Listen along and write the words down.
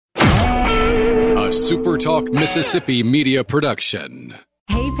a Super Talk Mississippi media production.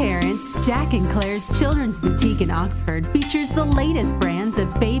 Hey parents, Jack and Claire's Children's Boutique in Oxford features the latest brands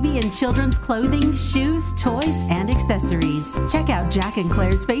of baby and children's clothing, shoes, toys, and accessories. Check out Jack and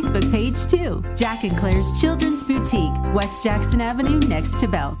Claire's Facebook page too. Jack and Claire's Children's Boutique, West Jackson Avenue next to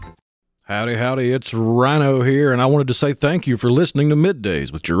Belk. Howdy, howdy, it's Rhino here, and I wanted to say thank you for listening to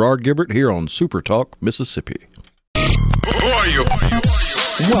Middays with Gerard Gibbert here on Super Talk Mississippi. Who are you?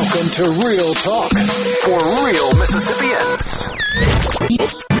 Welcome to Real Talk for real Mississippians.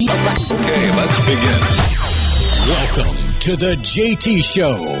 Okay, let's begin. Welcome to the JT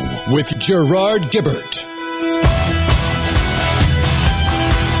Show with Gerard Gibbert.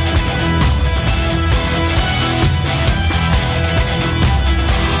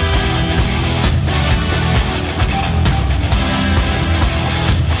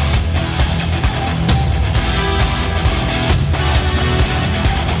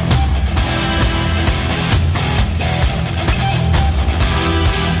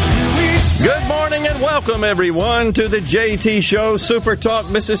 Welcome, everyone, to the JT Show, Super Talk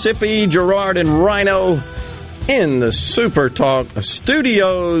Mississippi. Gerard and Rhino in the Super Talk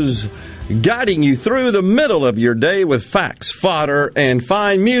studios, guiding you through the middle of your day with facts, fodder, and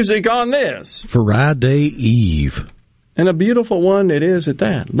fine music on this Friday Eve. And a beautiful one it is at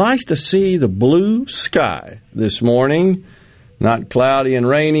that. Nice to see the blue sky this morning. Not cloudy and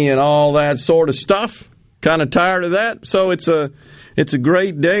rainy and all that sort of stuff. Kind of tired of that. So it's a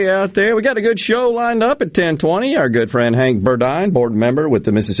great day out there. We got a good show lined up at 10:20. Our good friend Hank Burdine, board member with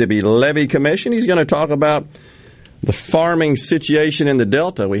the Mississippi Levee Commission. He's going to talk about the farming situation in the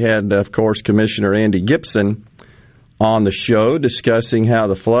Delta. We had, of course, Commissioner Andy Gibson on the show discussing how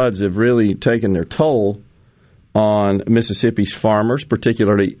the floods have really taken their toll on Mississippi's farmers,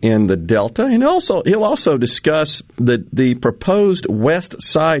 particularly in the Delta. And he'll also discuss the proposed West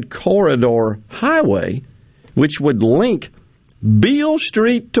Side Corridor Highway, which would link Beale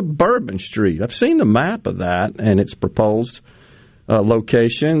Street to Bourbon Street. I've seen the map of that and its proposed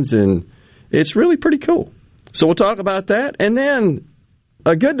locations, and it's really pretty cool. So we'll talk about that. And then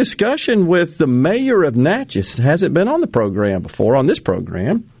a good discussion with the mayor of Natchez. Hasn't been on the program before, on this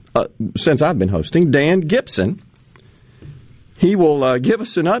program, since I've been hosting, Dan Gibson. He will give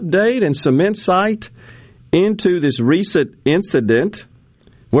us an update and some insight into this recent incident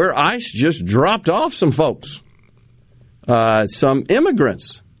where ICE just dropped off some folks. Some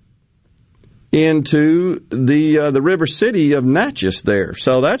immigrants into the river city of Natchez there.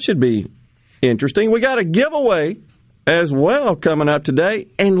 So that should be interesting. We got a giveaway as well coming up today.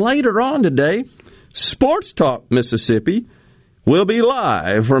 And later on today, Sports Talk Mississippi will be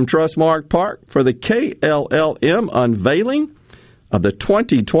live from Trustmark Park for the KLLM unveiling of the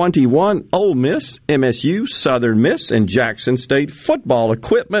 2021 Ole Miss, MSU, Southern Miss, and Jackson State football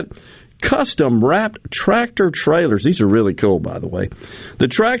equipment custom-wrapped tractor trailers. These are really cool, by the way. The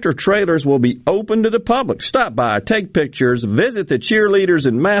tractor trailers will be open to the public. Stop by, take pictures, visit the cheerleaders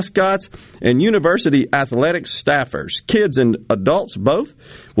and mascots, and university athletics staffers. Kids and adults both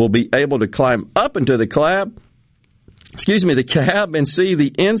will be able to climb up into the cab and see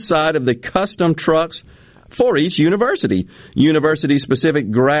the inside of the custom trucks for each university. University-specific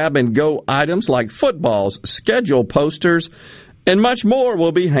grab-and-go items like footballs, schedule posters, and much more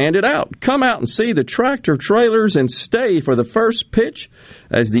will be handed out. Come out and see the tractor trailers and stay for the first pitch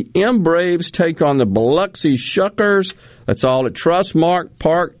as the M-Braves take on the Biloxi Shuckers. That's all at Trustmark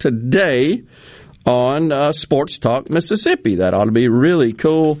Park today on Sports Talk Mississippi. That ought to be really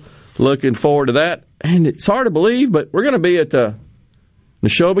cool. Looking forward to that. And it's hard to believe, but we're going to be at the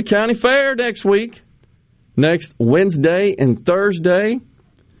Neshoba County Fair next week, next Wednesday and Thursday.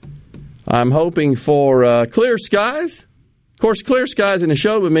 I'm hoping for clear skies. Of course, clear skies in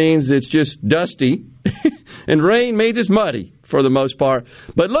Neshoba means it's just dusty, and rain means it's muddy for the most part.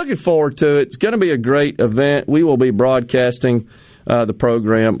 But looking forward to it. It's going to be a great event. We will be broadcasting the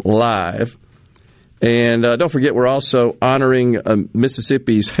program live. And don't forget, we're also honoring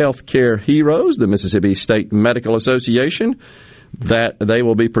Mississippi's healthcare heroes, the Mississippi State Medical Association, that they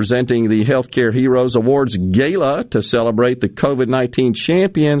will be presenting the Healthcare Heroes Awards Gala to celebrate the COVID-19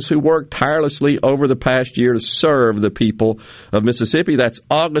 champions who worked tirelessly over the past year to serve the people of Mississippi. That's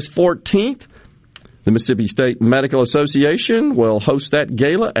August 14th. The Mississippi State Medical Association will host that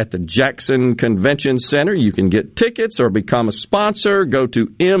gala at the Jackson Convention Center. You can get tickets or become a sponsor. Go to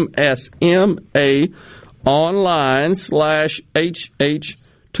MSMA online/HH21.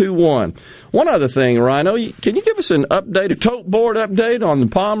 One other thing, Rhino, can you give us an update, a tote board update on the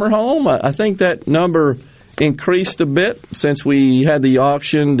Palmer home? I think that number increased a bit since we had the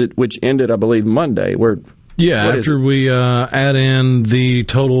auction, which ended, I believe, Monday. Yeah, What after we add in the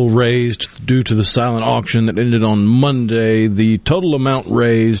total raised due to the silent auction that ended on Monday, the total amount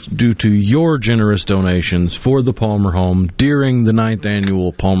raised due to your generous donations for the Palmer Home during the 9th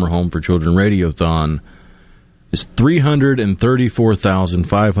annual Palmer Home for Children Radiothon is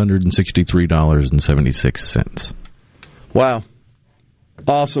 $334,563.76. Wow.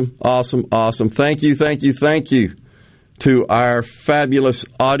 Awesome, awesome, awesome. Thank you to our fabulous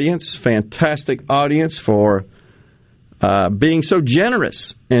audience, fantastic audience for being so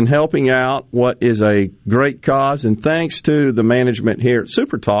generous in helping out what is a great cause. And thanks to the management here at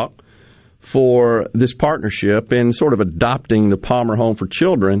Super Talk for this partnership and sort of adopting the Palmer Home for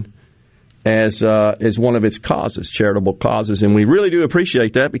Children as one of its causes, charitable causes. And we really do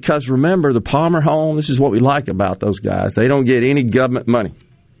appreciate that because, remember, the Palmer Home, this is what we like about those guys. They don't get any government money.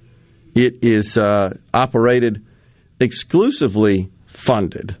 It is operated exclusively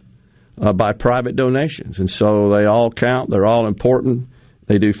funded by private donations. And so they all count. They're all important.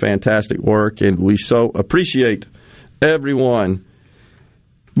 They do fantastic work, and we so appreciate everyone.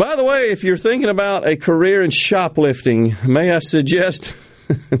 By the way, if you're thinking about a career in shoplifting, may I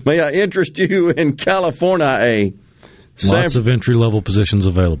interest you in California? Lots of entry-level positions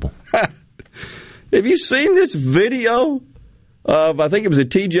available. Have you seen this video of, I think it was a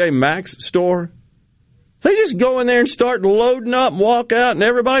TJ Maxx store? They just go in there and start loading up and walk out, and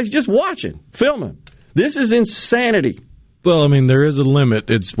everybody's just watching, filming. This is insanity. Well, I mean, there is a limit.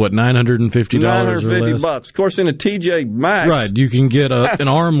 It's, what, $950 $950 bucks. Of course, in a TJ Maxx. Right. You can get an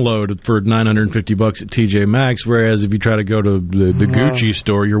armload for $950 at TJ Maxx, whereas if you try to go to the Gucci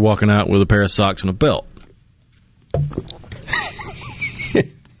store, you're walking out with a pair of socks and a belt.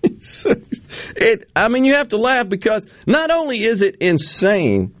 You have to laugh because not only is it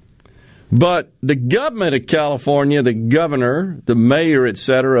insane, but the government of California, the governor, the mayor, et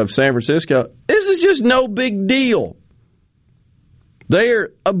cetera, of San Francisco, this is just no big deal. They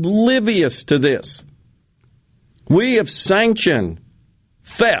are oblivious to this. We have sanctioned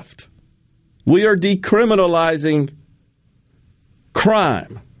theft. We are decriminalizing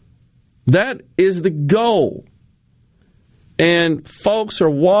crime. That is the goal. And folks are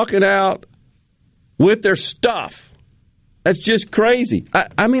walking out with their stuff. That's just crazy. I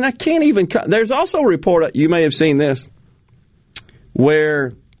can't even... There's also a report, you may have seen this,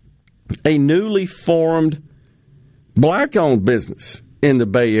 where a newly formed black-owned business in the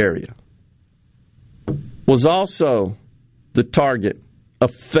Bay Area was also the target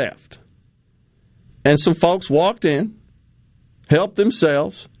of theft. And some folks walked in, helped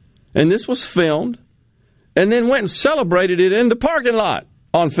themselves, and this was filmed, and then went and celebrated it in the parking lot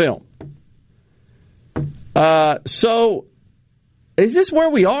on film. So, is this where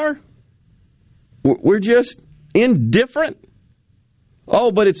we are? We're just indifferent?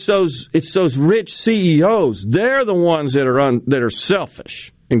 Oh, but it's those rich CEOs. They're the ones that are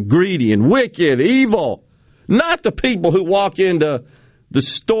selfish and greedy and wicked, evil. Not the people who walk into the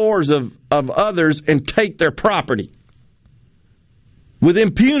stores of others and take their property with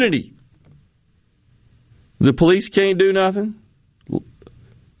impunity. The police can't do nothing.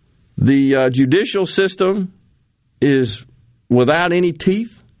 The judicial system is without any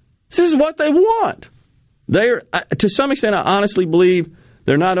teeth. This is what they want. They're, to some extent, I honestly believe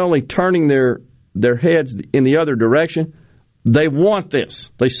they're not only turning their heads in the other direction, they want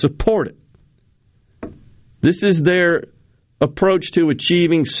this. They support it. This is their approach to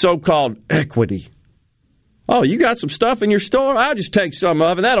achieving so-called equity. Oh, you got some stuff in your store? I'll just take some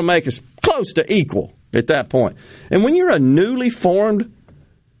of it. That'll make us close to equal at that point. And when you're a newly formed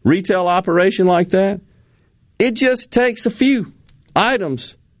retail operation like that, it just takes a few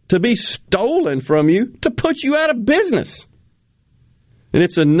items to be stolen from you to put you out of business. And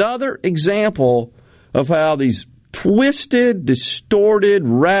it's another example of how these twisted, distorted,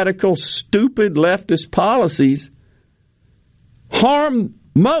 radical, stupid leftist policies harm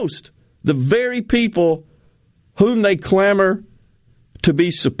most the very people whom they clamor to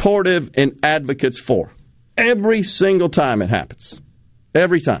be supportive and advocates for. Every single time it happens.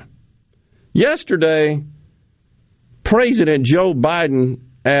 Every time. Yesterday, President Joe Biden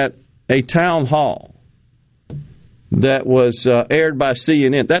at a town hall that was aired by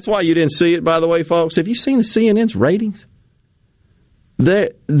CNN. That's why you didn't see it, by the way, folks. Have you seen the CNN's ratings?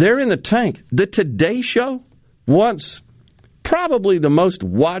 They're in the tank. The Today Show, once probably the most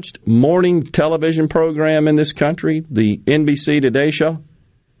watched morning television program in this country, the NBC Today Show,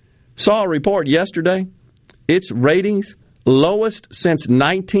 saw a report yesterday. Its ratings lowest since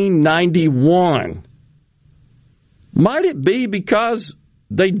 1991. Might it be because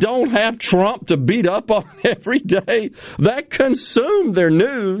they don't have Trump to beat up on every day? That consumed their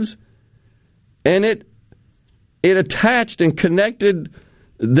news, and it it attached and connected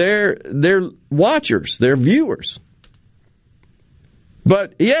their watchers, their viewers.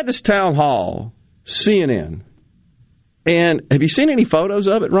 But he had this town hall, CNN. And have you seen any photos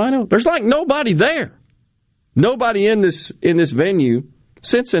of it, Rhino? There's like nobody there. Nobody in this venue.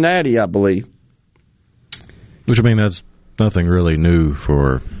 Cincinnati, I believe. Which, I mean, that's nothing really new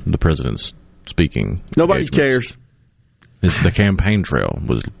for the president's speaking. Nobody cares. The campaign trail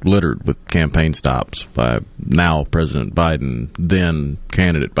was littered with campaign stops by now President Biden, then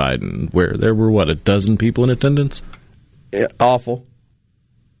candidate Biden, where there were, a dozen people in attendance? Awful.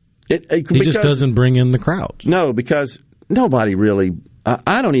 He just doesn't bring in the crowds. No, because nobody really,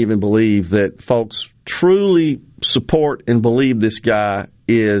 I don't even believe that folks truly support and believe this guy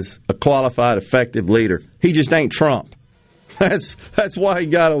is a qualified, effective leader. He just ain't Trump. That's why he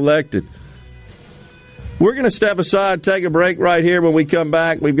got elected. We're going to step aside, take a break right here. When we come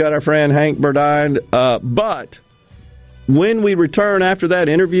back, we've got our friend Hank Burdine. But when we return after that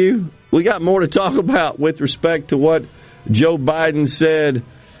interview, we got more to talk about with respect to what Joe Biden said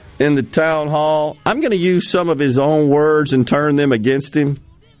in the town hall. I'm going to use some of his own words and turn them against him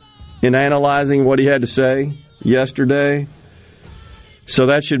in analyzing what he had to say yesterday. So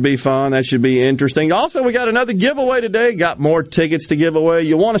that should be fun. That should be interesting. Also, we got another giveaway today. Got more tickets to give away.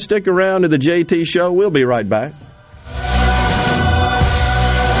 You want to stick around to the JT Show? We'll be right back.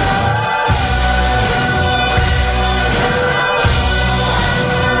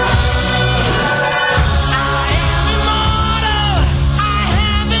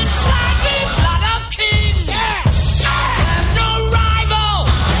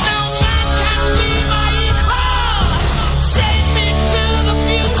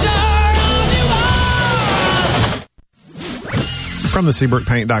 From the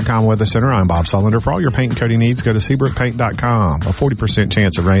SeabrookPaint.com Weather Center, I'm Bob Sullender. For all your paint and coating needs, go to SeabrookPaint.com. A 40%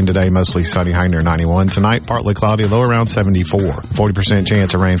 chance of rain today, mostly sunny, high near 91. Tonight, partly cloudy, low around 74. 40%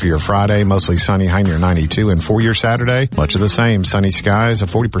 chance of rain for your Friday, mostly sunny, high near 92. And for your Saturday, much of the same, sunny skies, a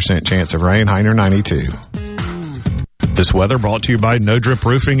 40% chance of rain, high near 92. This weather brought to you by No Drip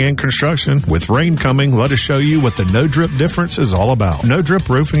Roofing and Construction. With rain coming, let us show you what the No Drip difference is all about. No Drip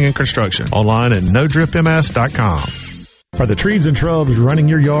Roofing and Construction. Online at NoDripMS.com. Are the trees and shrubs running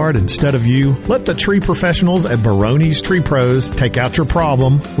your yard instead of you? Let the tree professionals at Barone's Tree Pros take out your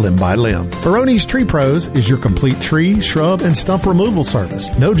problem limb by limb. Barone's Tree Pros is your complete tree, shrub, and stump removal service.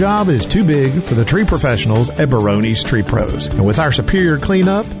 No job is too big for the tree professionals at Barone's Tree Pros. And with our superior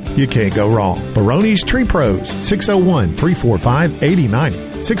cleanup, you can't go wrong. Barone's Tree Pros,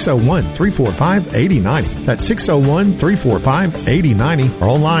 601-345-8090. 601-345-8090. That's 601-345-8090. Or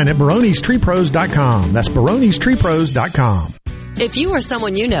online at baronestreepros.com. That's baronestreepros.com. If you or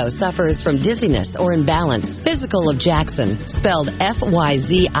someone you know suffers from dizziness or imbalance, Physical of Jackson, spelled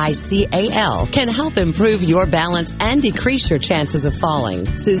F-Y-Z-I-C-A-L, can help improve your balance and decrease your chances of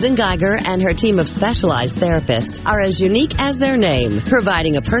falling. Susan Geiger and her team of specialized therapists are as unique as their name,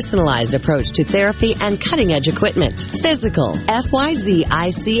 providing a personalized approach to therapy and cutting-edge equipment. Physical,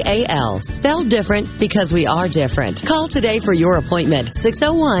 F-Y-Z-I-C-A-L, spelled different because we are different. Call today for your appointment,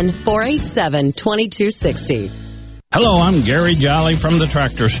 601-487-2260. Hello, I'm Gary Jolly from the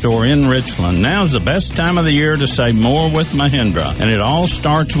Tractor Store in Richland. Now's the best time of the year to save more with Mahindra, and it all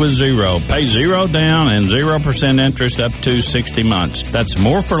starts with zero. Pay zero down and 0% interest up to 60 months. That's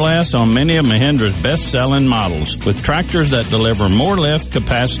more for less on many of Mahindra's best-selling models, with tractors that deliver more lift,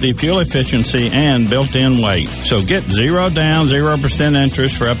 capacity, fuel efficiency, and built-in weight. So get zero down, 0%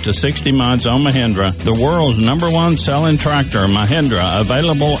 interest for up to 60 months on Mahindra, the world's #1 selling tractor, Mahindra,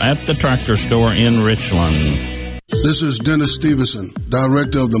 available at the Tractor Store in Richland. This is Dennis Stevenson,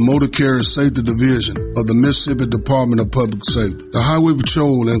 Director of the Motor Carrier Safety Division of the Mississippi Department of Public Safety. The Highway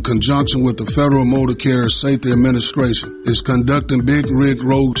Patrol, in conjunction with the Federal Motor Carrier Safety Administration, is conducting big rig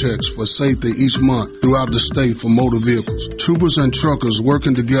road checks for safety each month throughout the state for motor vehicles. Troopers and truckers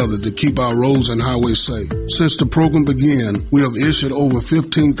working together to keep our roads and highways safe. Since the program began, we have issued over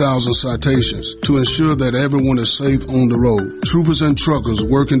 15,000 citations to ensure that everyone is safe on the road. Troopers and truckers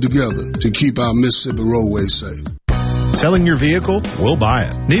working together to keep our Mississippi roadways safe. Selling your vehicle? We'll buy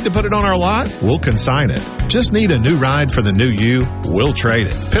it. Need to put it on our lot? We'll consign it. Just need a new ride for the new you? We'll trade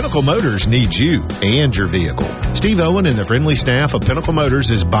it. Pinnacle Motors needs you and your vehicle. Steve Owen and the friendly staff of Pinnacle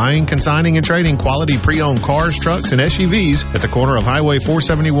Motors is buying, consigning, and trading quality pre-owned cars, trucks, and SUVs at the corner of Highway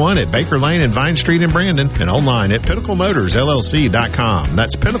 471 at Baker Lane and Vine Street in Brandon, and online at PinnacleMotorsLLC.com.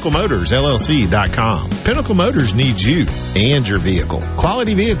 That's PinnacleMotorsLLC.com. Pinnacle Motors needs you and your vehicle.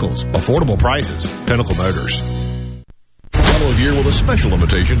 Quality vehicles, affordable prices. Pinnacle Motors. Follow here with a special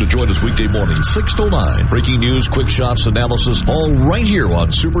invitation to join us weekday morning, 6 to 9. Breaking news, quick shots, analysis, all right here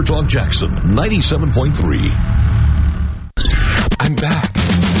on Super Talk Jackson 97.3. I'm back.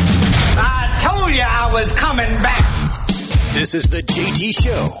 I told you I was coming back. This is the JT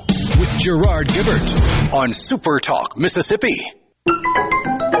Show with Gerard Gibbert on Super Talk, Mississippi.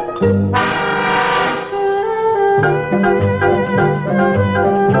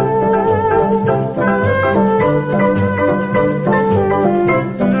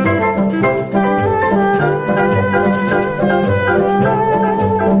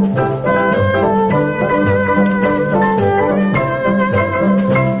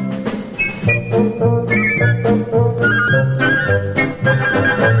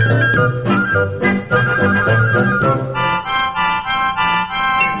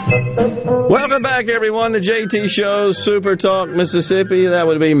 Welcome back, everyone. The JT Show, Super Talk, Mississippi. That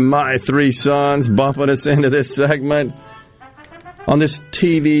would be my three sons bumping us into this segment on this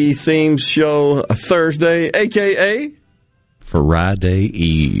TV themed show Thursday, a.k.a. Friday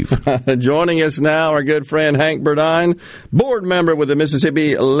Eve. Joining us now, our good friend Hank Burdine, board member with the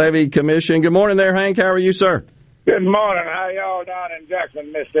Mississippi Levee Commission. Good morning there, Hank. How are you, sir? Good morning. How y'all down in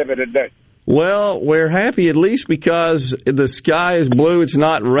Jackson, Mississippi today? Well, we're happy at least because the sky is blue, it's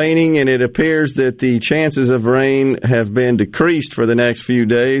not raining, and it appears that the chances of rain have been decreased for the next few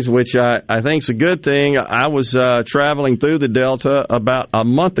days, which I think is a good thing. I was traveling through the Delta about a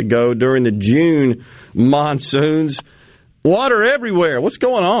month ago during the June monsoons. Water everywhere. What's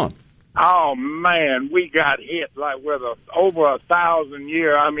going on? Oh, man, we got hit like with over 1,000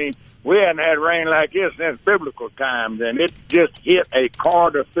 years. I mean, we hadn't had rain like this since biblical times, and it just hit a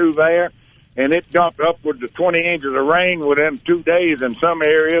corridor through there. And it dumped upwards of 20 inches of rain within 2 days in some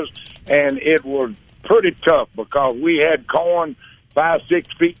areas, and it was pretty tough because we had corn 5-6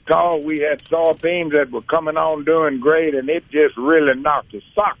 feet tall. We had soybeans that were coming on doing great, and it just really knocked the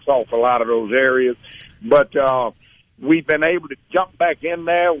socks off a lot of those areas. But we've been able to jump back in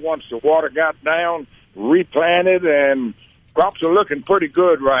there once the water got down, replanted, and crops are looking pretty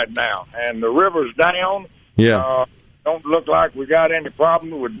good right now. And the river's down. Yeah. Don't look like we got any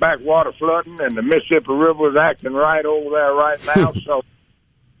problem with backwater flooding, and the Mississippi River is acting right over there right now. So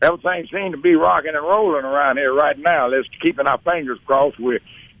everything seems to be rocking and rolling around here right now. Let's keeping our fingers crossed. We're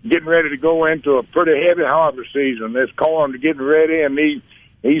getting ready to go into a pretty heavy harvest season. This corn is getting ready, and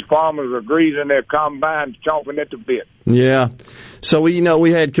these farmers are greasing their combines, chomping at the bit. Yeah. So,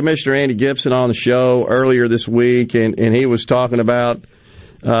 we had Commissioner Andy Gibson on the show earlier this week, and he was talking about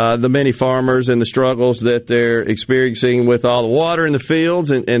the many farmers and the struggles that they're experiencing with all the water in the fields,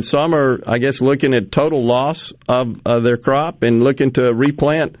 and some are, I guess, looking at total loss of their crop and looking to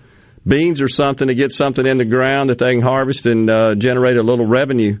replant beans or something to get something in the ground that they can harvest and generate a little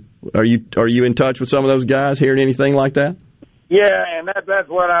revenue. Are you in touch with some of those guys, hearing anything like that? Yeah, and that's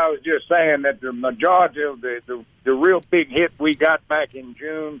what I was just saying, that the majority of the real big hit we got back in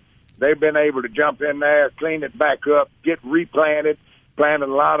June, they've been able to jump in there, clean it back up, get replanted, planted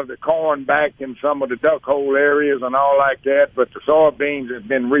a lot of the corn back in some of the duck hole areas and all like that, but the soybeans have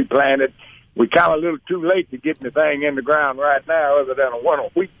been replanted. We're kind of a little too late to get anything in the ground right now other than a winter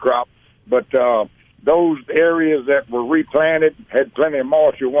wheat crop, but those areas that were replanted had plenty of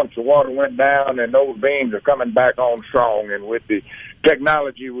moisture once the water went down, and those beans are coming back on strong. And with the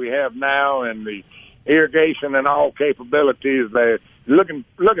technology we have now and the irrigation and all capabilities, they're looking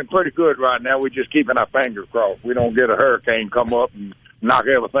pretty good right now. We're just keeping our fingers crossed. We don't get a hurricane come up and knock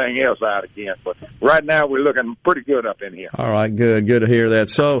everything else out again. But right now we're looking pretty good up in here. All right, good to hear that.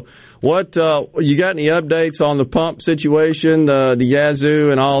 So what you got any updates on the pump situation, the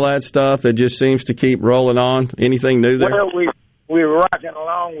Yazoo and all that stuff that just seems to keep rolling on? Anything new there? Well, we're rocking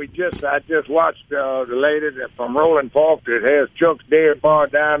along. I just watched the lady from Rolling Fork that has Chuck's Dairy Bar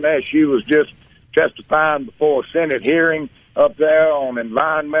down there. She was just testifying before a Senate hearing up there on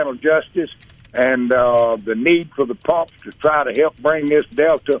environmental justice and the need for the pumps to try to help bring this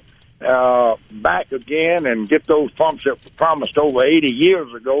delta back again and get those pumps that were promised over 80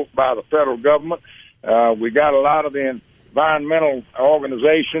 years ago by the federal government. We got a lot of the environmental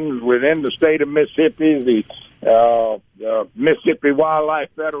organizations within the state of Mississippi, the Mississippi Wildlife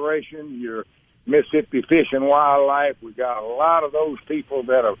Federation, your Mississippi Fish and Wildlife. We got a lot of those people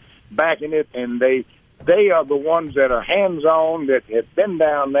that are backing it, and they are the ones that are hands-on, that have been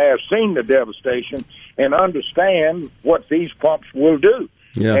down there, seen the devastation, and understand what these pumps will do.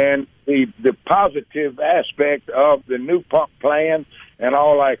 Yeah. And the positive aspect of the new pump plan and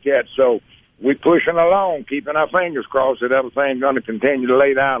all like that. So we're pushing along, keeping our fingers crossed that everything's going to continue to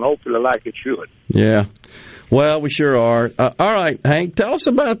lay down, hopefully like it should. Yeah. Well, we sure are. All right, Hank, tell us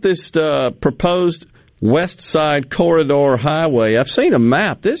about this proposed West Side Corridor Highway. I've seen a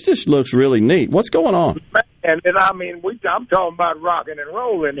map. This just looks really neat. What's going on? And I mean, I'm talking about rocking and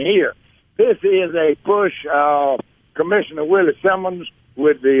rolling here. This is a push Commissioner Willie Simmons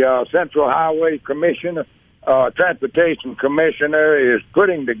with the Central Highway Commission, Transportation Commissioner, is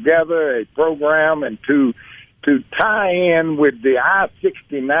putting together a program and to tie in with the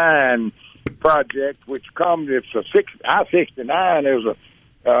I-69 project, which comes. I-69 is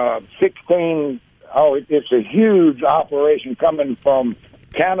it's a huge operation coming from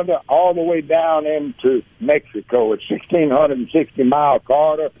Canada all the way down into Mexico. It's 1,660-mile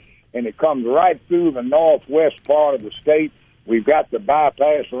corridor, and it comes right through the northwest part of the state. We've got the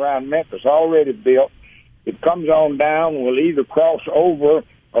bypass around Memphis already built. It comes on down. We'll either cross over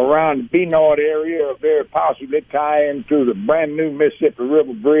around the B-Nord area or very possibly tie into the brand-new Mississippi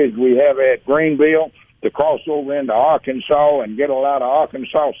River Bridge we have at Greenville to cross over into Arkansas and get a lot of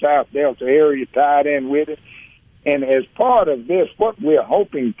Arkansas South Delta area tied in with it. And as part of this, what we're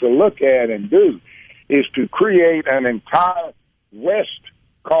hoping to look at and do is to create an entire west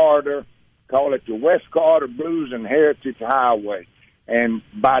corridor, call it the West Corridor Blues and Heritage Highway. And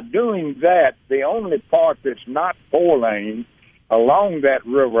by doing that, the only part that's not 4-lane along that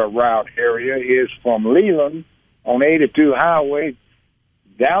river route area is from Leland on 82 Highway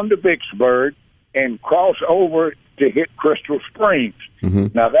down to Vicksburg and cross over to hit Crystal Springs. Mm-hmm.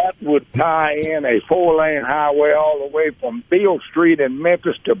 Now, that would tie in a 4-lane highway all the way from Beale Street in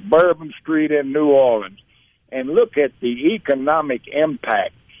Memphis to Bourbon Street in New Orleans. And look at the economic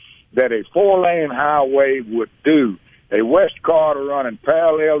impact that a 4-lane highway would do. A west corridor running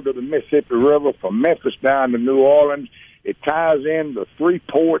parallel to the Mississippi River from Memphis down to New Orleans. It ties in the 3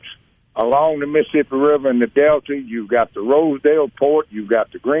 ports along the Mississippi River and the Delta. You've got the Rosedale port, you've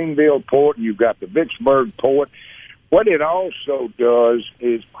got the Greenville port, and you've got the Vicksburg port. What it also does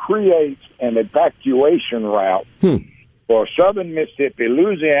is creates an evacuation route for southern Mississippi,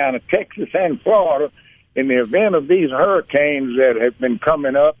 Louisiana, Texas, and Florida in the event of these hurricanes that have been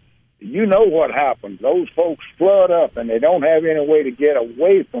coming up. You know what happens. Those folks flood up, and they don't have any way to get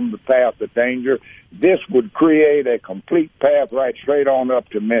away from the path of danger. This would create a complete path right straight on up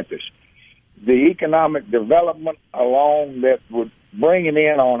to Memphis. The economic development along that would bring it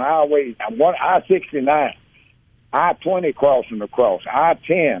in on I-69, I-20 crossing across,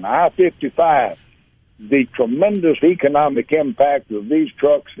 I-10, I-55, the tremendous economic impact of these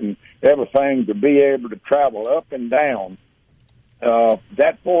trucks and everything to be able to travel up and down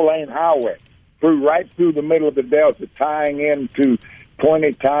that 4-lane highway right through the middle of the Delta, tying into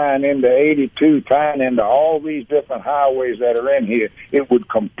 20, tying into 82, tying into all these different highways that are in here. It would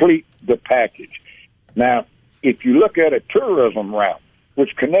complete the package. Now, if you look at a tourism route,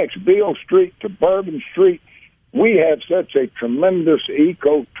 which connects Beale Street to Bourbon Street, we have such a tremendous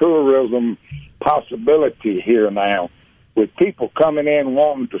eco-tourism possibility here now, with people coming in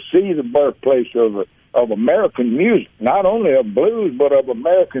wanting to see the birthplace of American music, not only of blues, but of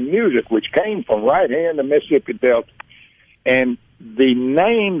American music, which came from right here in the Mississippi Delta. And the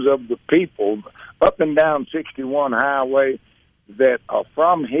names of the people up and down 61 Highway that are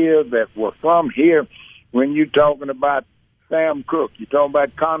from here, that were from here, when you're talking about Sam Cooke, you're talking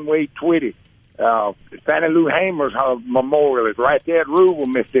about Conway Twitty, Fannie Lou Hamer's memorial is right there at Rouville,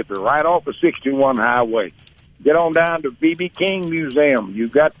 Mississippi, right off of 61 Highway. Get on down to B.B. King Museum.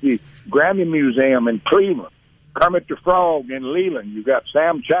 You've got the Grammy Museum in Cleveland, Kermit the Frog in Leland. You've got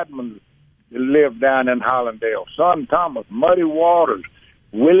Sam Chapman that lived down in Hollandale, Son Thomas, Muddy Waters,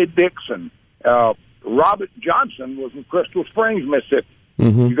 Willie Dixon. Robert Johnson was in Crystal Springs, Mississippi.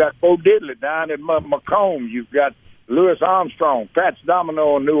 Mm-hmm. You got Bo Diddley down in Macomb. You've got Louis Armstrong, Pat's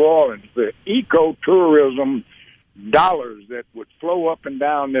Domino in New Orleans. The eco-tourism dollars that would flow up and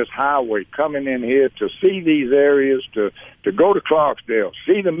down this highway coming in here to see these areas, to go to Clarksdale,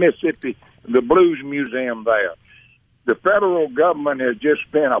 see the Mississippi, the Blues Museum there. The federal government has just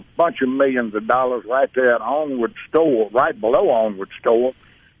spent a bunch of millions of dollars right there at Onward Store, right below Onward Store,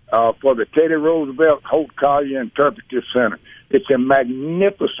 for the Teddy Roosevelt Holt Collier Interpretive Center. It's a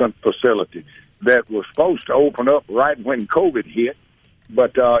magnificent facility that was supposed to open up right when COVID hit,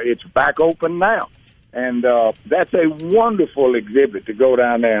 but it's back open now. And that's a wonderful exhibit to go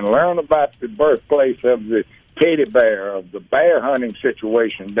down there and learn about the birthplace of the teddy bear, of the bear hunting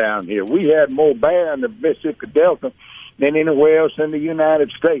situation down here. We had more bear in the Mississippi Delta than anywhere else in the United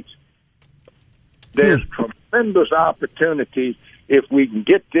States. There's tremendous opportunity if we can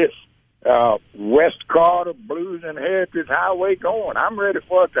get this West Corridor Blues and Heritage Highway going. I'm ready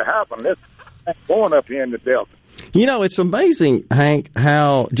for it to happen. Let's get going up here in the Delta. You know, it's amazing, Hank,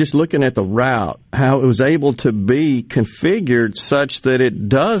 how just looking at the route, how it was able to be configured such that it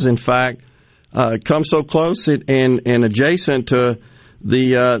does, in fact, come so close and adjacent to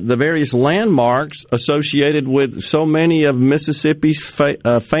the various landmarks associated with so many of Mississippi's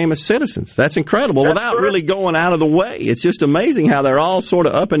famous citizens. That's incredible. Without really going out of the way. It's just amazing how they're all sort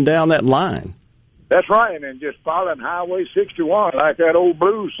of up and down that line. That's right, and just following Highway 61 like that old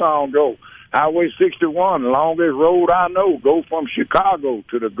blues song goes. Highway 61, the longest road I know, go from Chicago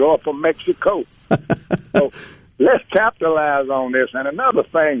to the Gulf of Mexico. So let's capitalize on this. And another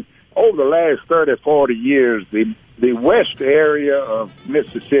thing, over the last 30, 40 years, the west area of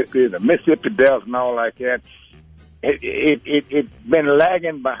Mississippi, the Mississippi Delta and all like that, it's been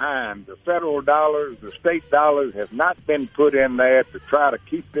lagging behind. The federal dollars, the state dollars have not been put in there to try to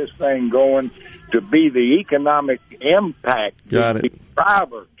keep this thing going, to be the economic impact, the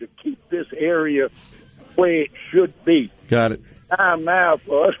driver to keep this area where it should be. Got it. Time now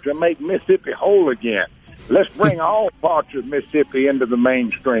for us to make Mississippi whole again. Let's bring all parts of Mississippi into the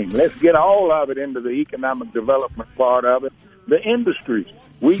mainstream. Let's get all of it into the economic development part of it, the industries.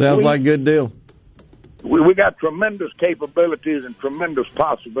 Sounds like a good deal. We got tremendous capabilities and tremendous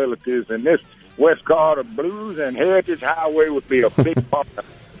possibilities, and this West Carter Blues and Heritage Highway would be a big part of it.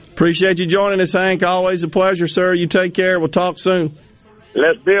 Appreciate you joining us, Hank. Always a pleasure, sir. You take care. We'll talk soon.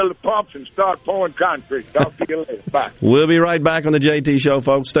 Let's build the pumps and start pouring concrete. Talk to you later. Bye. We'll be right back on the JT Show,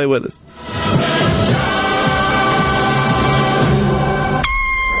 folks. Stay with us.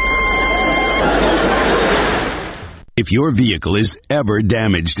 If your vehicle is ever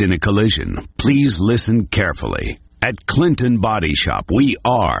damaged in a collision, please listen carefully. At Clinton Body Shop, we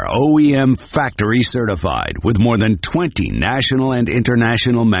are OEM factory certified with more than 20 national and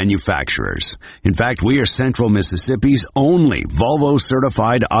international manufacturers. In fact, we are Central Mississippi's only Volvo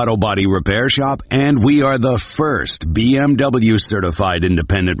certified auto body repair shop, and we are the first BMW certified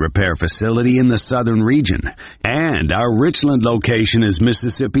independent repair facility in the southern region. And our Richland location is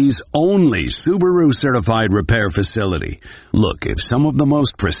Mississippi's only Subaru certified repair facility. Look, if some of the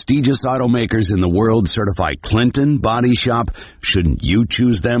most prestigious automakers in the world certify Clinton Body Shop, shouldn't you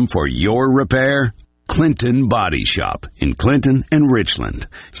choose them for your repair? Clinton Body Shop in Clinton and Richland.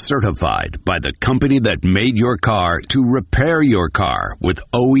 Certified by the company that made your car to repair your car with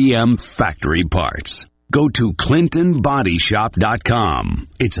OEM factory parts. Go to ClintonBodyShop.com.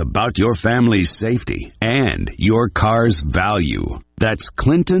 It's about your family's safety and your car's value. That's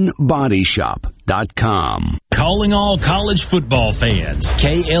ClintonBodyShop.com. Calling all college football fans.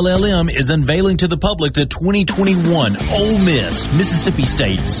 KLLM is unveiling to the public the 2021 Ole Miss, Mississippi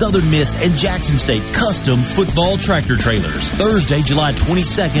State, Southern Miss, and Jackson State custom football tractor trailers. Thursday, July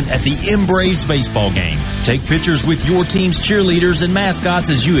 22nd at the Embrace baseball game. Take pictures with your team's cheerleaders and mascots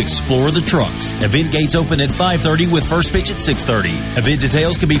as you explore the trucks. Event gates open at 5:30 with first pitch at 6:30. Event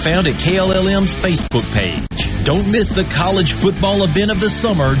details can be found at KLLM's Facebook page. Don't miss the college football event of the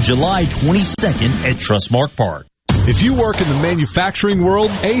summer, July 22nd at Trustmark Park. If you work in the manufacturing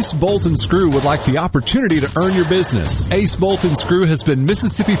world, Ace Bolt & Screw would like the opportunity to earn your business. Ace Bolt & Screw has been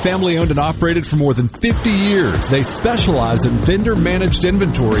Mississippi family owned and operated for more than 50 years. They specialize in vendor managed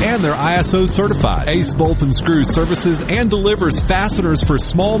inventory and they're ISO certified. Ace Bolt & Screw services and delivers fasteners for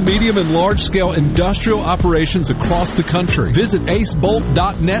small, medium, and large scale industrial operations across the country. Visit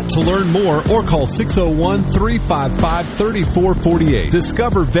acebolt.net to learn more or call 601-355-3448.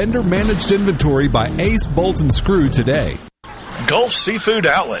 Discover vendor managed inventory by Ace Bolt & Screw today. Gulf Seafood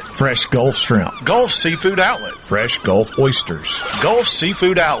Outlet. Fresh Gulf Shrimp. Gulf Seafood Outlet. Fresh Gulf Oysters. Gulf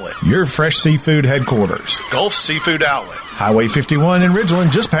Seafood Outlet. Your fresh seafood headquarters. Gulf Seafood Outlet. Highway 51 in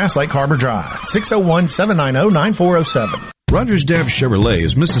Ridgeland, just past Lake Harbor Drive. 601-790-9407. Rogers Dabbs Chevrolet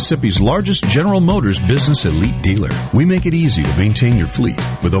is Mississippi's largest General Motors business elite dealer. We make it easy to maintain your fleet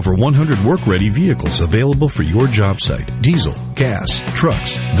with over 100 work-ready vehicles available for your job site. Diesel, gas,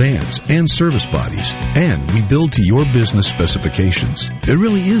 trucks, vans, and service bodies. And we build to your business specifications. It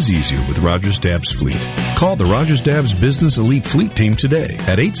really is easier with Rogers Dabbs Fleet. Call the Rogers Dabbs Business Elite Fleet Team today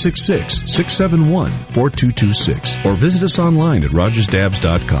at 866-671-4226 or visit us online at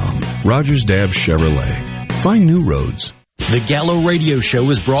rogersdabbs.com. Rogers Dabbs Chevrolet. Find new roads. The Gallo Radio Show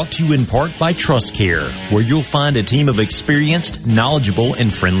is brought to you in part by TrustCare, where you'll find a team of experienced, knowledgeable,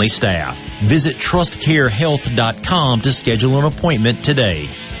 and friendly staff. Visit TrustCareHealth.com to schedule an appointment today.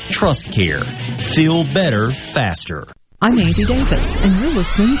 TrustCare. Feel better, faster. I'm Andy Davis, and you're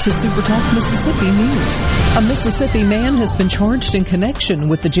listening to Super Talk Mississippi News. A Mississippi man has been charged in connection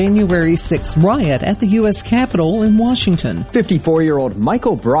with the January 6th riot at the U.S. Capitol in Washington. 54-year-old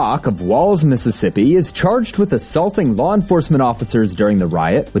Michael Brock of Walls, Mississippi, is charged with assaulting law enforcement officers during the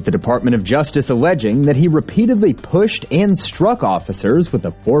riot, with the Department of Justice alleging that he repeatedly pushed and struck officers with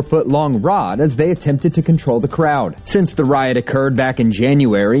a 4-foot-long rod as they attempted to control the crowd. Since the riot occurred back in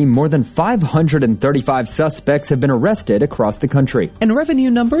January, more than 535 suspects have been arrested accepted across the country. And revenue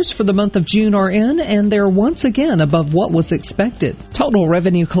numbers for the month of June are in, and they're once again above what was expected. Total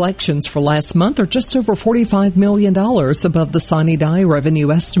revenue collections for last month are just over $45 million above the Sine Die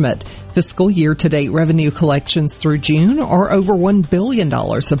revenue estimate. Fiscal year-to-date revenue collections through June are over $1 billion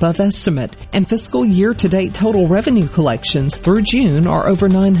above estimate, and fiscal year-to-date total revenue collections through June are over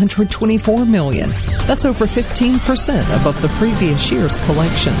 $924 million. That's over 15% above the previous year's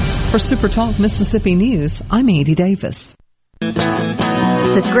collections. For Super Talk Mississippi News, I'm Andy Davis.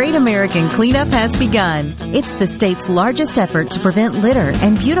 The Great American Cleanup has begun. It's the state's largest effort to prevent litter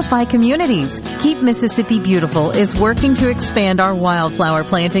and beautify communities. Keep Mississippi Beautiful is working to expand our wildflower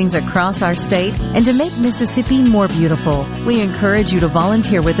plantings across our state and to make Mississippi more beautiful. We encourage you to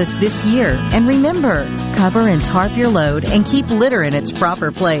volunteer with us this year. And remember, cover and tarp your load and keep litter in its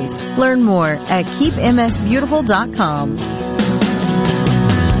proper place. Learn more at keepmsbeautiful.com.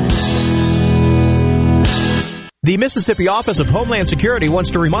 The Mississippi Office of Homeland Security wants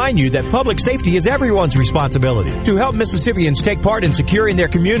to remind you that public safety is everyone's responsibility. To help Mississippians take part in securing their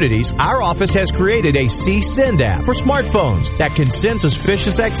communities, our office has created a C-Send app for smartphones that can send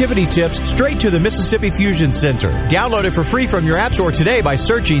suspicious activity tips straight to the Mississippi Fusion Center. Download it for free from your app store today by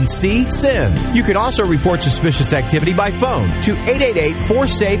searching C-Send. You can also report suspicious activity by phone to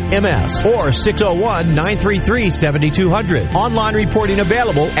 888-4SAFE-MS or 601-933-7200. Online reporting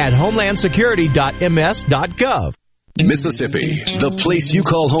available at homelandsecurity.ms.gov. Mississippi, the place you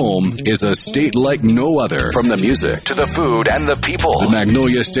call home, is a state like no other. From the music to the food and the people, the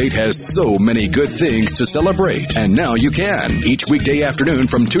Magnolia State has so many good things to celebrate. And now you can, each weekday afternoon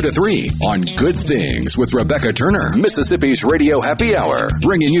from 2 to 3 on Good Things with Rebecca Turner, Mississippi's Radio Happy Hour,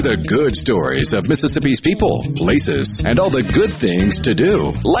 bringing you the good stories of Mississippi's people, places, and all the good things to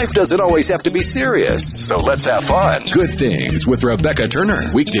do. Life doesn't always have to be serious, so let's have fun. Good Things with Rebecca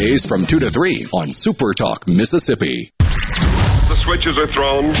Turner, weekdays from 2 to 3 on Super Talk Mississippi. The switches are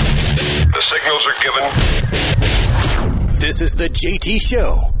thrown. The signals are given. This is the JT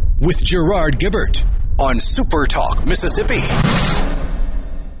Show with Gerard Gibbert on Super Talk Mississippi.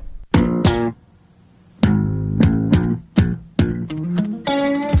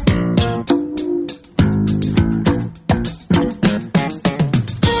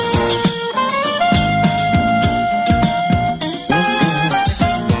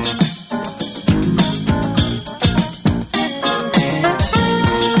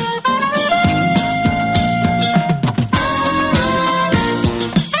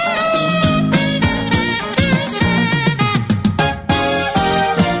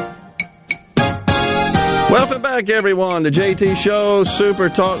 Welcome back, everyone, to JT Show, Super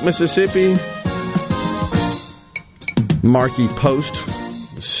Talk Mississippi. Marky Post,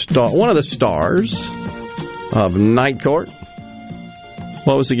 one of the stars of Night Court.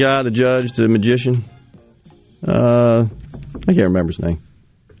 What was the guy, the judge, the magician? I can't remember his name.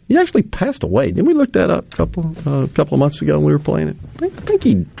 He actually passed away. Didn't we look that up a couple of months ago when we were playing it? I think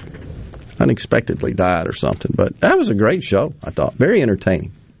he unexpectedly died or something. But that was a great show, I thought. Very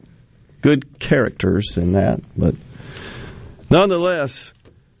entertaining. Good characters in that, but nonetheless.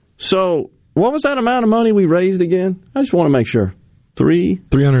 So, what was that amount of money we raised again? I just want to make sure.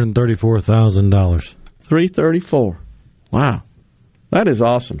 $334,000. $334. Wow, that is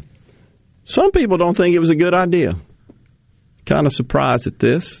awesome. Some people don't think it was a good idea. Kind of surprised at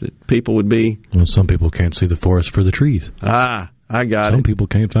this, that people would be. Well, some people can't see the forest for the trees. I got it. Some people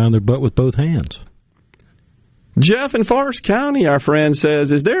can't find their butt with both hands. Jeff in Forest County, our friend,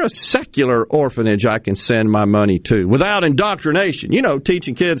 says, is there a secular orphanage I can send my money to without indoctrination? You know,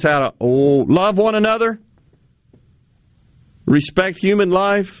 teaching kids how to love one another, respect human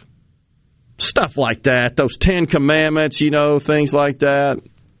life, stuff like that, those 10 Commandments, things like that.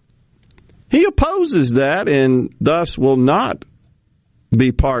 He opposes that and thus will not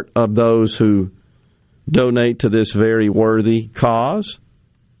be part of those who donate to this very worthy cause.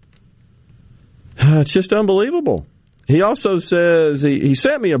 It's just unbelievable. He also says, he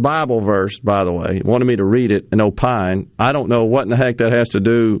sent me a Bible verse, by the way. He wanted me to read it and opine. I don't know what in the heck that has to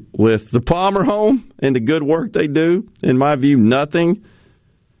do with the Palmer home and the good work they do. In my view, nothing.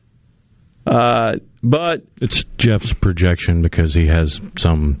 But it's Jeff's projection because he has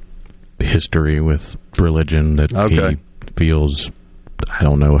some history with religion that he feels,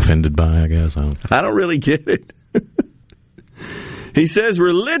 offended by, I guess. I don't really get it. He says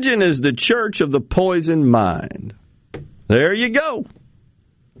religion is the church of the poisoned mind. There you go.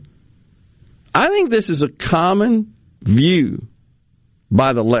 I think this is a common view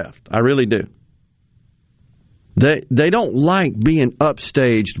by the left. I really do. They don't like being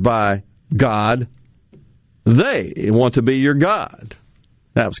upstaged by God. They want to be your God.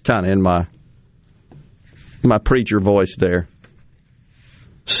 That was kind of in my my preacher voice there.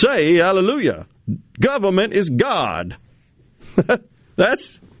 Say hallelujah. Government is God.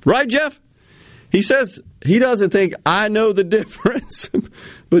 That's right, Jeff? He says he doesn't think I know the difference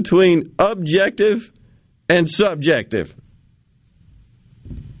between objective and subjective.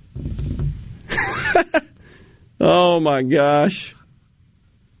 Oh, my gosh.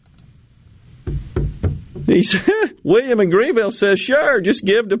 He said, William in Greenville says, sure, just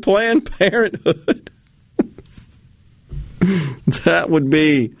give to Planned Parenthood. That would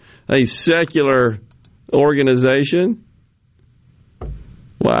be a secular organization.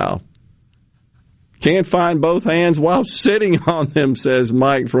 Wow. Can't find both hands while sitting on them, says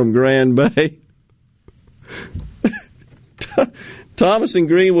Mike from Grand Bay. Thomas in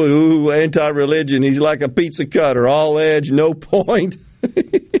Greenwood, ooh, anti-religion. He's like a pizza cutter, all edge, no point.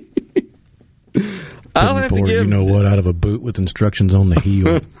 I'll have to give you know what out of a boot with instructions on the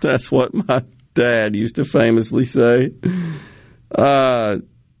heel. That's what my dad used to famously say. Yeah,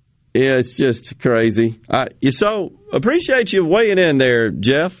 it's just crazy. So appreciate you weighing in there,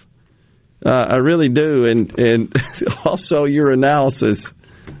 Jeff. I really do, and also your analysis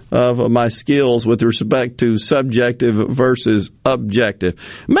of my skills with respect to subjective versus objective.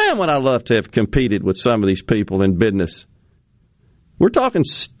 Man, would I love to have competed with some of these people in business. We're talking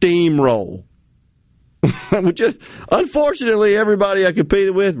steamroll. Unfortunately, everybody I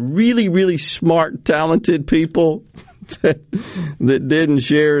competed with, really, really smart, talented people that didn't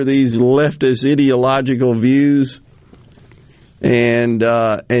share these leftist ideological views and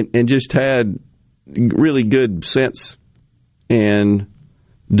just had really good sense and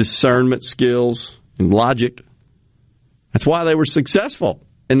discernment skills and logic. That's why they were successful,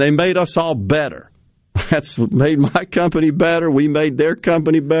 and they made us all better. That's what made my company better. We made their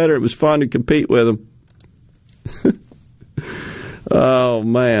company better. It was fun to compete with them. Oh,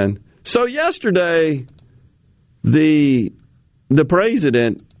 man. So yesterday, the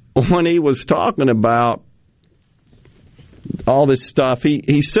president, when he was talking about all this stuff,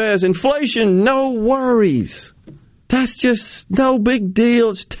 he says, inflation, no worries. That's just no big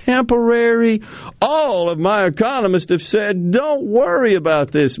deal. It's temporary. All of my economists have said, don't worry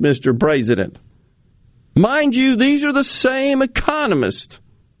about this, Mr. President. Mind you, these are the same economists,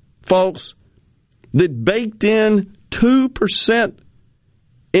 folks, that baked in 2%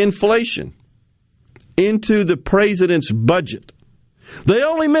 inflation into the president's budget. They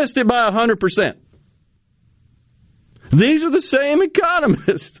only missed it by 100%. These are the same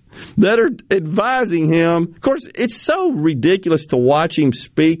economists that are advising him. Of course, it's so ridiculous to watch him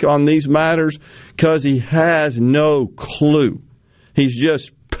speak on these matters because he has no clue. He's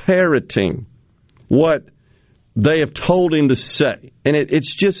just parroting what they have told him to say. And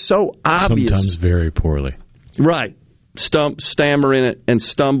it's just so obvious. Sometimes very poorly. Right. Stammering it and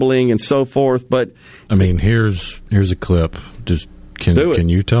stumbling and so forth. But I mean, here's a clip. Just can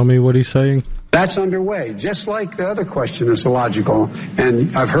you tell me what he's saying? That's underway, just like the other question is illogical.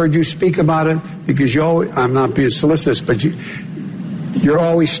 And I've heard you speak about it because I'm not being solicitous, but you're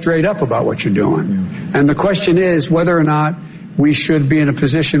always straight up about what you're doing. Yeah. And the question is whether or not we should be in a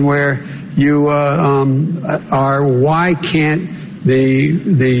position where you are. Why can't the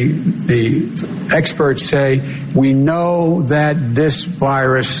experts say we know that this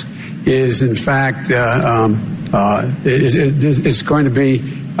virus is in fact is going to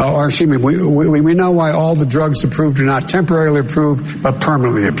be. Or excuse me, we know why all the drugs approved are not temporarily approved, but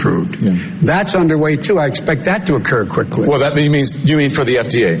permanently approved. Yeah. That's underway, too. I expect that to occur quickly. Well, that means you mean for the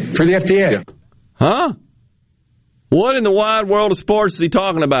FDA? For the FDA. Yeah. Huh? What in the wide world of sports is he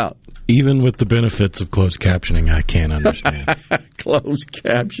talking about? Even with the benefits of closed captioning, I can't understand. Closed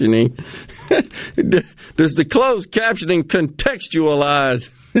captioning. Does the closed captioning contextualize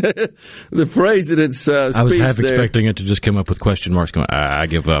the president's speech? I was half expecting it to just come up with question marks going, I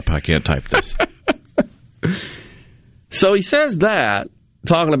give up. I can't type this. So he says that,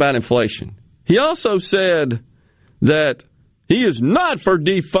 talking about inflation. He also said that he is not for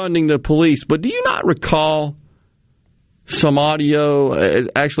defunding the police. But do you not recall some audio,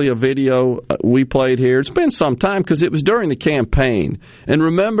 actually a video we played here? It's been some time because it was during the campaign. And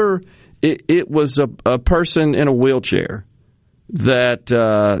remember, it was a person in a wheelchair that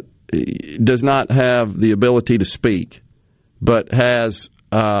does not have the ability to speak, but has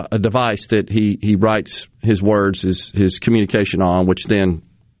a device that he writes his words, his communication on, which then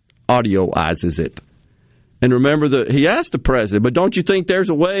audioizes it. And remember, he asked the president, but don't you think there's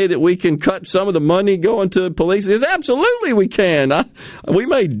a way that we can cut some of the money going to police? He says, absolutely we can. We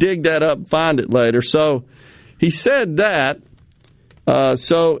may dig that up and find it later. So he said that. And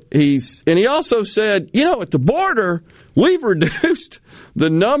he also said, at the border, we've reduced the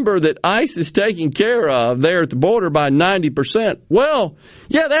number that ICE is taking care of there at the border by 90%. Well,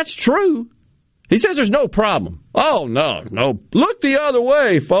 yeah, that's true. He says there's no problem. Oh, no. Look the other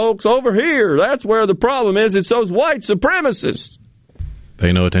way, folks. Over here, that's where the problem is. It's those white supremacists.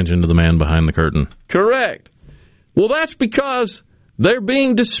 Pay no attention to the man behind the curtain. Correct. Well, that's because they're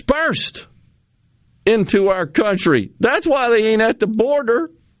being dispersed into our country. That's why they ain't at the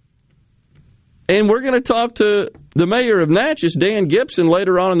border. And we're going to talk to the mayor of Natchez, Dan Gibson,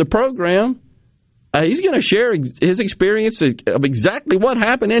 later on in the program. He's going to share his experience of exactly what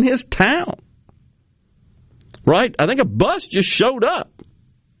happened in his town. Right? I think a bus just showed up.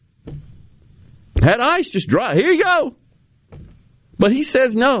 Had ICE just drive. Here you go. But he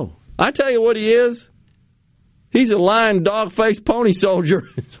says no. I tell you what he is. He's a lying, dog-faced pony soldier.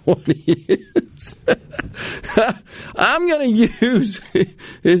 That's what he is. I'm going to use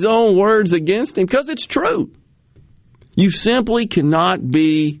his own words against him because it's true. You simply cannot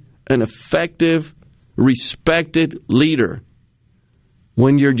be an effective, respected leader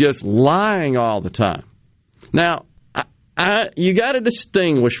when you're just lying all the time. Now, you got to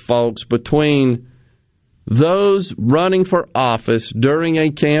distinguish, folks, between those running for office during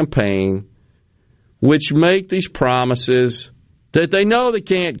a campaign which make these promises that they know they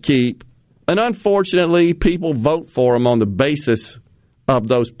can't keep, and unfortunately, people vote for them on the basis of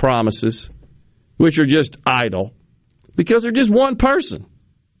those promises, which are just idle, because they're just one person,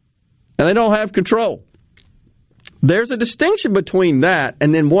 and they don't have control. There's a distinction between that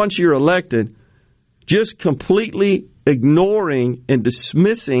and then once you're elected, just completely ignoring and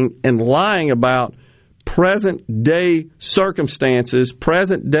dismissing and lying about present-day circumstances,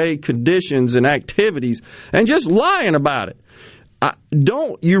 present-day conditions and activities, and just lying about it.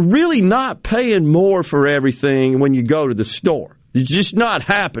 You're really not paying more for everything when you go to the store. It's just not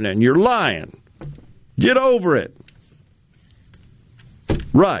happening. You're lying. Get over it.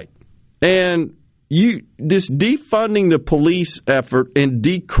 Right. And this defunding the police effort and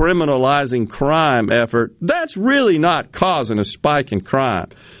decriminalizing crime effort, that's really not causing a spike in crime.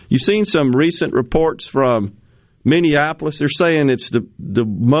 You've seen some recent reports from Minneapolis. They're saying it's the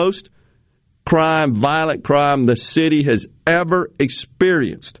most violent crime the city has ever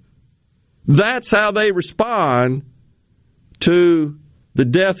experienced. That's how they respond to the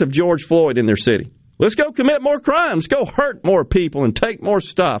death of George Floyd in their city. Let's go commit more crimes. Go hurt more people and take more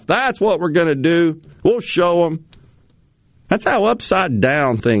stuff. That's what we're going to do. We'll show them. That's how upside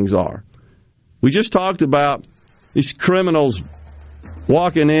down things are. We just talked about these criminals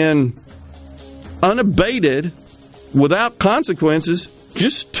walking in unabated, without consequences,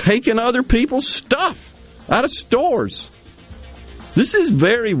 just taking other people's stuff out of stores. This is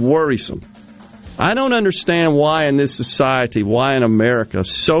very worrisome. I don't understand why in this society, why in America,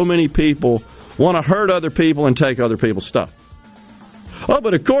 so many people want to hurt other people and take other people's stuff. Oh,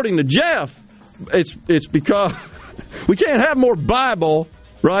 but according to Jeff, it's because we can't have more Bible,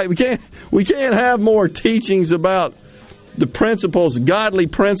 right? We can't have more teachings about the principles, godly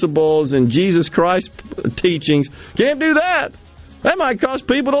principles, and Jesus Christ teachings. Can't do that. That might cause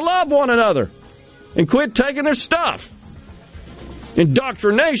people to love one another and quit taking their stuff.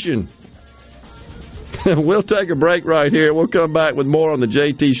 Indoctrination. We'll take a break right here. We'll come back with more on the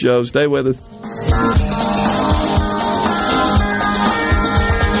JT Show. Stay with us.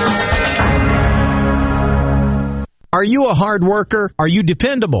 Are you a hard worker? Are you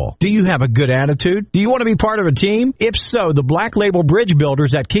dependable? Do you have a good attitude? Do you want to be part of a team? If so, the Black Label Bridge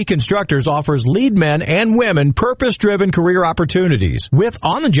Builders at Key Constructors offers lead men and women purpose-driven career opportunities with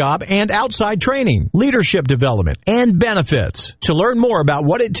on-the-job and outside training, leadership development, and benefits. To learn more about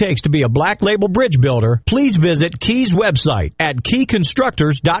what it takes to be a Black Label Bridge Builder, please visit Key's website at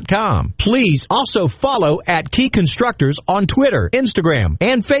keyconstructors.com. Please also follow at Key Constructors on Twitter, Instagram,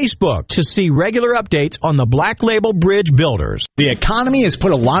 and Facebook to see regular updates on the Black Label Bridge Builders. The economy has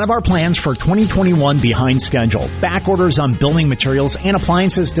put a lot of our plans for 2021 behind schedule. Back orders on building materials and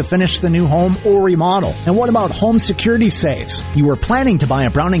appliances to finish the new home or remodel. And what about home security safes? You were planning to buy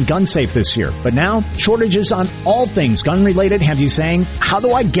a Browning gun safe this year, but now shortages on all things gun related have you saying, how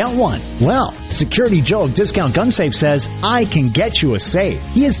do I get one? Well, Security Joe of Discount Gun Safe says, I can get you a safe.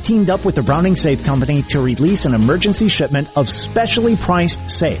 He has teamed up with the Browning Safe Company to release an emergency shipment of specially priced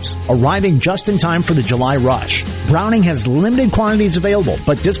safes, arriving just in time for the July rush. Browning has limited quantities available,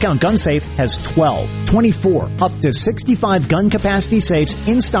 but Discount Gun Safe has 12, 24, up to 65 gun capacity safes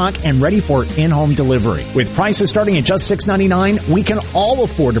in stock and ready for in-home delivery. With prices starting at just $6.99, we can all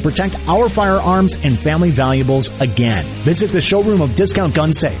afford to protect our firearms and family valuables again. Visit the showroom of Discount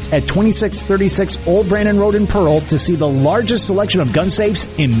Gun Safe at 2636 Old Brandon Road in Pearl to see the largest selection of gun safes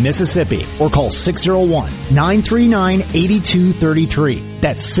in Mississippi, or call 601-939-8233.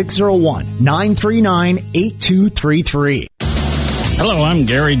 That's 601-939-8233. Hello, I'm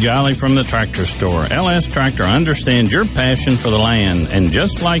Gary Jolly from the Tractor Store. LS Tractor understands your passion for the land, and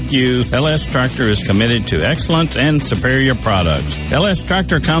just like you, LS Tractor is committed to excellence and superior products. LS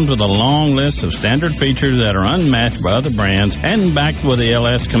Tractor comes with a long list of standard features that are unmatched by other brands and backed with the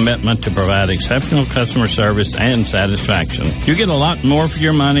LS commitment to provide exceptional customer service and satisfaction. You get a lot more for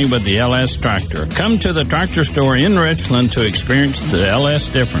your money with the LS Tractor. Come to the Tractor Store in Richland to experience the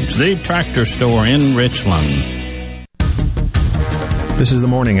LS difference. The Tractor Store in Richland. This is the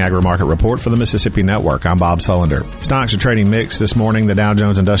Morning Agri-Market Report for the Mississippi Network. I'm Bob Sullender. Stocks are trading mixed this morning. The Dow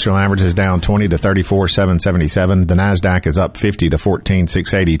Jones Industrial Average is down 20 to 34,777. The Nasdaq is up 50 to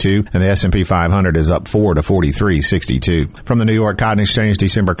 14,682. And the S&P 500 is up 4 to 43,62. From the New York Cotton Exchange,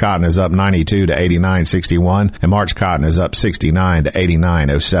 December cotton is up 92 to 89.61. And March cotton is up 69 to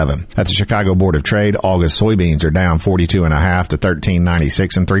 89.07. At the Chicago Board of Trade, August soybeans are down 42.5 to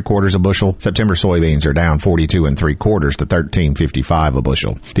 13.96 3/4 a bushel. September soybeans are down 42 3/4 to 13.55 a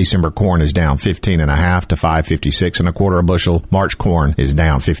bushel. December corn is down 15.5 to 5.56 1/4 a bushel. March corn is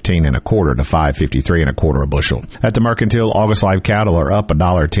down 15 1/4 to 5.53 1/4 a bushel. At the Mercantile, August live cattle are up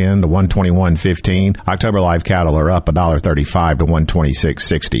 $1.10 to 121.15. October live cattle are up $1.35 to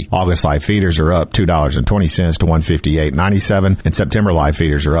 126.60. August live feeders are up $2.20 to 158.97, and September live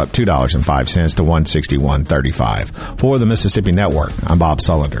feeders are up $2.05 to 161.35. For the Mississippi Network, I'm Bob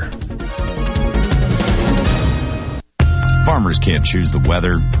Sullender. Farmers can't choose the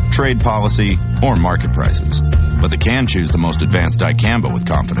weather, trade policy, or market prices, but they can choose the most advanced dicamba with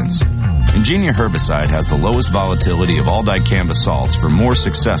confidence. Ingenia herbicide has the lowest volatility of all dicamba salts for more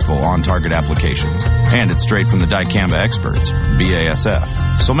successful on-target applications, and it's straight from the dicamba experts, BASF.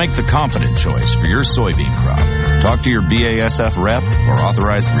 So make the confident choice for your soybean crop. Talk to your BASF rep or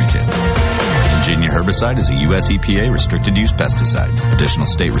authorized retailer. Ingenia herbicide is a U.S. EPA restricted use pesticide. Additional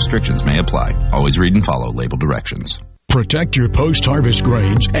state restrictions may apply. Always read and follow label directions. Protect your post-harvest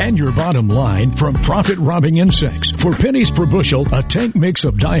grains and your bottom line from profit-robbing insects. For pennies per bushel, a tank mix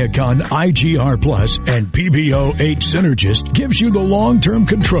of Diacon IGR Plus and PBO8 Synergist gives you the long-term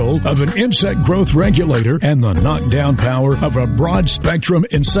control of an insect growth regulator and the knockdown power of a broad-spectrum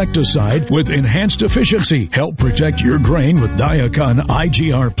insecticide with enhanced efficiency. Help protect your grain with Diacon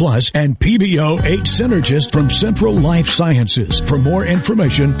IGR Plus and PBO8 Synergist from Central Life Sciences. For more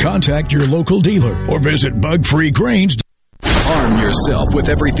information, contact your local dealer or visit bugfreegrains.com. Arm yourself with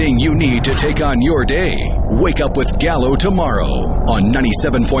everything you need to take on your day. Wake up with Gallo tomorrow on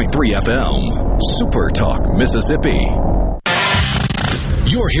 97.3 FM. Super Talk, Mississippi.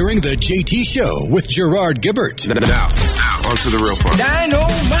 You're hearing the JT Show with Gerard Gibbert. Now, on to the real part.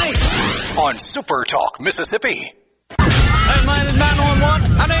 Dynamite on Super Talk, Mississippi. Hey, man, it's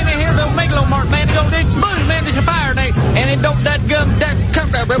 911. I ain't in here, don't make no mark, man. It don't dig, boom, man, it's a fire day. And it don't, that gum, that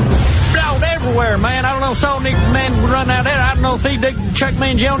come out everywhere, man. I don't know, so man, run out there. I don't know if he, Chuck,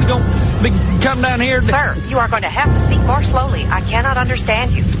 man, Jones gonna be come down here. Sir, you are going to have to speak more slowly. I cannot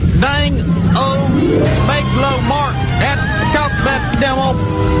understand you. Dang, oh, make low mark. And talk about them old,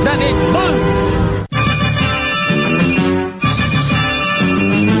 that it, boom.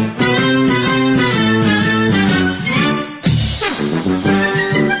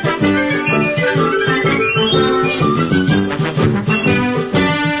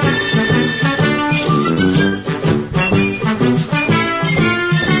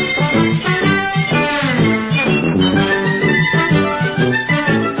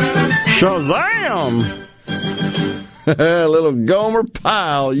 Shazam! A little Gomer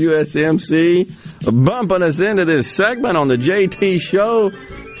Pyle, USMC, bumping us into this segment on the JT Show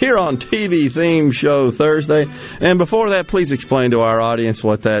here on TV Theme Show Thursday. And before that, please explain to our audience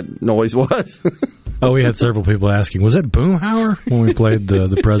what that noise was. Oh, we had several people asking, was that Boomhauer? When we played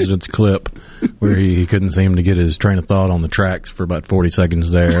the president's clip where he couldn't seem to get his train of thought on the tracks for about 40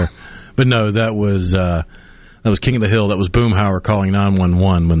 seconds there. But no, that was King of the Hill. That was Boomhauer calling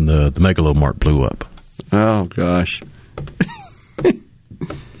 911 when the Megalomark blew up. Oh, gosh.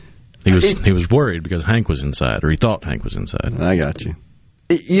 He was worried because Hank was inside, or he thought Hank was inside. I got you.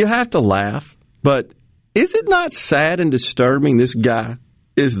 You have to laugh, but is it not sad and disturbing this guy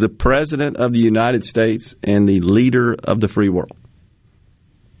is the President of the United States and the leader of the free world?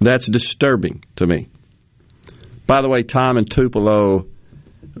 That's disturbing to me. By the way, Tom in Tupelo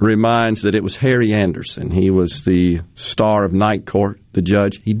reminds that it was Harry Anderson. He was the star of Night Court, the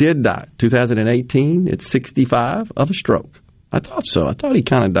judge. He did die 2018 at 65 of a stroke. I thought so. I thought he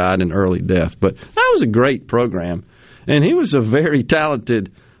kind of died in early death. But that was a great program. And he was a very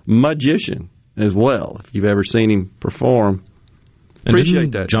talented magician as well, if you've ever seen him perform.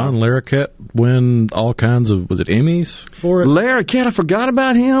 Appreciate that. John Larroquette win all kinds of, was it Emmys for it? Larroquette, I forgot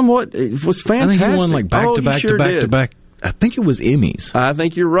about him. It was fantastic. I think he won like back-to-back. I think it was Emmys. I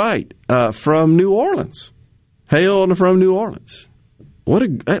think you're right. From New Orleans. Hail from New Orleans. What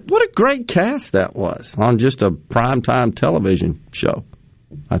a great cast that was on just a primetime television show,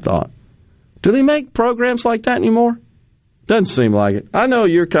 I thought. Do they make programs like that anymore? Doesn't seem like it. I know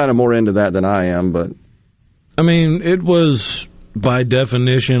you're kind of more into that than I am, but... I mean, it was, by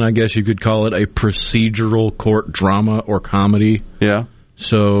definition, I guess you could call it a procedural court drama or comedy. Yeah.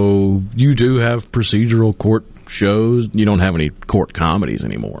 So you do have procedural court shows. You don't have any court comedies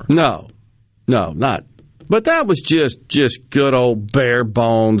anymore. No, not. But that was just good old bare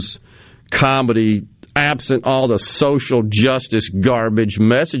bones comedy, absent all the social justice garbage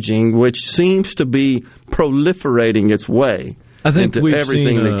messaging, which seems to be proliferating its way into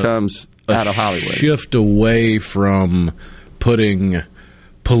everything that comes out of Hollywood. Shift away from putting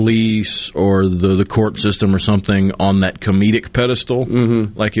police or the court system or something on that comedic pedestal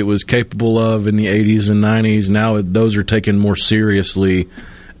like it was capable of in the 80s and 90s. Now those are taken more seriously,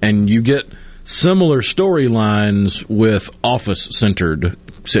 and you get similar storylines with office-centered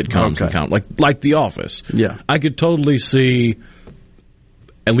sitcoms, like The Office. Yeah, I could totally see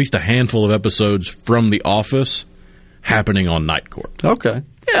at least a handful of episodes from The Office happening on Night Court. Okay,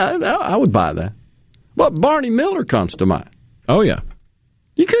 yeah, I would buy that. Well, Barney Miller comes to mind. Oh yeah,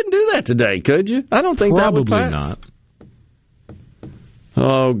 you couldn't do that today, could you? I don't think probably that would pass. Not.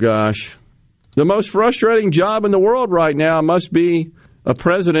 Oh gosh, the most frustrating job in the world right now must be a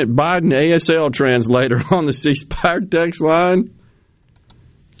President Biden ASL translator on the ceasefire text line.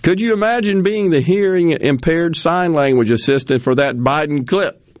 Could you imagine being the hearing impaired sign language assistant for that Biden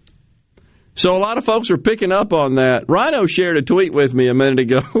clip? So a lot of folks are picking up on that. Rhino shared a tweet with me a minute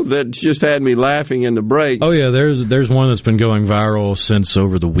ago that just had me laughing in the break. Oh yeah, there's one that's been going viral since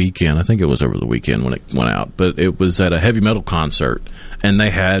over the weekend. I think it was over the weekend when it went out, but it was at a heavy metal concert, and they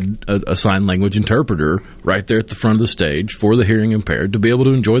had a sign language interpreter right there at the front of the stage for the hearing impaired to be able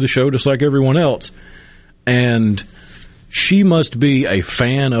to enjoy the show just like everyone else. And she must be a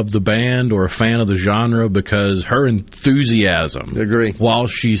fan of the band or a fan of the genre because her enthusiasm while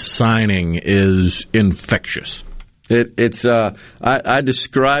she's signing is infectious. I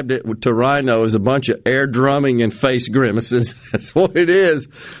described it to Rhino as a bunch of air drumming and face grimaces. That's what it is.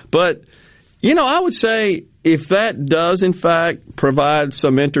 But, I would say if that does, in fact, provide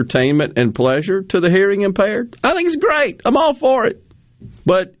some entertainment and pleasure to the hearing impaired, I think it's great. I'm all for it.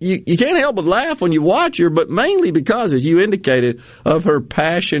 But you can't help but laugh when you watch her, but mainly because, as you indicated, of her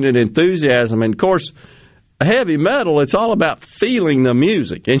passion and enthusiasm. And, of course, heavy metal, it's all about feeling the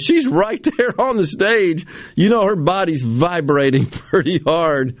music. And she's right there on the stage. Her body's vibrating pretty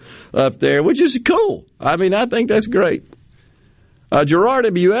hard up there, which is cool. I mean, I think that's great. Gerard,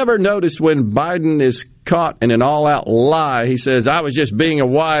 have you ever noticed when Biden is caught in an all-out lie, he says, I was just being a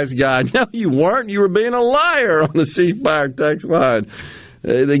wise guy. No, you weren't. You were being a liar on the ceasefire text line.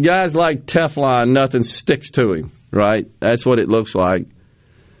 The guy's like Teflon. Nothing sticks to him, right? That's what it looks like.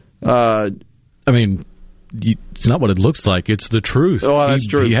 It's not what it looks like. It's the truth. Oh, that's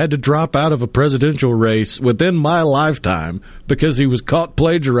true. He had to drop out of a presidential race within my lifetime because he was caught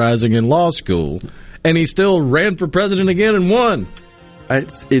plagiarizing in law school, and he still ran for president again and won.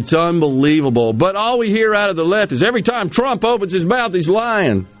 It's unbelievable. But all we hear out of the left is every time Trump opens his mouth, he's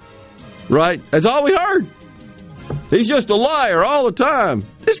lying. Right? That's all we heard. He's just a liar all the time.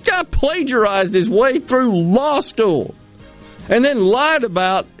 This guy plagiarized his way through law school and then lied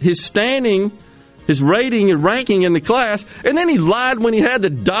about his standing, his rating and ranking in the class. And then he lied when he had the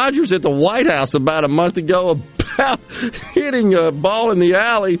Dodgers at the White House about a month ago about hitting a ball in the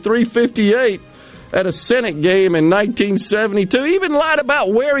alley, 358. At a Senate game in 1972. He even lied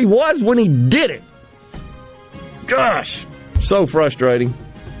about where he was when he did it. Gosh, so frustrating.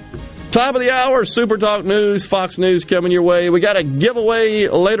 Top of the hour, Super Talk News, Fox News coming your way. We got a giveaway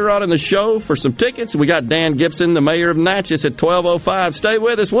later on in the show for some tickets. We got Dan Gibson, the mayor of Natchez, at 12:05. Stay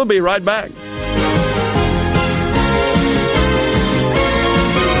with us. We'll be right back.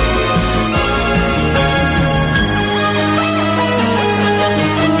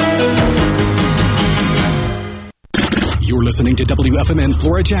 You're listening to WFMN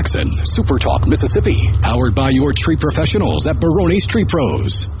Flora Jackson, Super Talk, Mississippi. Powered by your tree professionals at Baroni's Tree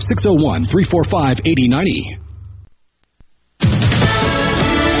Pros. 601-345-8090.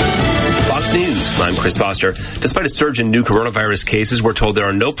 I'm Chris Foster. Despite a surge in new coronavirus cases, we're told there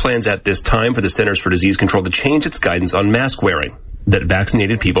are no plans at this time for the Centers for Disease Control to change its guidance on mask wearing, that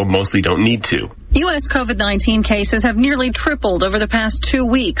vaccinated people mostly don't need to. U.S. COVID-19 cases have nearly tripled over the past 2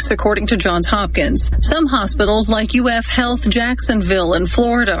 weeks, according to Johns Hopkins. Some hospitals like UF Health Jacksonville in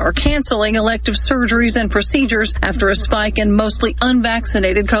Florida are canceling elective surgeries and procedures after a spike in mostly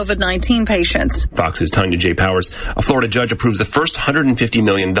unvaccinated COVID-19 patients. Fox's Tanya J. Powers. A Florida judge approves the first $150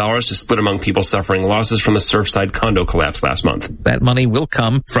 million to split among people suffering losses from the Surfside condo collapse last month. That money will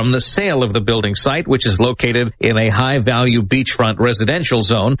come from the sale of the building site, which is located in a high-value beachfront residential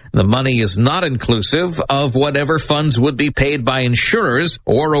zone. The money is not inclusive of whatever funds would be paid by insurers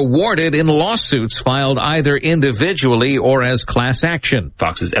or awarded in lawsuits filed either individually or as class action.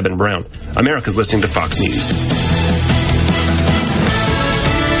 Fox's Eben Brown. America's listening to Fox News.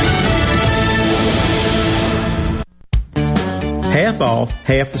 Half off,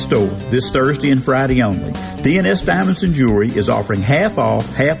 half the store, this Thursday and Friday only. D&S Diamonds and Jewelry is offering half off,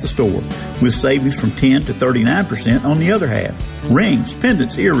 half the store, with savings from 10 to 39% on the other half. Rings,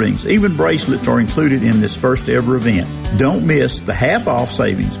 pendants, earrings, even bracelets are included in this first ever event. Don't miss the half off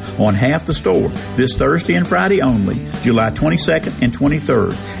savings on half the store this Thursday and Friday only, July 22nd and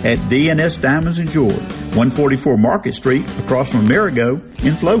 23rd at D&S Diamonds and Jewelry, 144 Market Street, across from Amerigo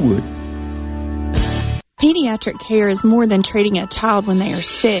in Flowood. Pediatric care is more than treating a child when they are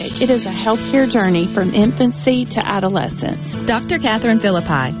sick. It is a healthcare journey from infancy to adolescence. Dr. Catherine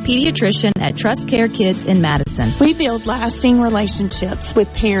Philippi, pediatrician at Trust Care Kids in Madison. We build lasting relationships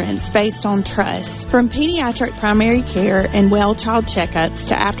with parents based on trust. From pediatric primary care and well child checkups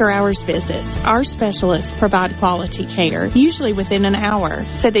to after-hours visits, our specialists provide quality care, usually within an hour,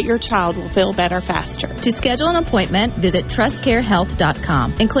 so that your child will feel better faster. To schedule an appointment, visit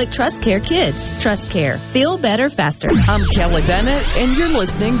TrustCareHealth.com and click Trust Care Kids. Trust Care. Feel better faster. I'm Kelly Bennett, and you're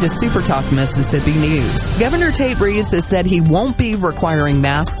listening to Super Talk Mississippi News. Governor Tate Reeves has said he won't be requiring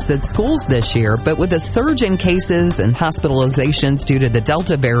masks at schools this year, but with a surge in cases and hospitalizations due to the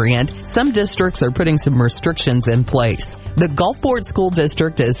Delta variant, some districts are putting some restrictions in place. The Gulfport School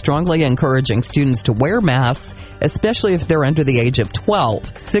District is strongly encouraging students to wear masks, especially if they're under the age of 12.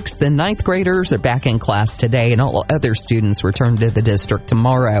 6th and 9th graders are back in class today, and all other students return to the district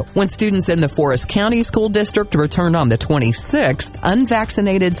tomorrow. When students in the Forest County School District return on the 26th,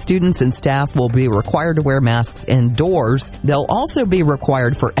 unvaccinated students and staff will be required to wear masks indoors. They'll also be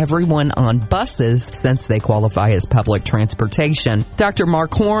required for everyone on buses since they qualify as public transportation. Dr.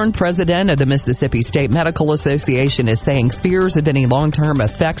 Mark Horn, president of the Mississippi State Medical Association, is saying fears of any long-term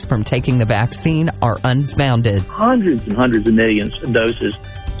effects from taking the vaccine are unfounded. Hundreds and hundreds of millions of doses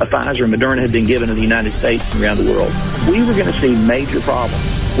of Pfizer and Moderna have been given in the United States and around the world. We were going to see major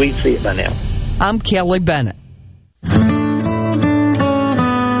problems. We'd see it by now. I'm Kelly Bennett. It's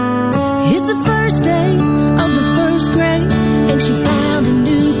the first day of the first grade, and she found a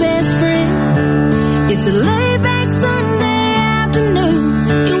new best friend. It's a laid-back Sunday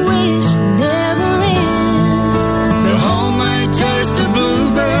afternoon, you wish would never end. The homemade taste of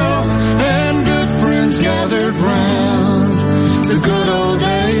Bluebell, and good friends gathered round. The good old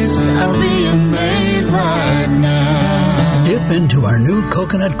days are being made right now. Dip into our new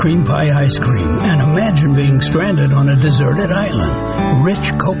coconut cream pie ice cream and imagine being stranded on a deserted island.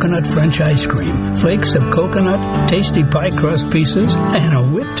 Rich coconut French ice cream, flakes of coconut, tasty pie crust pieces, and a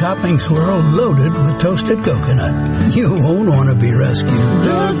whipped topping swirl loaded with toasted coconut. You won't want to be rescued.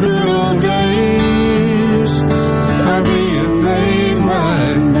 The good old days are being made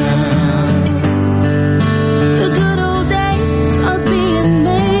right now. The good old days are being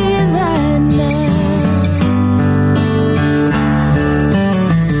made right now.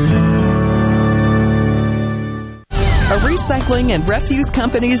 A recycling and refuse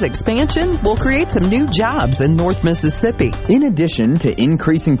company's expansion will create some new jobs in North Mississippi. In addition to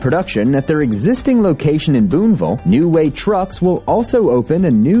increasing production at their existing location in Booneville, New Way Trucks will also open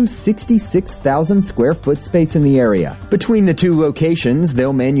a new 66,000 square foot space in the area. Between the two locations,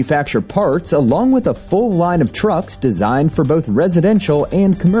 they'll manufacture parts along with a full line of trucks designed for both residential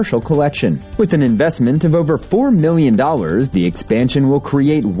and commercial collection. With an investment of over $4 million, the expansion will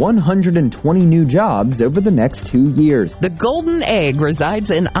create 120 new jobs over the next 2 years. The Golden Egg resides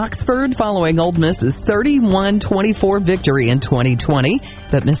in Oxford following Ole Miss's 31-24 victory in 2020.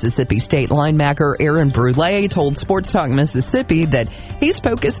 But Mississippi State linebacker Aaron Brule told Sports Talk Mississippi that he's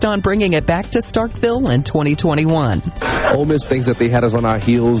focused on bringing it back to Starkville in 2021. Ole Miss thinks that they had us on our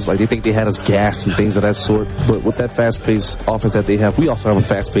heels, like they think they had us gassed and things of that sort. But with that fast-paced offense that they have, we also have a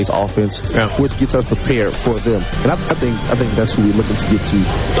fast-paced offense, which gets us prepared for them. And I think that's who we're looking to get to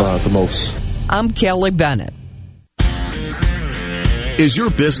the most. I'm Kelly Bennett. Is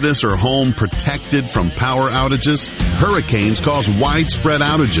your business or home protected from power outages? Hurricanes cause widespread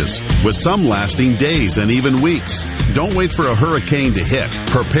outages, with some lasting days and even weeks. Don't wait for a hurricane to hit.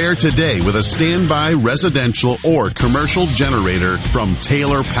 Prepare today with a standby residential or commercial generator from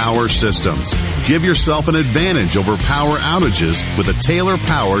Taylor Power Systems. Give yourself an advantage over power outages with a Taylor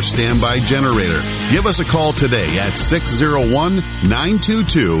Power standby generator. Give us a call today at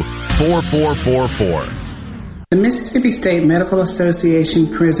 601-922-4444. The Mississippi State Medical Association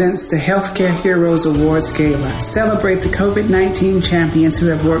presents the Healthcare Heroes Awards Gala. Celebrate the COVID-19 champions who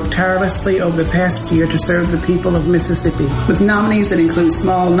have worked tirelessly over the past year to serve the people of Mississippi. With nominees that include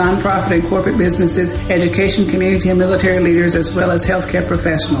small, nonprofit, and corporate businesses, education, community, and military leaders, as well as healthcare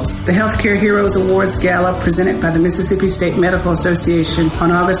professionals. The Healthcare Heroes Awards Gala, presented by the Mississippi State Medical Association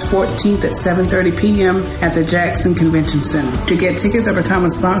on August 14th at 7:30 p.m. at the Jackson Convention Center. To get tickets or become a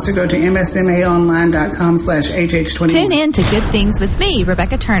sponsor, go to msmaonline.com/HH21. Tune in to Good Things with me,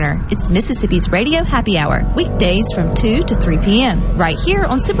 Rebecca Turner. It's Mississippi's Radio Happy Hour, weekdays from 2 to 3 p.m. right here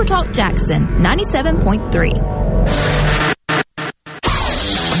on Super Talk Jackson 97.3.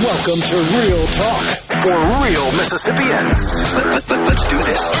 Welcome to Real Talk for real Mississippians. Let's do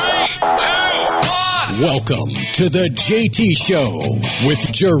this. 3, 2, 1. Welcome to the JT Show with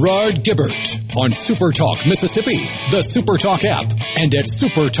Gerard Gibbert on Super Talk Mississippi, the Super Talk app, and at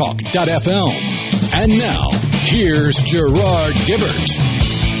supertalk.fm. And now, here's Gerard Gibbert.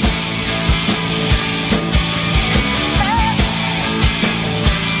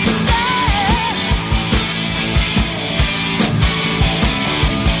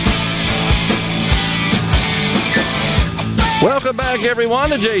 Welcome back,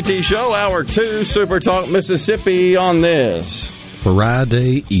 everyone, to JT Show, Hour 2, Super Talk Mississippi on this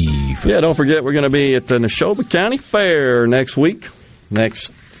Friday Eve. Yeah, don't forget, we're going to be at the Neshoba County Fair next week,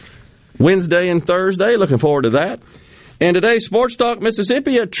 next Wednesday and Thursday. Looking forward to that. And today, Sports Talk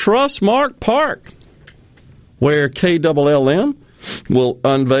Mississippi at Trustmark Park, where KLLM will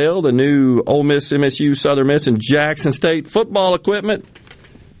unveil the new Ole Miss, MSU, Southern Miss, and Jackson State football equipment,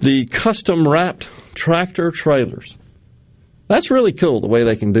 the custom-wrapped tractor trailers. That's really cool, the way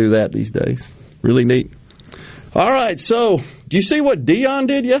they can do that these days. Really neat. All right, so do you see what Dion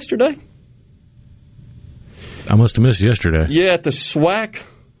did yesterday? I must have missed yesterday. Yeah, at the SWAC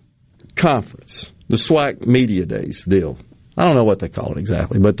conference, the SWAC Media Days deal. I don't know what they call it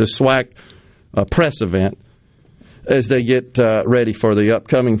exactly, but the SWAC press event as they get ready for the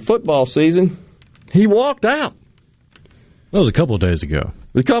upcoming football season. He walked out. That was a couple of days ago.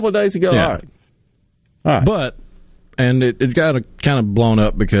 A couple of days ago? Yeah. All right. But, and it got kind of blown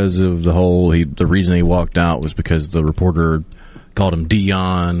up because of the reason he walked out was because the reporter called him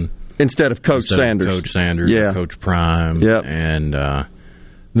Dion. Instead of Coach Sanders. Coach Sanders, yeah. Coach Prime. Yep. And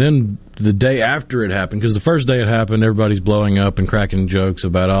then the day after it happened, because the first day it happened, everybody's blowing up and cracking jokes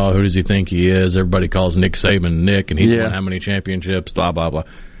about, who does he think he is? Everybody calls Nick Saban Nick, and he's won how many championships, blah, blah, blah.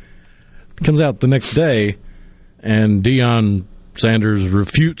 Comes out the next day, and Deion Sanders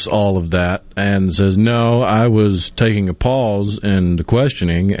refutes all of that and says, no, I was taking a pause in the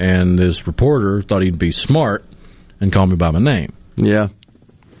questioning, and this reporter thought he'd be smart and call me by my name. Yeah.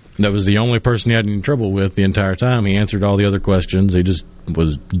 That was the only person he had any trouble with the entire time. He answered all the other questions. He just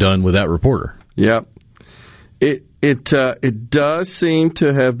was done with that reporter. Yep. It does seem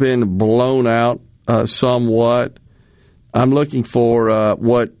to have been blown out somewhat. I'm looking for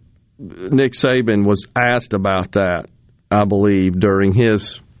what Nick Saban was asked about that, I believe, during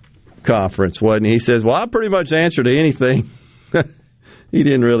his conference, wasn't he? He says, well, I pretty much answered anything. He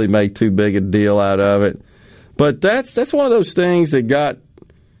didn't really make too big a deal out of it. But that's one of those things that got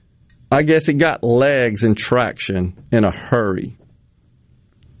legs and traction in a hurry.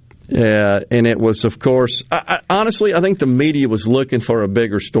 And it was, of course, honestly, I think the media was looking for a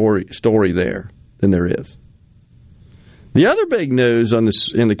bigger story there than there is. The other big news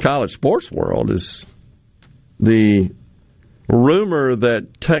in the college sports world is the rumor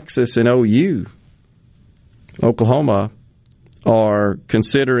that Texas and Oklahoma, are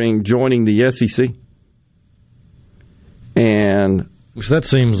considering joining the SEC. And which that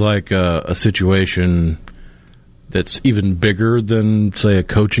seems like a situation that's even bigger than, say, a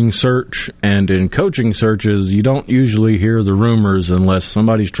coaching search. And in coaching searches, you don't usually hear the rumors unless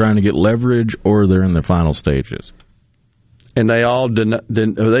somebody's trying to get leverage or they're in the final stages. And they all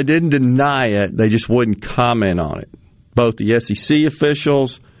they didn't deny it; they just wouldn't comment on it. Both the SEC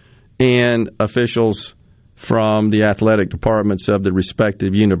officials and officials from the athletic departments of the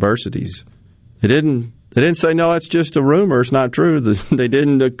respective universities. They didn't say, no, it's just a rumor, it's not true. They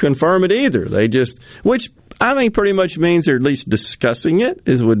didn't confirm it either. They just, which I think pretty much means they're at least discussing it,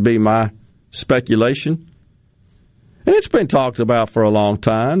 would be my speculation. And it's been talked about for a long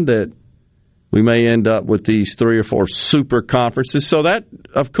time that we may end up with these 3 or 4 super conferences. So that,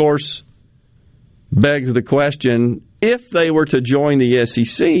 of course, begs the question, if they were to join the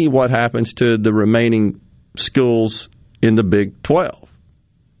SEC, what happens to the remaining schools in the Big 12?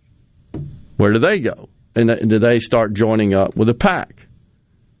 Where do they go? And do they start joining up with the Pac?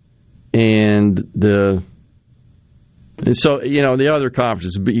 And so, you know, the other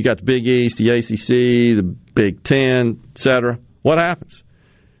conferences, you got the Big East, the ACC, the Big Ten, et cetera. What happens?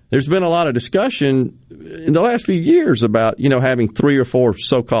 There's been a lot of discussion in the last few years about, you know, having 3 or 4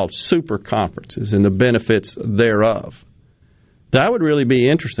 so-called super conferences and the benefits thereof. That would really be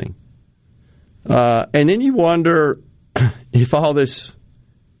interesting. And then you wonder if how this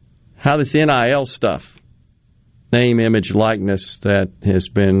NIL stuff, name, image, likeness, that has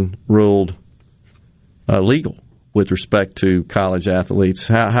been ruled legal with respect to college athletes,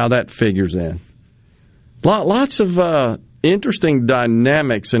 how that figures in. Lots of interesting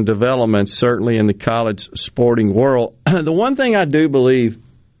dynamics and developments, certainly in the college sporting world. The one thing I do believe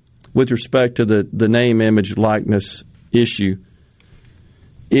with respect to the name, image, likeness issue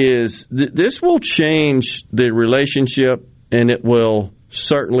is this will change the relationship, and it will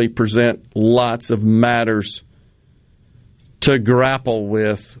certainly present lots of matters to grapple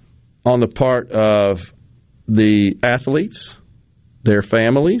with on the part of the athletes, their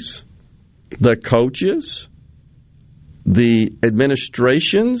families, the coaches, the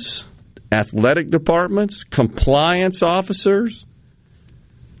administrations, athletic departments, compliance officers,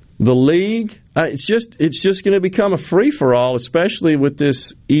 the league. It's just going to become a free-for-all, especially with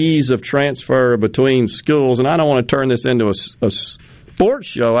this ease of transfer between schools. And I don't want to turn this into a sports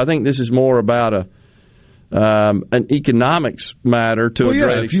show. I think this is more about an economics matter to a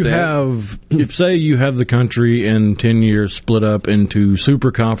great extent. If say you have the country in 10 years split up into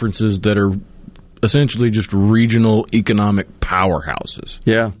super conferences that are essentially just regional economic powerhouses.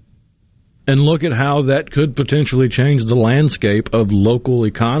 Yeah. And look at how that could potentially change the landscape of local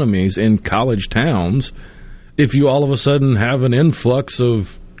economies in college towns if you all of a sudden have an influx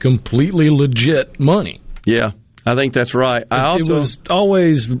of completely legit money. Yeah, I think that's right. It was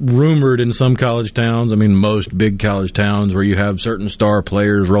always rumored in some college towns, I mean most big college towns, where you have certain star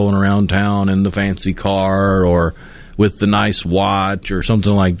players rolling around town in the fancy car or with the nice watch or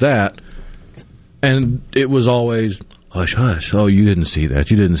something like that. And it was always, hush, hush. Oh, you didn't see that.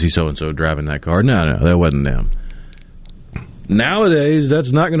 You didn't see so-and-so driving that car. No, that wasn't them. Nowadays,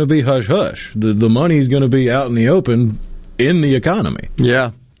 that's not going to be hush, hush. The money's going to be out in the open in the economy. Yeah,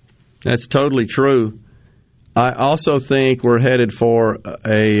 that's totally true. I also think we're headed for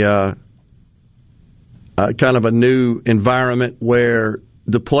a kind of a new environment where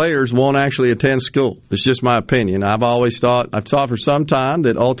the players won't actually attend school. It's just my opinion. I've thought for some time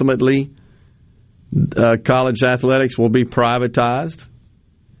that ultimately college athletics will be privatized,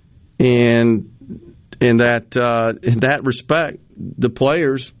 and in that respect, the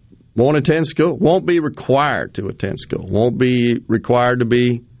players won't attend school, won't be required to attend school, won't be required to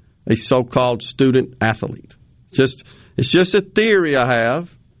be a so-called student athlete. It's just a theory I have.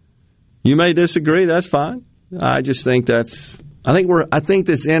 You may disagree. That's fine. I just think I think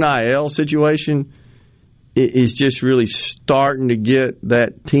this NIL situation is just really starting to get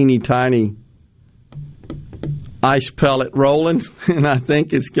that teeny tiny ice pellet rolling, and I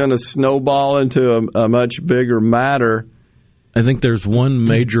think it's going to snowball into a much bigger matter. I think there's one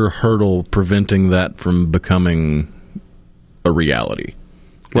major hurdle preventing that from becoming a reality.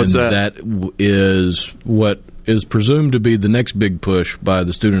 What's that? That is what is presumed to be the next big push by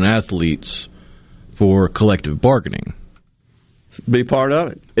the student athletes for collective bargaining. Be part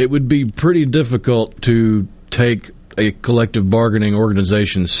of it. It would be pretty difficult to take a collective bargaining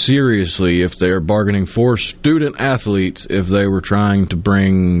organization seriously if they're bargaining for student athletes if they were trying to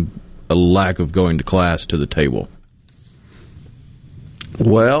bring a lack of going to class to the table.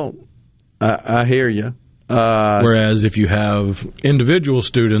 Well, I hear you. Whereas if you have individual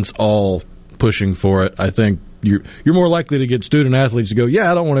students all pushing for it, I think you're more likely to get student athletes to go, yeah,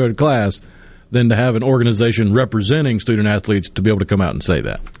 I don't want to go to class, than to have an organization representing student athletes to be able to come out and say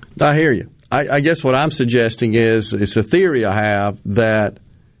that. I hear you. I guess what I'm suggesting is it's a theory I have that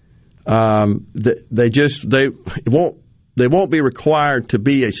they won't be required to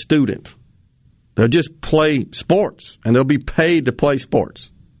be a student. They'll just play sports, and they'll be paid to play sports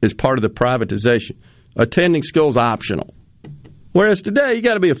as part of the privatization. Attending school is optional. Whereas today, you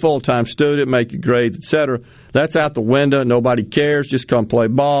got to be a full-time student, make your grades, etc. That's out the window. Nobody cares. Just come play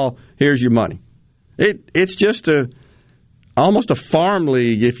ball. Here's your money. It's just almost a farm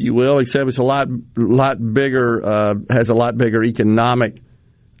league, if you will, except it's a lot bigger, has a lot bigger economic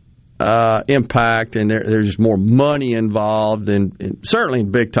impact, and there's just more money involved, and certainly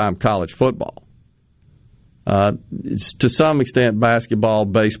in big-time college football. It's to some extent basketball,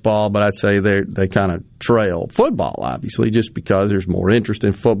 baseball, but I'd say they kind of trail football, obviously, just because there's more interest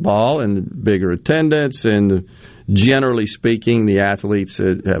in football and bigger attendance, and generally speaking, the athletes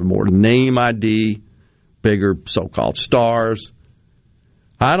have more name ID, bigger so-called stars.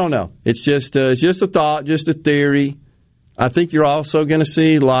 I don't know. It's just a thought, just a theory. I think you're also going to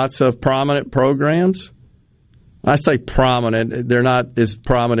see lots of prominent programs. I say prominent. They're not as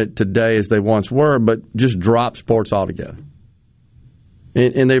prominent today as they once were, but just drop sports altogether.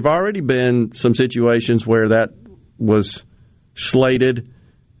 And they've already been some situations where that was slated,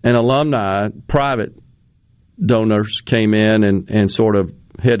 and alumni, private donors came in and sort of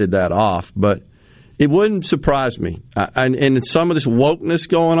headed that off. But it wouldn't surprise me. And some of this wokeness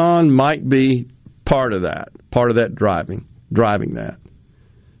going on might be part of that driving that.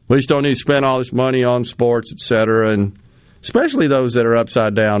 We just don't need to spend all this money on sports, et cetera, and especially those that are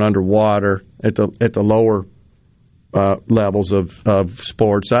upside down underwater at the lower levels of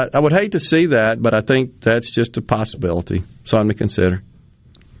sports. I would hate to see that, but I think that's just a possibility, something to consider.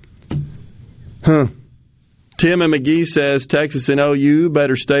 Tim and McGee says Texas and OU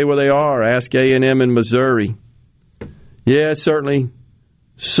better stay where they are. Ask A&M and Missouri. Yeah, certainly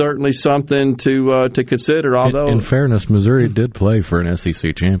something to consider. Although, in fairness, Missouri did play for an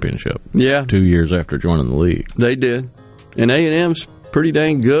SEC championship. Yeah, 2 years after joining the league, they did. And A&M's pretty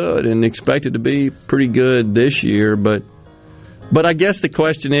dang good, and expected to be pretty good this year. But I guess the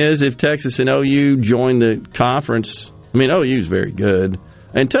question is, if Texas and OU join the conference, I mean, OU's very good,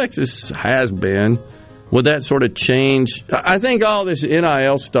 and Texas has been. Would that sort of change? I think all this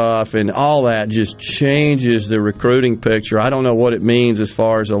NIL stuff and all that just changes the recruiting picture. I don't know what it means as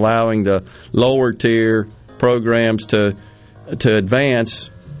far as allowing the lower tier programs to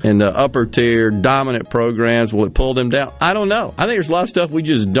advance and the upper tier dominant programs. Will it pull them down? I don't know. I think there's a lot of stuff we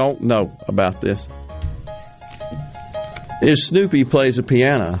just don't know about this. If Snoopy plays a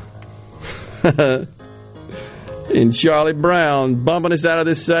piano. And Charlie Brown bumping us out of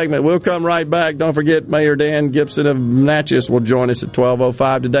this segment. We'll come right back. Don't forget, Mayor Dan Gibson of Natchez will join us at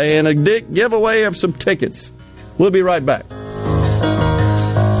 12:05 today, and a giveaway of some tickets. We'll be right back.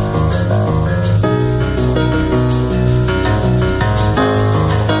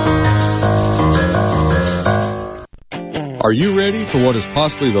 Are you ready for what is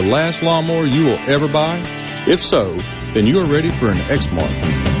possibly the last lawnmower you will ever buy? If so, then you are ready for an Exmark.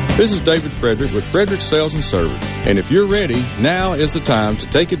 This is David Frederick with Frederick Sales and Service. And if you're ready, now is the time to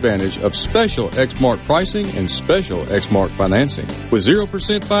take advantage of special Exmark pricing and special Exmark financing. With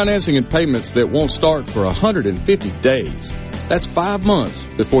 0% financing and payments that won't start for 150 days. That's 5 months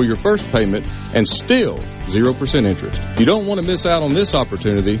before your first payment and still 0% interest. You don't want to miss out on this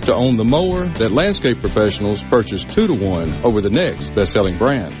opportunity to own the mower that landscape professionals purchase 2-to-1 over the next best-selling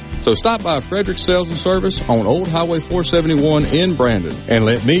brand. So stop by Frederick Sales and Service on Old Highway 471 in Brandon and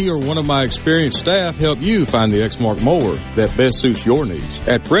let me or one of my experienced staff help you find the Exmark mower that best suits your needs.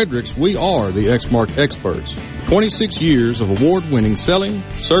 At Frederick's, we are the Exmark experts. 26 years of award-winning selling,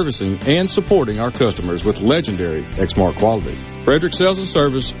 servicing, and supporting our customers with legendary Exmark quality. Frederick Sales and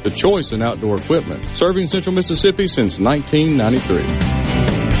Service, the choice in outdoor equipment, serving Central Mississippi since 1993.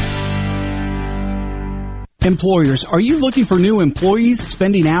 Employers, are you looking for new employees,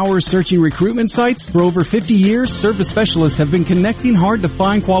 spending hours searching recruitment sites? For over 50 years, service specialists have been connecting hard to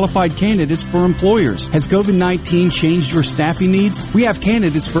find qualified candidates for employers. Has COVID-19 changed your staffing needs? We have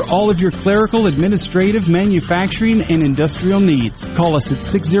candidates for all of your clerical, administrative, manufacturing, and industrial needs. Call us at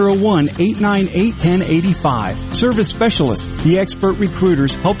 601-898-1085. Service Specialists, the expert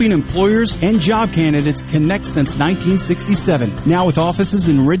recruiters helping employers and job candidates connect since 1967. Now with offices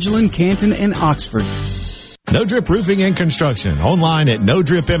in Ridgeland, Canton, and Oxford. No Drip Roofing and Construction. Online at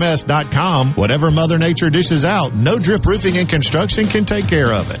NoDripMS.com. Whatever Mother Nature dishes out, No Drip Roofing and Construction can take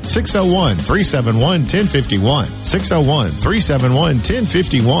care of it. 601-371-1051.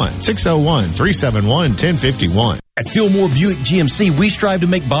 601-371-1051. 601-371-1051. At Fillmore Buick GMC, we strive to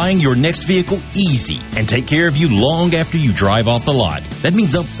make buying your next vehicle easy and take care of you long after you drive off the lot. That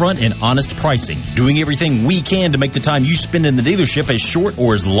means upfront and honest pricing, doing everything we can to make the time you spend in the dealership as short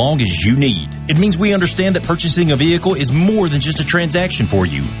or as long as you need. It means we understand that purchasing a vehicle is more than just a transaction for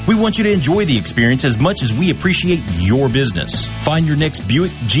you. We want you to enjoy the experience as much as we appreciate your business. Find your next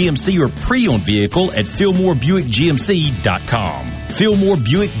Buick, GMC, or pre-owned vehicle at FillmoreBuickGMC.com. Fillmore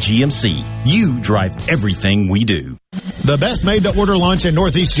Buick GMC. You drive everything we do. The best made-to-order lunch in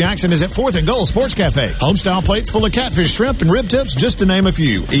Northeast Jackson is at 4th and Goal Sports Cafe. Homestyle plates full of catfish, shrimp, and rib tips, just to name a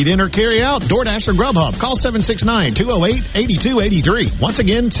few. Eat in or carry out, DoorDash or Grubhub. Call 769-208-8283. Once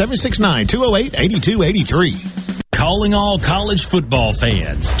again, 769-208-8283. Calling all college football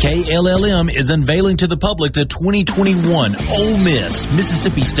fans. KLLM is unveiling to the public the 2021 Ole Miss,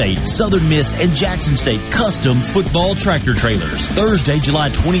 Mississippi State, Southern Miss, and Jackson State custom football tractor trailers. Thursday, July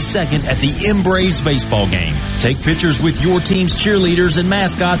 22nd at the Embrace baseball game. Take pictures with your team's cheerleaders and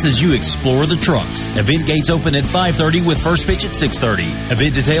mascots as you explore the trucks. Event gates open at 5:30 with first pitch at 6:30.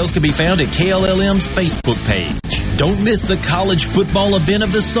 Event details can be found at KLLM's Facebook page. Don't miss the college football event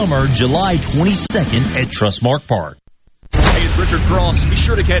of the summer, July 22nd at Trustmark Park. Hey, it's Richard Cross. Be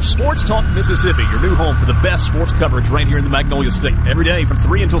sure to catch Sports Talk Mississippi, your new home for the best sports coverage right here in the Magnolia State. Every day from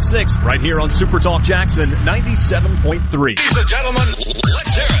 3 until 6, right here on Super Talk Jackson 97.3. Ladies and gentlemen,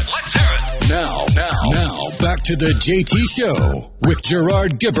 let's hear it. Let's hear it. Now, back to the JT Show with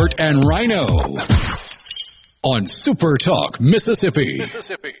Gerard Gibbert and Rhino on Super Talk Mississippi.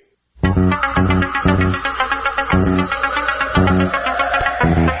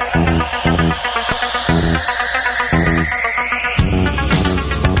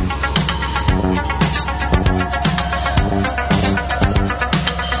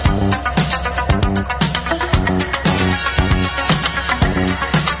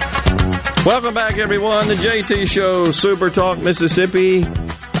 Welcome back, everyone. The JT Show, Super Talk Mississippi.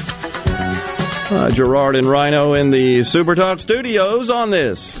 Gerard and Rhino in the Super Talk studios on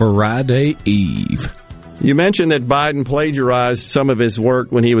this Friday Eve. You mentioned that Biden plagiarized some of his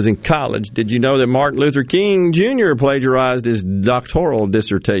work when he was in college. Did you know that Martin Luther King Jr. plagiarized his doctoral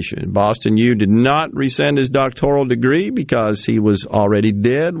dissertation? Boston U did not rescind his doctoral degree because he was already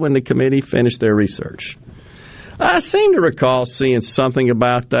dead when the committee finished their research. I seem to recall seeing something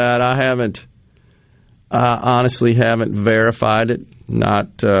about that. I honestly haven't verified it.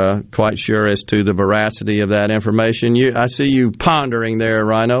 Not quite sure as to the veracity of that information. I see you pondering there,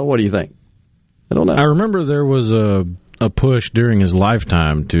 Rhino. What do you think? I don't know. I remember there was a push during his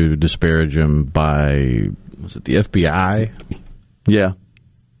lifetime to disparage him by, was it the FBI? Yeah.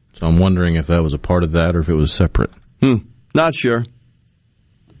 So I'm wondering if that was a part of that or if it was separate. Not sure.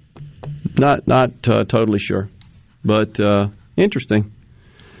 Not totally sure. But interesting.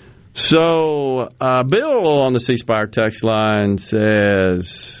 So, Bill on the C Spire text line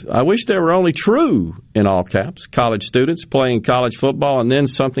says, I wish there were only true, in all caps, college students playing college football and then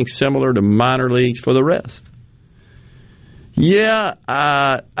something similar to minor leagues for the rest. Yeah,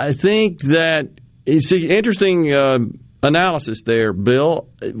 I think that it's an interesting analysis there, Bill.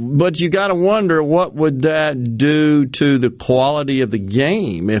 But you got to wonder, what would that do to the quality of the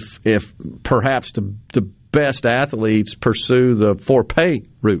game if perhaps the best athletes pursue the for-pay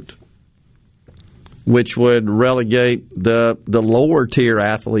route, which would relegate the lower tier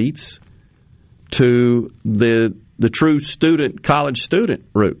athletes to the true college student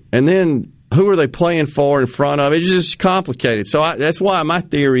route. And then who are they playing for in front of? It's just complicated. So that's why my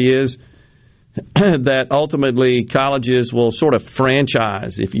theory is that ultimately colleges will sort of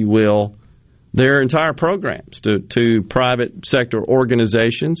franchise, if you will, their entire programs to private sector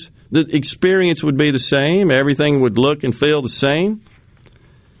organizations. The experience would be the same. Everything would look and feel the same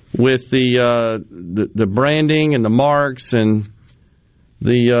with the branding and the marks and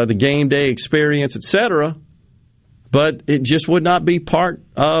the game day experience, etc. But it just would not be part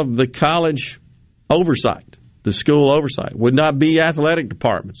of the college oversight, the school oversight. Would not be athletic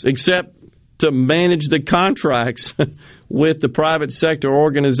departments, except to manage the contracts with the private sector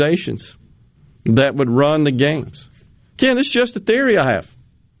organizations that would run the games. Again, it's just a theory I have.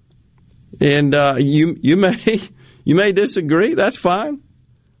 And you may disagree. That's fine.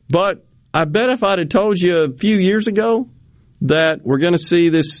 But I bet if I'd have told you a few years ago that we're going to see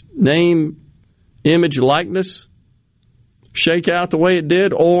this name, image, likeness shake out the way it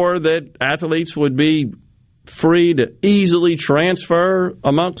did, or that athletes would be free to easily transfer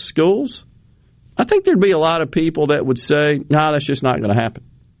amongst schools, I think there'd be a lot of people that would say, no, that's just not going to happen.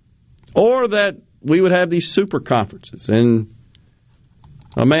 Or that we would have these super conferences. And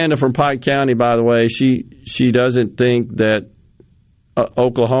Amanda from Pike County, by the way, she doesn't think that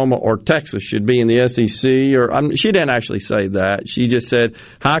Oklahoma or Texas should be in the SEC. She didn't actually say that. She just said,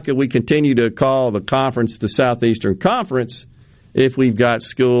 how could we continue to call the conference the Southeastern Conference if we've got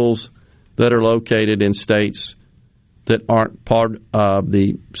schools that are located in states that aren't part of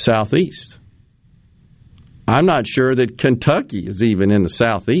the Southeast? I'm not sure that Kentucky is even in the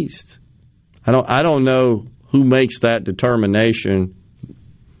Southeast. I don't know who makes that determination.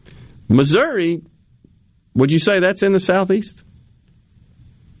 Missouri, would you say that's in the Southeast?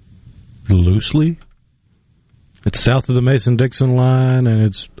 Loosely? It's south of the Mason-Dixon line, and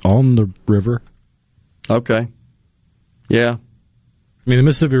it's on the river. Okay. Yeah. I mean, the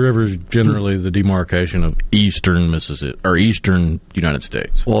Mississippi River is generally the demarcation of eastern Mississippi, or eastern United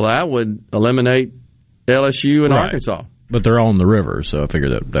States. Well, that would eliminate LSU and Arkansas. But they're all in the river, so I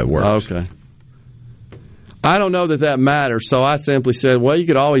figured that works. Okay. I don't know that matters, so I simply said, well, you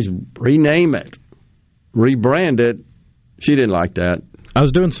could always rename it, rebrand it. She didn't like that. I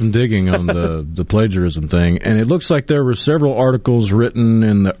was doing some digging on the plagiarism thing, and it looks like there were several articles written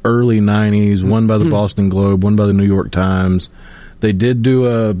in the early 90s, one by the Boston Globe, one by the New York Times. They did do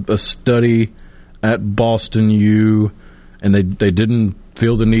a study at Boston U, and they didn't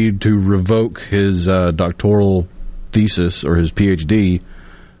feel the need to revoke his doctoral thesis or his PhD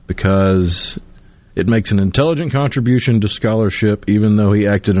because it makes an intelligent contribution to scholarship even though he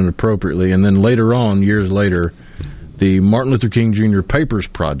acted inappropriately. And then later on, years later, the Martin Luther King Jr. Papers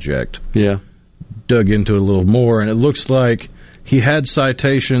Project dug into it a little more, and it looks like he had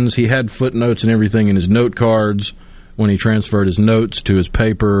citations, he had footnotes and everything in his note cards when he transferred his notes to his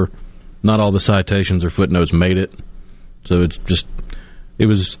paper. Not all the citations or footnotes made it. So it's just, it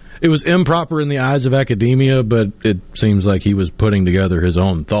was improper in the eyes of academia, but it seems like he was putting together his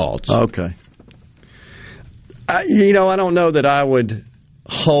own thoughts. Okay. I don't know that I would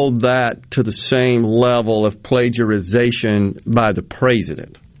hold that to the same level of plagiarization by the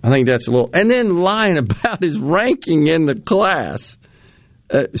president. I think that's a little... And then lying about his ranking in the class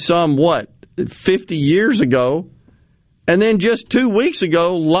 50 years ago, and then just 2 weeks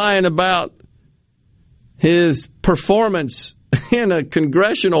ago lying about his performance in a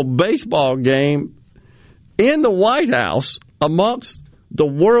congressional baseball game in the White House amongst the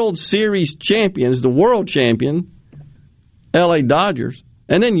World Series champions, the world champion, L.A. Dodgers.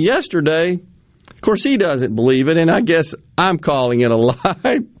 And then yesterday, of course, he doesn't believe it, and I guess I'm calling it a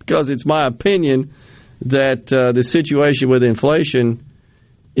lie because it's my opinion that the situation with inflation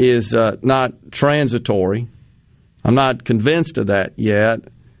is not transitory. I'm not convinced of that yet.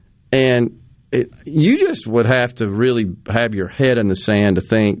 And you just would have to really have your head in the sand to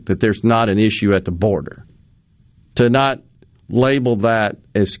think that there's not an issue at the border. To not label that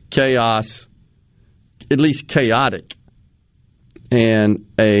as chaos, at least chaotic, and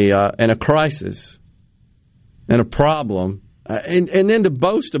a crisis and a problem, and then to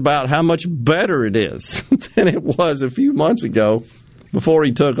boast about how much better it is than it was a few months ago before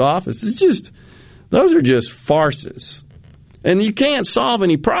he took office. It's just, those are just farces. And you can't solve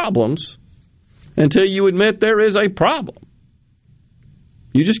any problems until you admit there is a problem.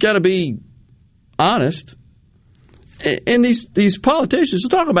 You just got to be honest. And these politicians, we'll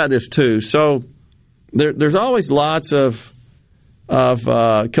talk about this too. So there's always lots of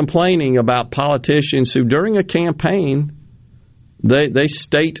complaining about politicians who, during a campaign, they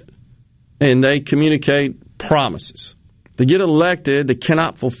state and they communicate promises. They get elected, they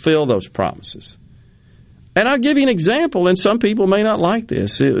cannot fulfill those promises. And I'll give you an example, and some people may not like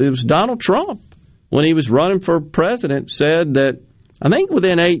this. It was Donald Trump, when he was running for president, said that, I think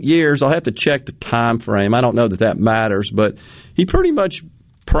within 8 years, I'll have to check the time frame. I don't know that matters, but he pretty much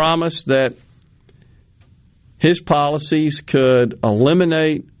promised that his policies could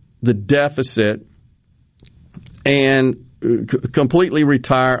eliminate the deficit and completely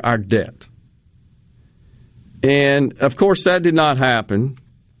retire our debt. And, of course, that did not happen.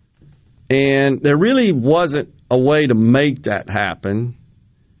 And there really wasn't a way to make that happen.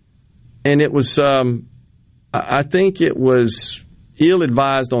 And it was, I think it was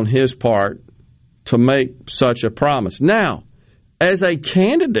ill-advised on his part to make such a promise. Now, as a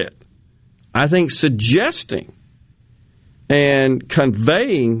candidate, I think suggesting and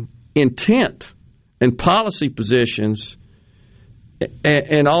conveying intent and policy positions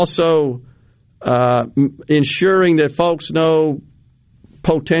and also ensuring that folks know,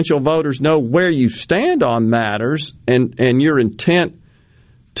 potential voters know where you stand on matters and your intent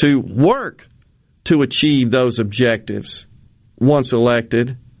to work to achieve those objectives once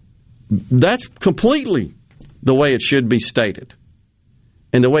elected, that's completely the way it should be stated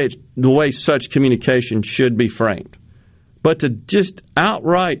and the way such communication should be framed. But to just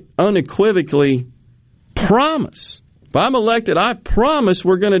outright, unequivocally promise, if I'm elected, I promise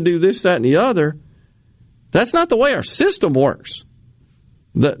we're going to do this, that, and the other, that's not the way our system works.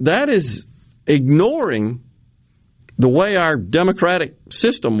 That is ignoring the way our democratic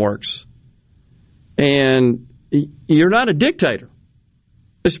system works. And you're not a dictator.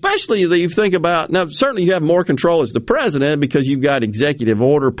 Especially that you think about, now certainly you have more control as the president because you've got executive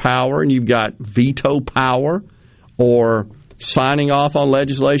order power and you've got veto power or signing off on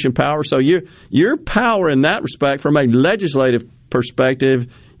legislation power. So your power in that respect, from a legislative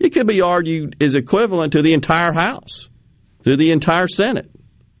perspective, it could be argued is equivalent to the entire House, to the entire Senate.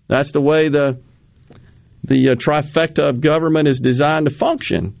 That's the way the trifecta of government is designed to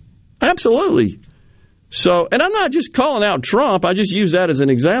function. Absolutely. So, and I'm not just calling out Trump. I just use that as an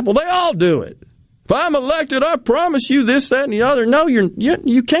example. They all do it. If I'm elected, I promise you this, that, and the other. No,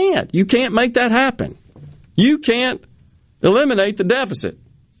 you can't. You can't make that happen. You can't eliminate the deficit.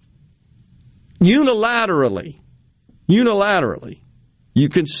 Unilaterally. You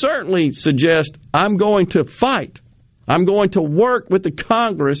can certainly suggest, I'm going to fight. I'm going to work with the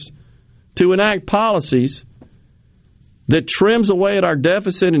Congress to enact policies that trims away at our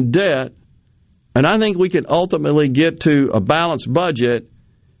deficit and debt, and I think we can ultimately get to a balanced budget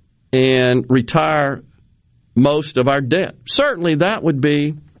and retire most of our debt. Certainly that would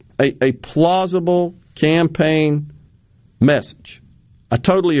be a plausible campaign message. I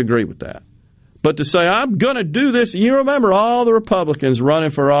totally agree with that. But to say, I'm going to do this, you remember all the Republicans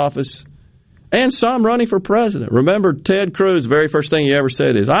running for office and some running for president. Remember Ted Cruz, the very first thing he ever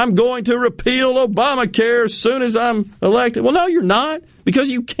said is, I'm going to repeal Obamacare as soon as I'm elected. Well, no, you're not, because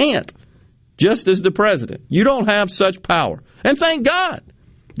you can't. Just as the president. You don't have such power. And thank God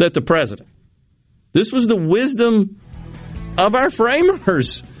that the president. This was the wisdom of our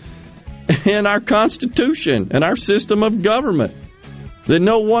framers and our Constitution and our system of government, that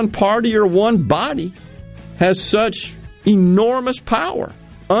no one party or one body has such enormous power,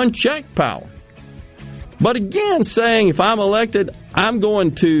 unchecked power. But again, saying if I'm elected, I'm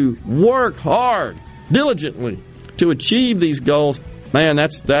going to work hard, diligently, to achieve these goals, man,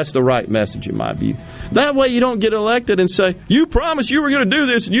 that's the right message in my view. That way you don't get elected and say, you promised you were going to do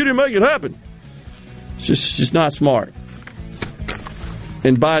this and you didn't make it happen. It's just not smart.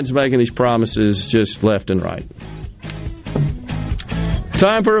 And Biden's making these promises just left and right.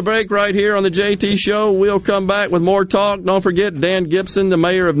 Time for a break right here on the JT Show. We'll come back with more talk. Don't forget, Dan Gibson, the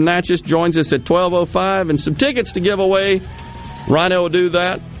mayor of Natchez, joins us at 12:05 and some tickets to give away. Rhino will do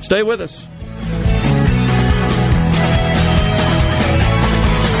that. Stay with us.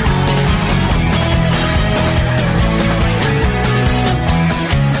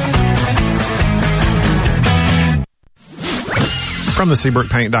 From the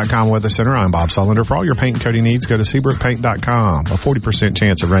SeabrookPaint.com Weather Center, I'm Bob Sullender. For all your paint and coating needs, go to SeabrookPaint.com. A 40%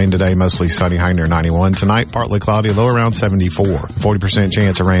 chance of rain today, mostly sunny, high near 91. Tonight, partly cloudy, low around 74. 40%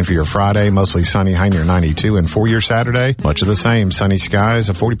 chance of rain for your Friday, mostly sunny, high near 92. And for your Saturday, much of the same, sunny skies,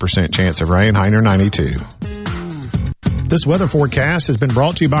 a 40% chance of rain, high near 92. This weather forecast has been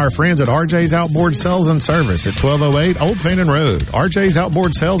brought to you by our friends at RJ's Outboard Sales and Service at 1208 Old Fannin Road. RJ's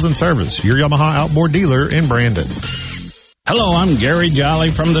Outboard Sales and Service, your Yamaha outboard dealer in Brandon. Hello, I'm Gary Jolly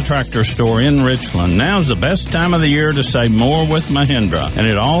from the Tractor Store in Richland. Now's the best time of the year to save more with Mahindra, and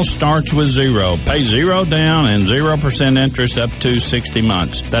it all starts with zero. Pay zero down and 0% interest up to 60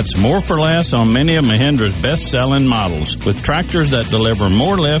 months. That's more for less on many of Mahindra's best-selling models, with tractors that deliver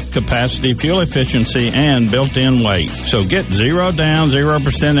more lift, capacity, fuel efficiency, and built-in weight. So get zero down,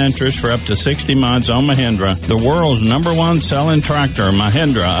 0% interest for up to 60 months on Mahindra, the world's #1 selling tractor,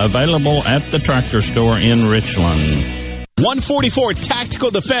 Mahindra, available at the Tractor Store in Richland. 144 Tactical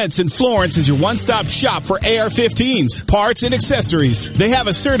Defense in Florence is your one-stop shop for AR-15s, parts, and accessories. They have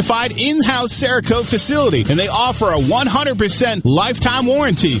a certified in-house Cerakote facility, and they offer a 100% lifetime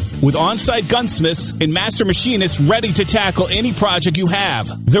warranty with on-site gunsmiths and master machinists ready to tackle any project you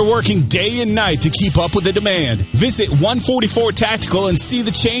have. They're working day and night to keep up with the demand. Visit 144 Tactical and see the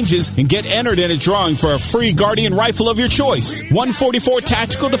changes and get entered in a drawing for a free Guardian rifle of your choice. 144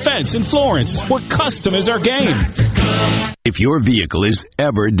 Tactical Defense in Florence, where custom is our game. If your vehicle is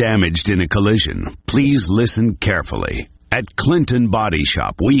ever damaged in a collision, please listen carefully. At Clinton Body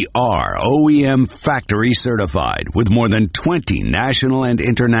Shop, we are OEM factory certified with more than 20 national and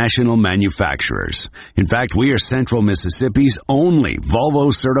international manufacturers. In fact, we are Central Mississippi's only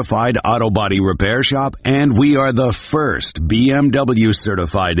Volvo certified auto body repair shop, and we are the first BMW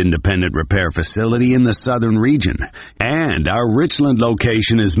certified independent repair facility in the southern region. And our Richland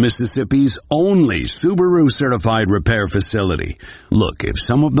location is Mississippi's only Subaru certified repair facility. Look, if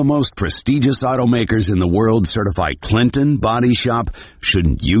some of the most prestigious automakers in the world certify Clinton Body Shop,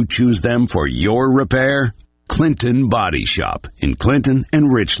 shouldn't you choose them for your repair? Clinton Body Shop in Clinton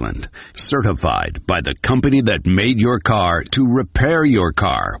and Richland. Certified by the company that made your car to repair your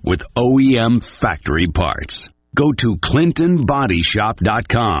car with OEM factory parts. Go to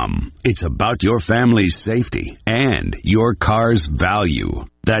ClintonBodyShop.com. It's about your family's safety and your car's value.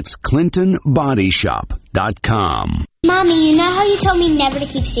 That's ClintonBodyShop.com. SuperTalkMississippi.com. Mommy, you know how you told me never to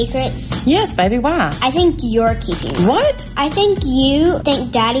keep secrets? Yes, baby, why? I think you're keeping them. What? I think you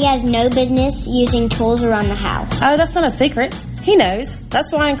think Daddy has no business using tools around the house. Oh, that's not a secret. He knows.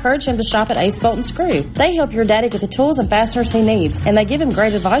 That's why I encourage him to shop at Ace Bolt & Screw. They help your daddy get the tools and fasteners he needs, and they give him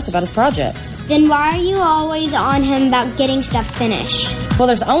great advice about his projects. Then why are you always on him about getting stuff finished? Well,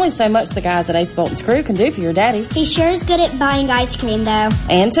 there's only so much the guys at Ace Bolt & Screw can do for your daddy. He sure is good at buying ice cream, though.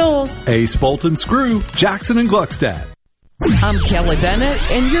 And tools. Ace Bolt & Screw, Jackson and Gluckstadt. I'm Kelly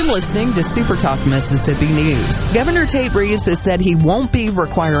Bennett, and you're listening to Super Talk Mississippi News. Governor Tate Reeves has said he won't be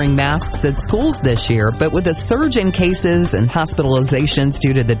requiring masks at schools this year, but with a surge in cases and hospitalizations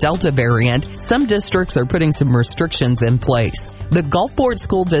due to the Delta variant, some districts are putting some restrictions in place. The Gulfport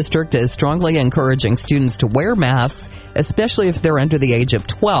School District is strongly encouraging students to wear masks, especially if they're under the age of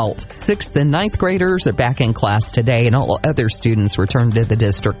 12. 6th and 9th graders are back in class today, and all other students return to the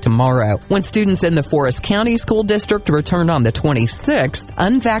district tomorrow. When students in the Forest County School District return on the 26th,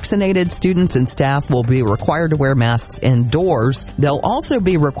 unvaccinated students and staff will be required to wear masks indoors. They'll also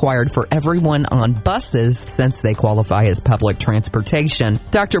be required for everyone on buses since they qualify as public transportation.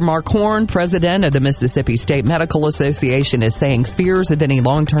 Dr. Mark Horn, president of the Mississippi State Medical Association, is saying fears of any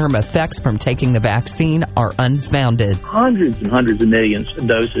long-term effects from taking the vaccine are unfounded. Hundreds and hundreds of millions of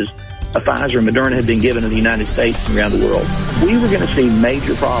doses of Pfizer and Moderna have been given in the United States and around the world. We were going to see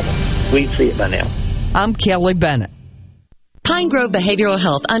major problems. We'd see it by now. I'm Kelly Bennett. Pine Grove Behavioral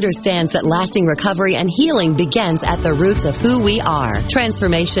Health understands that lasting recovery and healing begins at the roots of who we are.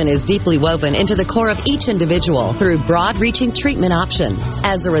 Transformation is deeply woven into the core of each individual through broad-reaching treatment options.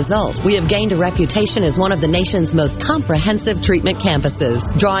 As a result, we have gained a reputation as one of the nation's most comprehensive treatment campuses,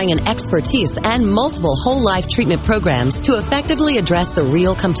 drawing an expertise and multiple whole-life treatment programs to effectively address the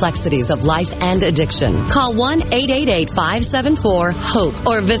real complexities of life and addiction. Call 1-888-574-HOPE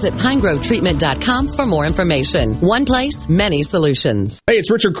or visit pinegrovetreatment.com for more information. One place, many solutions. Hey,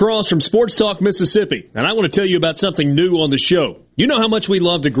 it's Richard Cross from Sports Talk Mississippi, and I want to tell you about something new on the show. You know how much we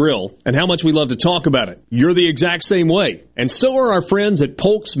love to grill and how much we love to talk about it. You're the exact same way, and so are our friends at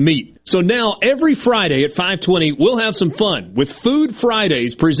Polk's Meat. So now, every Friday at 5:20, we'll have some fun with Food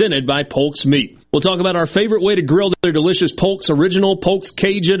Fridays presented by Polk's Meat. We'll talk about our favorite way to grill their delicious Polk's Original, Polk's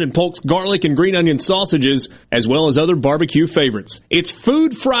Cajun, and Polk's Garlic and Green Onion sausages, as well as other barbecue favorites. It's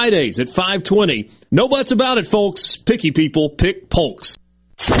Food Fridays at 5:20. No buts about it, folks. Picky people pick Polk's.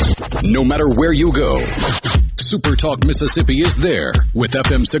 No matter where you go, Super Talk Mississippi is there. With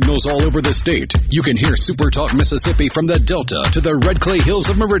FM signals all over the state, you can hear Super Talk Mississippi from the Delta to the Red Clay Hills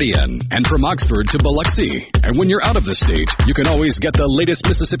of Meridian and from Oxford to Biloxi. And when you're out of the state, you can always get the latest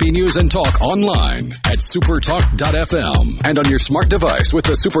Mississippi news and talk online at supertalk.fm and on your smart device with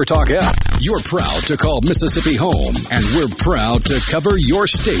the Super Talk app. You're proud to call Mississippi home, and we're proud to cover your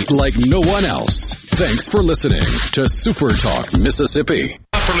state like no one else. Thanks for listening to Super Talk Mississippi.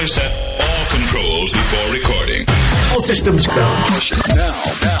 Properly set all controls before recording. All systems go.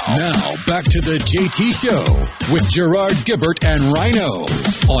 Now, back to the JT Show with Gerard Gibbert and Rhino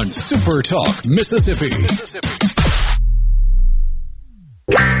on Super Talk Mississippi.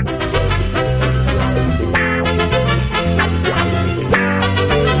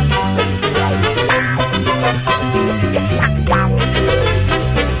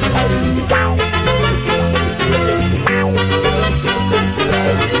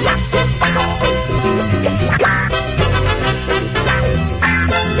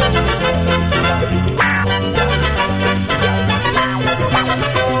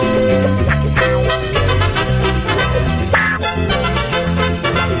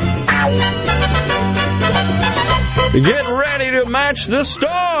 Get ready to match the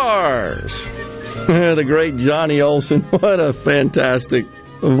stars. The great Johnny Olson. What a fantastic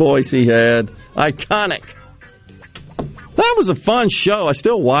voice he had. Iconic. That was a fun show. I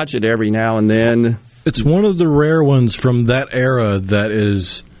still watch it every now and then. It's one of the rare ones from that era that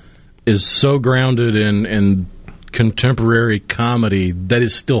is so grounded in contemporary comedy that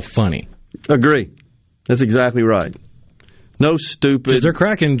is still funny. Agree. That's exactly right. No stupid... 'Cause they're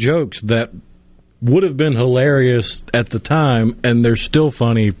cracking jokes that would have been hilarious at the time, and they're still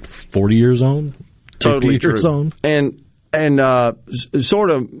funny 40 years on, 50 years on. And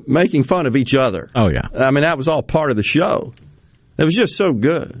sort of making fun of each other. Oh, yeah. I mean, that was all part of the show. It was just so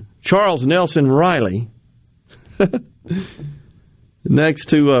good. Charles Nelson Riley next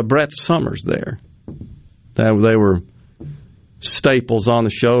to Brett Summers there. They were staples on the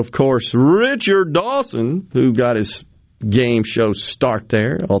show. Of course, Richard Dawson, who got his game show start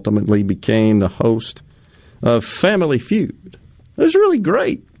there, ultimately became the host of Family Feud. It was really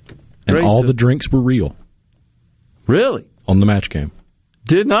great. And all the drinks were real. Really? On the match game.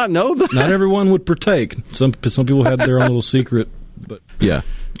 Did not know that. Not everyone would partake. Some people had their own little secret, but yeah,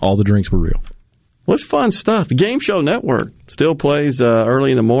 all the drinks were real. What's fun stuff? The Game Show Network still plays early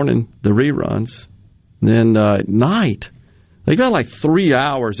in the morning, the reruns. Then at night, they got like 3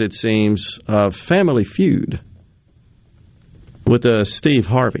 hours, it seems, of Family Feud with Steve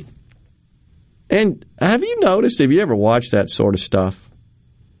Harvey. And have you ever watched that sort of stuff?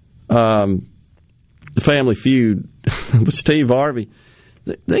 The Family Feud with Steve Harvey.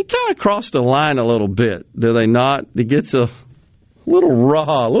 They kind of cross the line a little bit, do they not? It gets a little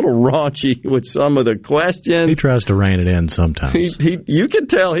raw, a little raunchy with some of the questions. He tries to rein it in sometimes. You can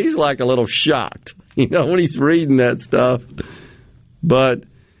tell he's like a little shocked, when he's reading that stuff. But,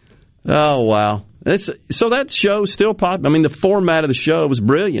 oh, wow. So that show's still popular. I mean, the format of the show was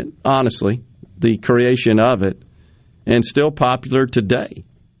brilliant, honestly, the creation of it, and still popular today.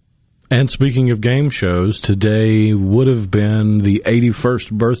 And speaking of game shows, today would have been the 81st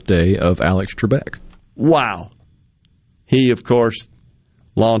birthday of Alex Trebek. Wow. He, of course,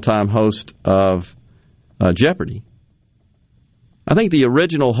 longtime host of Jeopardy. I think the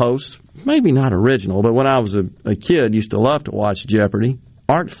original host, maybe not original, but when I was a kid, used to love to watch Jeopardy,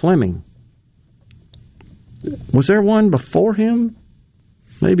 Art Fleming. Was there one before him?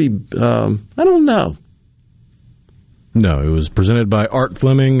 Maybe, I don't know. No, it was presented by Art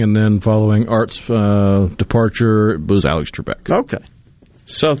Fleming, and then following Art's departure, it was Alex Trebek. Okay.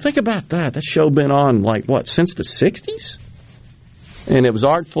 So think about that. That show been on, since the 60s? And it was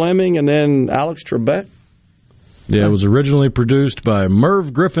Art Fleming and then Alex Trebek? Yeah, it was originally produced by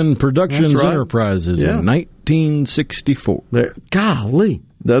Merv Griffin Productions Enterprises in 1964. Golly.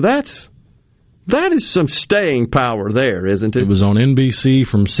 Now that is some staying power there, isn't it? It was on NBC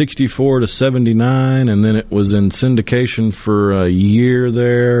from 64 to 79, and then it was in syndication for a year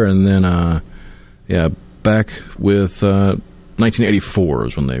there, and then, back with 1984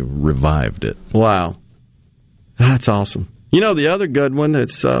 is when they revived it. Wow. That's awesome. The other good one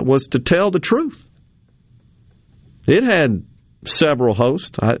was To Tell the Truth. It had several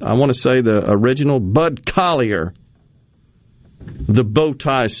hosts. I want to say the original Bud Collier. The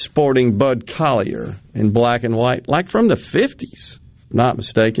bow-tie sporting Bud Collier in black and white, like from the 50s, not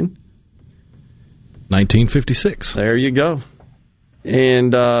mistaken. 1956. There you go.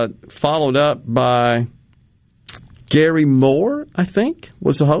 And followed up by Gary Moore, I think,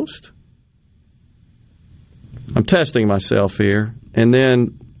 was the host. I'm testing myself here. And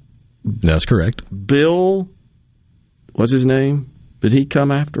then... That's correct. Bill, what's his name? Did he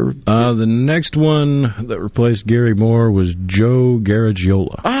come after? The next one that replaced Gary Moore was Joe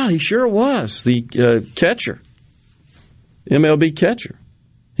Garagiola. Ah, he sure was. The catcher. MLB catcher.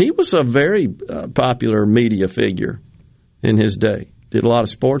 He was a very popular media figure in his day. Did a lot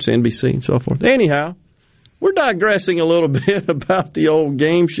of sports, NBC and so forth. Anyhow, we're digressing a little bit about the old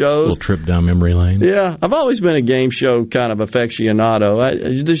game shows. A little trip down memory lane. Yeah, I've always been a game show kind of aficionado.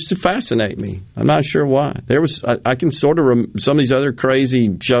 It just fascinate me. I'm not sure why. I can sort of some of these other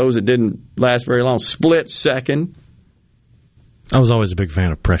crazy shows that didn't last very long. Split Second. I was always a big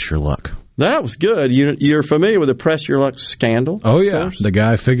fan of Press Your Luck. That was good. You're familiar with the Press Your Luck scandal? Oh, yeah. The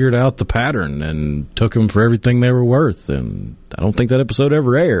guy figured out the pattern and took them for everything they were worth, and I don't think that episode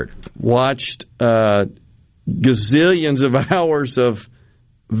ever aired. Watched gazillions of hours of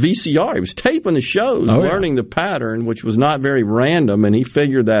VCR. He was taping the shows, learning the pattern, which was not very random, and he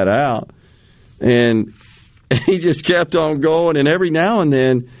figured that out. And he just kept on going, and every now and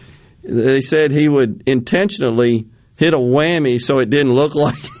then they said he would intentionally hit a whammy so it didn't look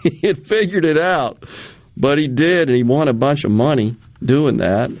like he had figured it out. But he did, and he won a bunch of money doing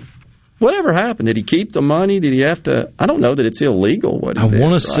that. Whatever happened? Did he keep the money? Did he have to? I don't know that it's illegal what he did. I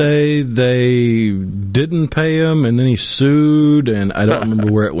want to say they didn't pay him, and then he sued, and I don't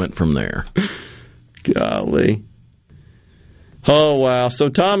remember where it went from there. Golly. Oh, wow. So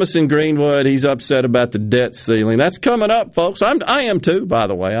Thomas in Greenwood, he's upset about the debt ceiling. That's coming up, folks. I am too, by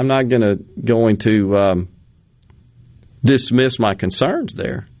the way. I'm not going to dismiss my concerns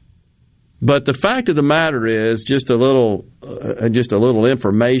there. But the fact of the matter is, just a little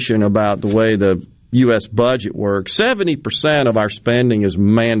information about the way the U.S. budget works. 70% of our spending is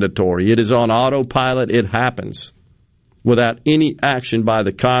mandatory. It is on autopilot. It happens without any action by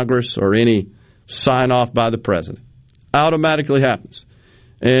the Congress or any sign-off by the president. Automatically happens.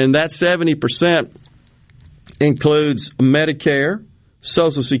 And that 70% includes Medicare,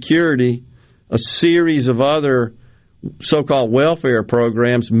 Social Security, a series of other so-called welfare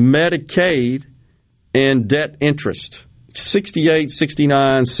programs, Medicaid, and debt interest. 68,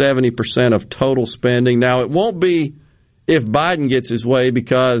 69, 70% of total spending. Now, it won't be if Biden gets his way,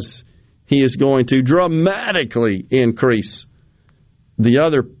 because he is going to dramatically increase the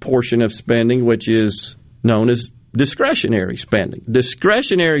other portion of spending, which is known as discretionary spending.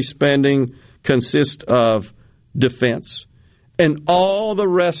 Discretionary spending consists of defense and all the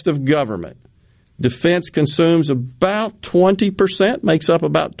rest of government. Defense consumes about 20%, makes up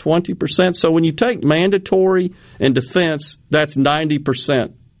about 20%. So when you take mandatory and defense, that's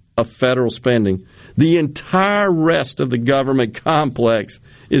 90% of federal spending. The entire rest of the government complex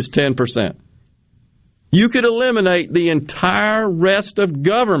is 10%. You could eliminate the entire rest of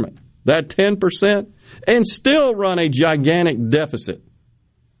government, that 10%, and still run a gigantic deficit.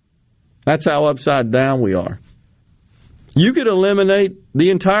 That's how upside down we are. You could eliminate the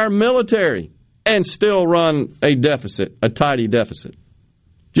entire military and still run a deficit, a tidy deficit.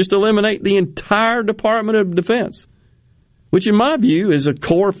 Just eliminate the entire Department of Defense, which in my view is a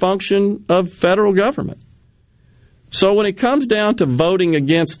core function of federal government. So when it comes down to voting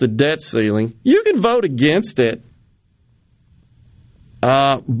against the debt ceiling, you can vote against it,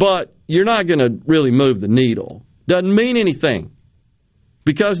 but you're not going to really move the needle. Doesn't mean anything,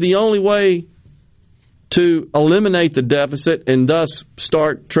 because the only way to eliminate the deficit and thus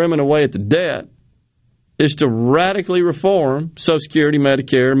start trimming away at the debt is to radically reform Social Security,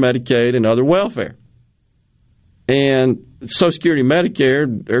 Medicare, Medicaid, and other welfare. And Social Security,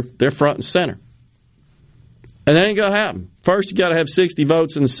 Medicare, they're front and center. And that ain't going to happen. First, you got to have 60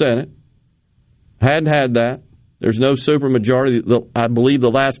 votes in the Senate. Hadn't had that. There's no supermajority. I believe the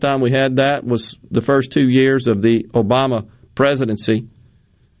last time we had that was the first 2 years of the Obama presidency.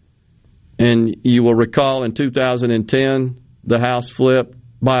 And you will recall in 2010, the House flipped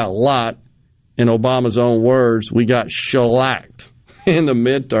by a lot. In Obama's own words, we got shellacked in the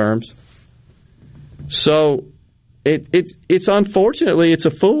midterms. So it's unfortunately, it's a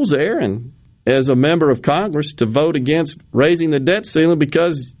fool's errand as a member of Congress to vote against raising the debt ceiling,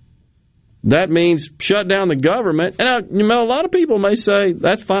 because that means shut down the government. And a lot of people may say,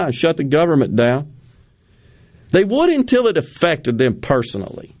 that's fine, shut the government down. They would until it affected them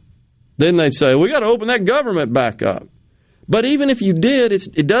personally. Then they'd say, we got to open that government back up. But even if you did,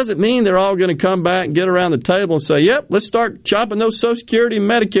 it doesn't mean they're all going to come back and get around the table and say, yep, let's start chopping those Social Security and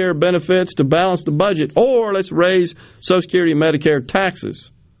Medicare benefits to balance the budget, or let's raise Social Security and Medicare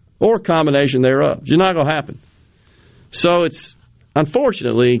taxes, or a combination thereof. It's not going to happen. So it's,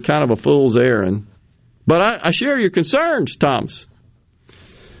 unfortunately, kind of a fool's errand. But I share your concerns, Thomas.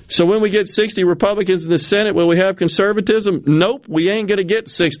 So when we get 60 Republicans in the Senate, will we have conservatism? Nope, we ain't going to get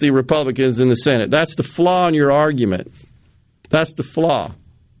 60 Republicans in the Senate. That's the flaw in your argument. That's the flaw.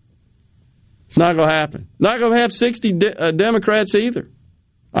 It's not going to happen. Not going to have 60 Democrats either.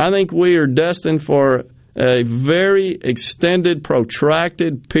 I think we are destined for a very extended,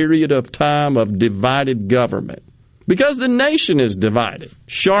 protracted period of time of divided government. Because the nation is divided,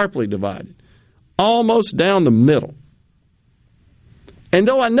 sharply divided, almost down the middle. And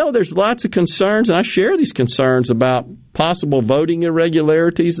though I know there's lots of concerns, and I share these concerns about possible voting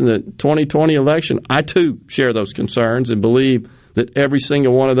irregularities in the 2020 election, I too share those concerns and believe that every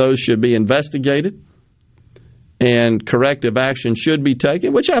single one of those should be investigated and corrective action should be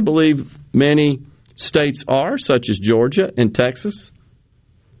taken, which I believe many states are, such as Georgia and Texas.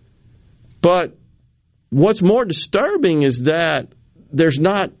 But what's more disturbing is that there's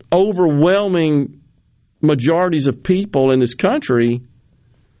not overwhelming majorities of people in this country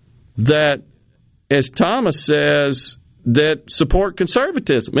that, as Thomas says, that support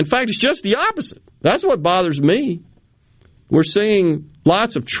conservatism. In fact, it's just the opposite. That's what bothers me. We're seeing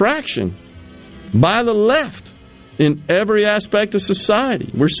lots of traction by the left in every aspect of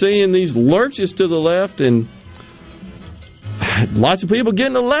society. We're seeing these lurches to the left and lots of people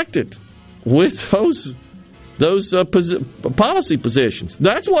getting elected with those policy positions.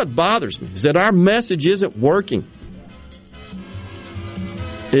 That's what bothers me, is that our message isn't working.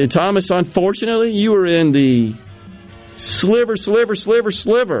 Thomas, unfortunately, you are in the sliver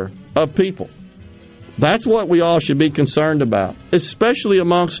of people. That's what we all should be concerned about, especially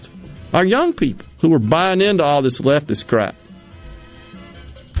amongst our young people who are buying into all this leftist crap.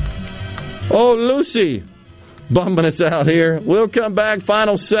 Oh, Lucy, bumping us out here. We'll come back,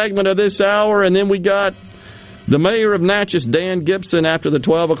 final segment of this hour, and then we got the mayor of Natchez, Dan Gibson, after the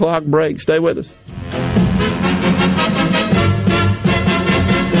 12 o'clock break. Stay with us.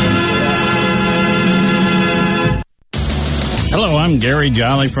 Hello, I'm Gary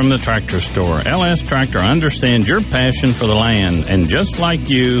Jolly from the Tractor Store. LS Tractor understands your passion for the land, and just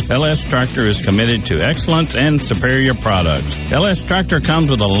like you, LS Tractor is committed to excellence and superior products. LS Tractor comes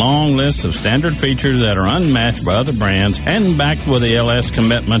with a long list of standard features that are unmatched by other brands and backed with the LS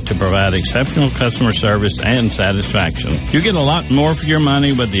commitment to provide exceptional customer service and satisfaction. You get a lot more for your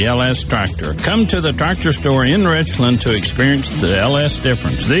money with the LS Tractor. Come to the Tractor Store in Richland to experience the LS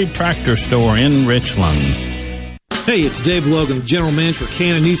difference. The Tractor Store in Richland. Hey, it's Dave Logan, General Manager for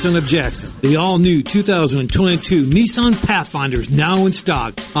Cannon Nissan of Jackson. The all-new 2022 Nissan Pathfinder is now in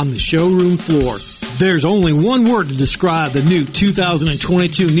stock on the showroom floor. There's only one word to describe the new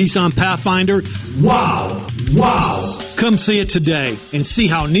 2022 Nissan Pathfinder. Wow! Wow! Come see it today and see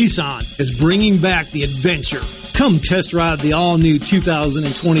how Nissan is bringing back the adventure. Come test drive the all-new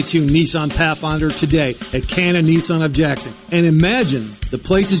 2022 Nissan Pathfinder today at Cannon Nissan of Jackson and imagine the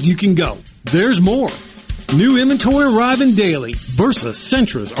places you can go. There's more. New inventory arriving daily. Versa,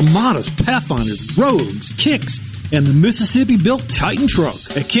 Sentras, Armadas, Pathfinders, Rogues, Kicks, and the Mississippi-built Titan truck.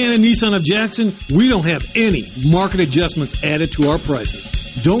 At Cannon Nissan of Jackson, we don't have any market adjustments added to our prices.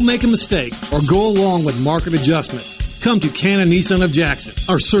 Don't make a mistake or go along with market adjustment. Come to Cannon Nissan of Jackson.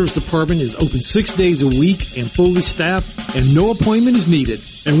 Our service department is open 6 days a week and fully staffed, and no appointment is needed.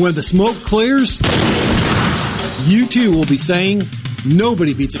 And when the smoke clears, you too will be saying,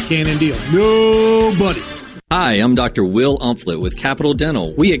 nobody beats a Cannon deal. Nobody. Hi, I'm Dr. Will Umflett with Capital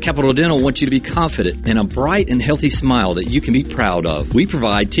Dental. We at Capital Dental want you to be confident in a bright and healthy smile that you can be proud of. We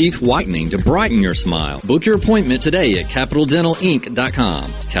provide teeth whitening to brighten your smile. Book your appointment today at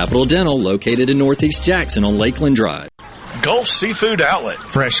CapitalDentalInc.com. Capital Dental, located in Northeast Jackson on Lakeland Drive. Gulf Seafood Outlet.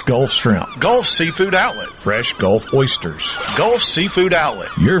 Fresh Gulf Shrimp. Gulf Seafood Outlet. Fresh Gulf Oysters. Gulf Seafood Outlet.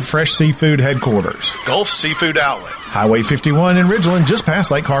 Your fresh seafood headquarters. Gulf Seafood Outlet. Highway 51 in Ridgeland, just past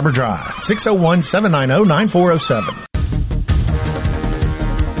Lake Harbor Drive.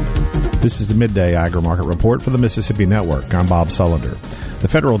 601-790-9407. This is the Midday Agri-Market Report for the Mississippi Network. I'm Bob Sullender. The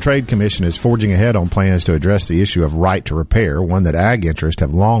Federal Trade Commission is forging ahead on plans to address the issue of right to repair, one that ag interests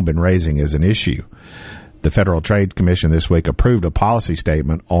have long been raising as an issue. The Federal Trade Commission this week approved a policy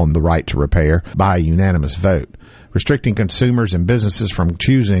statement on the right to repair by a unanimous vote. Restricting consumers and businesses from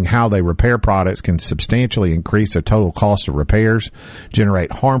choosing how they repair products can substantially increase the total cost of repairs,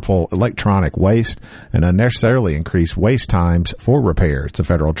 generate harmful electronic waste, and unnecessarily increase waste times for repairs, the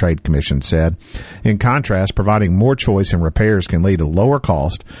Federal Trade Commission said. In contrast, providing more choice in repairs can lead to lower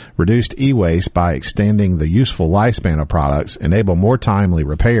cost, reduced e-waste by extending the useful lifespan of products, enable more timely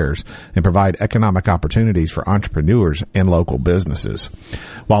repairs, and provide economic opportunities for entrepreneurs and local businesses.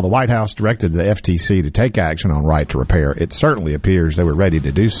 While the White House directed the FTC to take action on right to repair, it certainly appears they were ready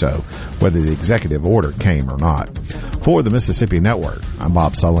to do so, whether the executive order came or not. For the Mississippi Network, I'm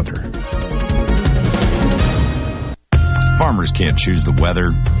Bob Sullender. Farmers can't choose the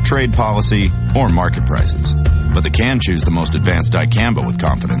weather, trade policy, or market prices, but they can choose the most advanced dicamba with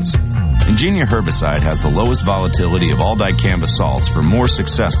confidence. Ingenia herbicide has the lowest volatility of all dicamba salts for more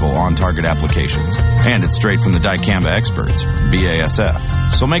successful on-target applications, and it's straight from the dicamba experts,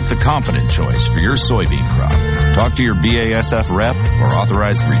 BASF. So make the confident choice for your soybean crop. Talk to your BASF rep or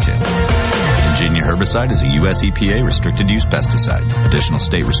authorized retailer. Ingenia herbicide is a U.S. EPA restricted use pesticide. Additional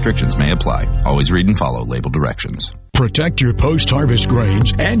state restrictions may apply. Always read and follow label directions. Protect your post-harvest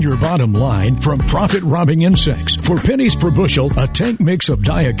grains and your bottom line from profit-robbing insects. For pennies per bushel, a tank mix of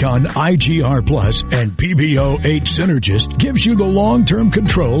Diacon IGR Plus and PBO8 Synergist gives you the long-term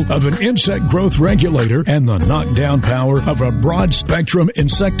control of an insect growth regulator and the knockdown power of a broad-spectrum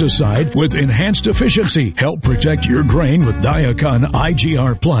insecticide with enhanced efficiency. Help protect your grain with Diacon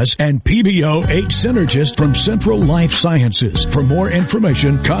IGR Plus and PBO8 Synergist from Central Life Sciences. For more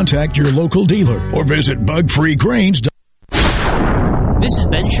information, contact your local dealer or visit bugfreegrains.com. This is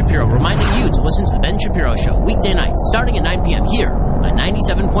Ben Shapiro reminding you to listen to The Ben Shapiro Show weekday nights starting at 9 p.m. here on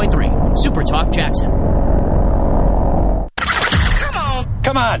 97.3 Super Talk Jackson.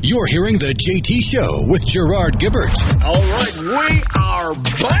 Come on. You're hearing The JT Show with Gerard Gibbert. All right, we are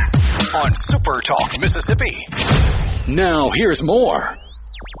back on Super Talk Mississippi. Now, here's more.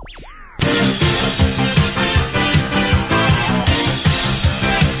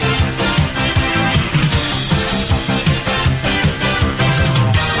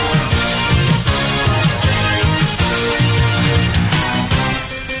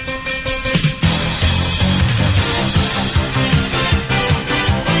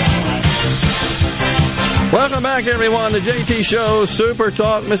 Welcome back, everyone, to JT Show, Super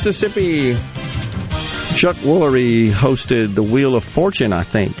Talk Mississippi. Chuck Woolery hosted the Wheel of Fortune, I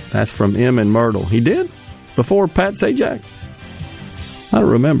think. That's from M and Myrtle. He did? Before Pat Sajak? I don't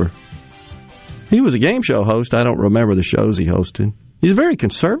remember. He was a game show host. I don't remember the shows he hosted. He's a very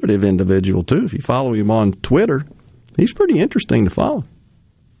conservative individual, too. If you follow him on Twitter, he's pretty interesting to follow.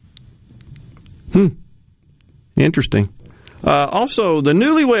 Interesting. Also, the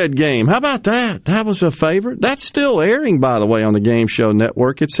Newlywed Game. How about that? That was a favorite. That's still airing, by the way, on the Game Show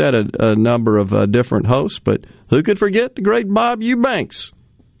Network. It's had a number of different hosts, but who could forget the great Bob Eubanks?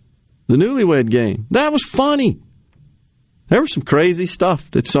 The Newlywed Game. That was funny. There was some crazy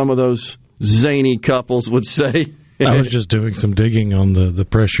stuff that some of those zany couples would say. I was just doing some digging on the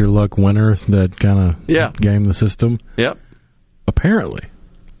Press Your Luck winner that kind of gamed the system. Yep. Apparently,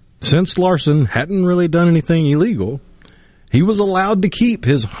 since Larson hadn't really done anything illegal, he was allowed to keep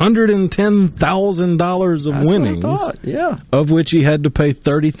his $110,000 of winnings, of which he had to pay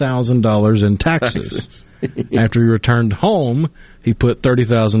 $30,000 in taxes. After he returned home, he put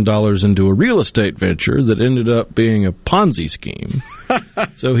 $30,000 into a real estate venture that ended up being a Ponzi scheme.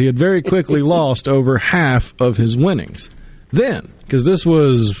 So he had very quickly lost over half of his winnings. Then, because this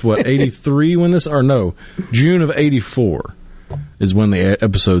was, 83 when this, or no, June of 84 is when the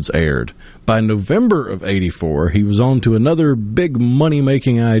episodes aired. By November of 84, he was on to another big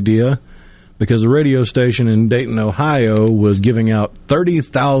money-making idea because a radio station in Dayton, Ohio was giving out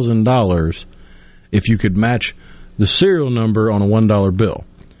 $30,000 if you could match the serial number on a $1 bill.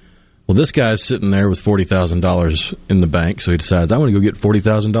 Well, this guy's sitting there with $40,000 in the bank, so he decides, I'm going to go get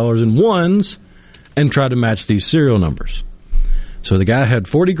 $40,000 in ones and try to match these serial numbers. So the guy had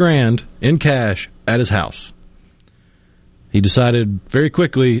 $40,000 in cash at his house. He decided very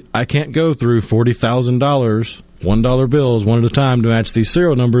quickly, I can't go through $40,000 $1 bills one at a time to match these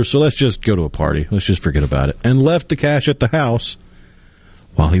serial numbers, so let's just go to a party. Let's just forget about it. And left the cash at the house.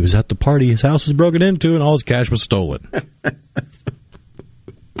 While he was at the party, his house was broken into and all his cash was stolen.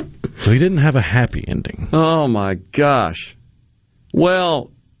 So he didn't have a happy ending. Oh, my gosh.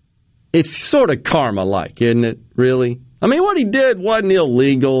 Well, it's sort of karma-like, isn't it, really? I mean, what he did wasn't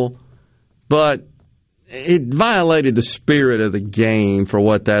illegal, but it violated the spirit of the game for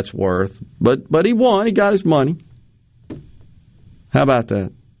what that's worth. But he won. He got his money. How about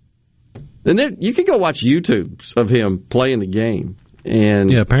that? And then you can go watch YouTubes of him playing the game.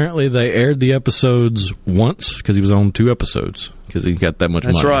 And yeah, apparently they aired the episodes once because he was on 2 episodes because he got that much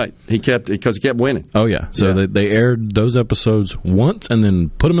money. That's right. He kept winning. Oh, yeah. So they aired those episodes once and then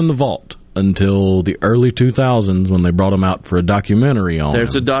put them in the vault until the early 2000s when they brought them out for a documentary on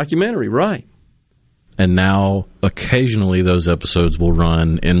There's him. A documentary, right. And now, occasionally, those episodes will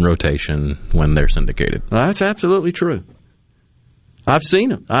run in rotation when they're syndicated. That's absolutely true. I've seen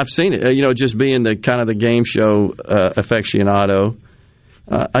them. I've seen it. You know, just being the kind of the game show aficionado.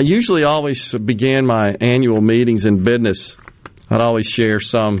 I usually always begin my annual meetings in business. I'd always share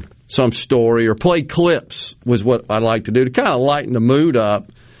some story or play clips was what I like to do to kind of lighten the mood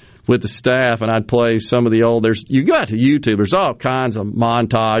up with the staff. And I'd play some of the old. You go out to YouTube. There's all kinds of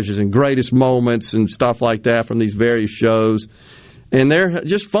montages and greatest moments and stuff like that from these various shows, and they're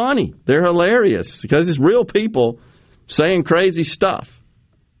just funny. They're hilarious because it's real people saying crazy stuff.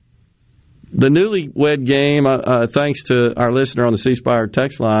 The Newlywed Game, thanks to our listener on the C Spire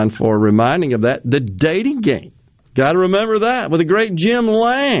text line for reminding of that. The dating game. Got to remember that with the great Jim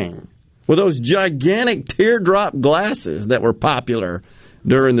Lang with those gigantic teardrop glasses that were popular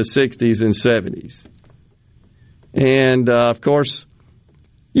during the 60s and 70s. And, of course,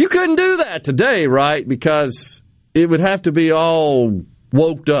 you couldn't do that today, right? Because it would have to be all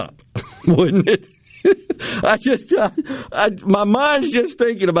woked up, wouldn't it? My mind's just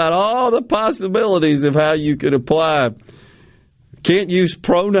thinking about all the possibilities of how you could apply. Can't use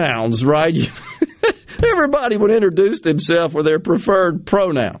pronouns, right? Everybody would introduce themselves with their preferred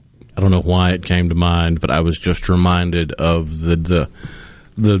pronoun. I don't know why it came to mind, but I was just reminded of the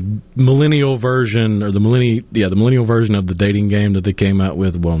millennial version, or the millennial version of the dating game that they came out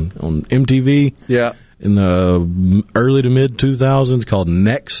with on MTV. Yeah, in the early to mid 2000s, called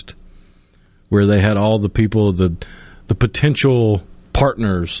Next, where they had all the people, the potential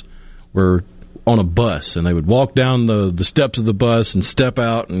partners were on a bus, and they would walk down the steps of the bus and step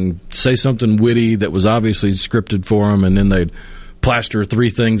out and say something witty that was obviously scripted for them, and then they'd plaster 3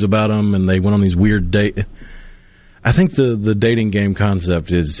 things about them, and they went on these weird dates. I think the dating game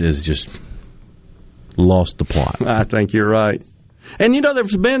concept is just lost the plot. I think you're right. And, you know,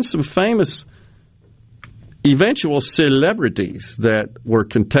 there's been some famous eventual celebrities that were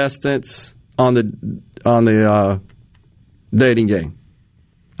contestants on the dating game.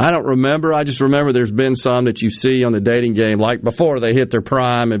 I don't remember. I just remember there's been some that you see on the dating game, like before they hit their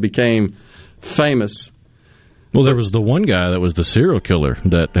prime and became famous. Well, there was the one guy that was the serial killer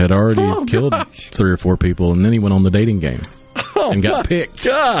that had already killed 3 or 4 people, and then he went on the dating game. and got picked.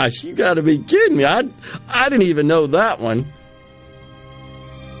 Gosh, you got to be kidding me. I didn't even know that one.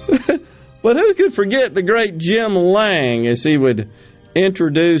 But who could forget the great Jim Lang as he would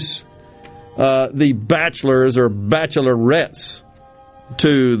introduce the bachelors or bachelorettes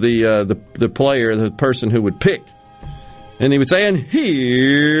to the player, the person who would pick. And he would say, and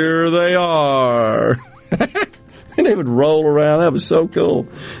here they are. And they would roll around. That was so cool.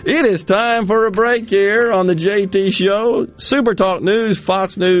 It is time for a break here on the JT Show. Super Talk News,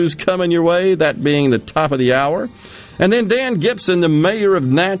 Fox News coming your way, that being the top of the hour. And then Dan Gibson, the mayor of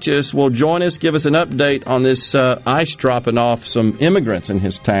Natchez, will join us, give us an update on this ice dropping off some immigrants in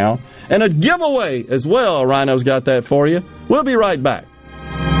his town. And a giveaway as well. Rhino's got that for you. We'll be right back.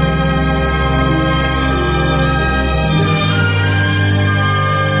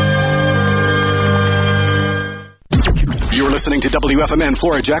 You're listening to WFMN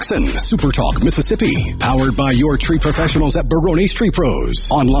Flora Jackson, Super Talk, Mississippi, powered by your tree professionals at Baroni's Tree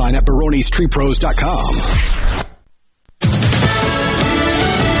Pros. Online at baronistreepros.com.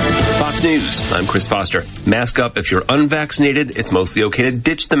 Fox News, I'm Chris Foster. Mask up if you're unvaccinated. It's mostly okay to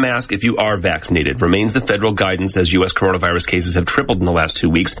ditch the mask if you are vaccinated. Remains the federal guidance as U.S. coronavirus cases have tripled in the last 2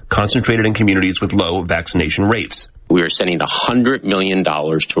 weeks, concentrated in communities with low vaccination rates. We are sending $100 million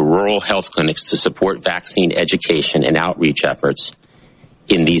to rural health clinics to support vaccine education and outreach efforts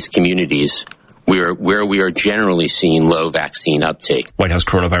in these communities where we are generally seeing low vaccine uptake. White House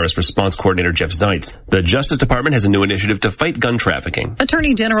Coronavirus Response Coordinator Jeff Zients. The Justice Department has a new initiative to fight gun trafficking.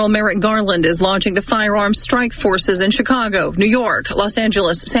 Attorney General Merrick Garland is launching the Firearms Strike Forces in Chicago, New York, Los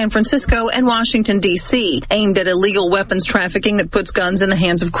Angeles, San Francisco, and Washington, D.C., aimed at illegal weapons trafficking that puts guns in the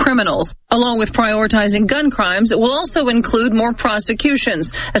hands of criminals. Along with prioritizing gun crimes, it will also include more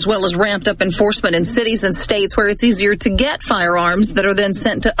prosecutions, as well as ramped up enforcement in cities and states where it's easier to get firearms that are then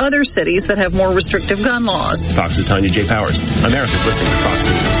sent to other cities that have more restrictive gun laws. Fox's Tanya J. Powers. America's listening to Fox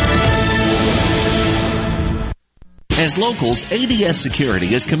News. As locals, ADS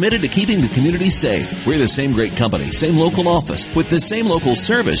Security is committed to keeping the community safe. We're the same great company, same local office, with the same local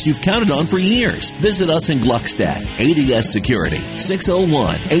service you've counted on for years. Visit us in Gluckstadt. ADS Security,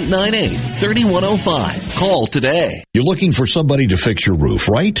 601-898-3105. Call today. You're looking for somebody to fix your roof,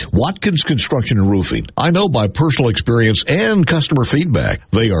 right? Watkins Construction and Roofing. I know by personal experience and customer feedback,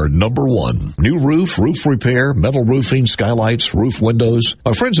 they are number one. New roof, roof repair, metal roofing, skylights, roof windows.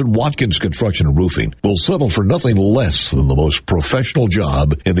 Our friends at Watkins Construction and Roofing will settle for nothing less than the most professional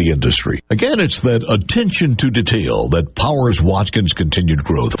job in the industry. Again, it's that attention to detail that powers Watkins' continued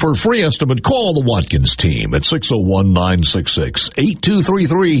growth. For a free estimate, call the Watkins team at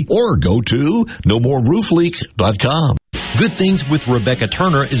 601-966-8233 or go to nomoreroofleak.com. Good Things with Rebecca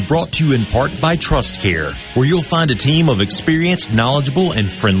Turner is brought to you in part by TrustCare, where you'll find a team of experienced, knowledgeable, and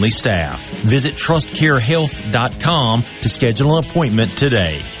friendly staff. Visit TrustCareHealth.com to schedule an appointment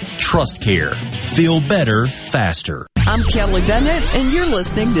today. TrustCare. Feel better, faster. I'm Kelly Bennett, and you're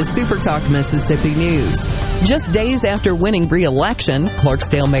listening to Super Talk Mississippi News. Just days after winning re-election,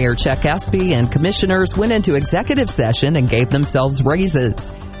 Clarksdale Mayor Chuck Espy and commissioners went into executive session and gave themselves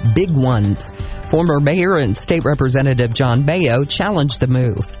raises. Big ones. Former Mayor and State Representative John Mayo challenged the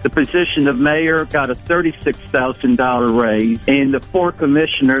move. The position of mayor got a $36,000 raise, and the 4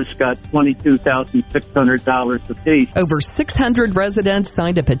 commissioners got $22,600 apiece. Over 600 residents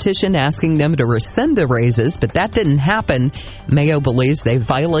signed a petition asking them to rescind the raises, but that didn't happen. Mayo believes they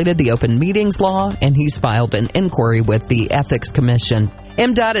violated the open meetings law, and he's filed an inquiry with the Ethics Commission.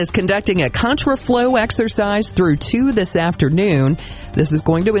 MDOT is conducting a contraflow exercise through 2 this afternoon. This is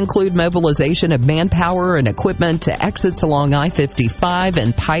going to include mobilization of manpower and equipment to exits along I-55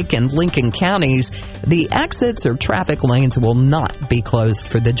 and Pike and Lincoln counties. The exits or traffic lanes will not be closed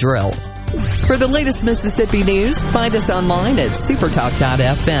for the drill. For the latest Mississippi news, find us online at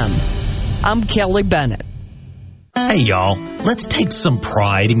supertalk.fm. I'm Kelly Bennett. Hey y'all, let's take some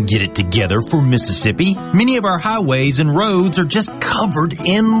pride and get it together for Mississippi. Many of our highways and roads are just covered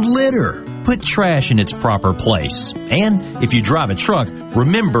in litter. Put trash in its proper place. And if you drive a truck,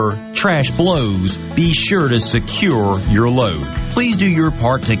 remember, trash blows. Be sure to secure your load. Please do your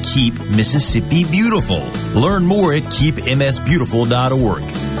part to keep Mississippi beautiful. Learn more at keepmsbeautiful.org.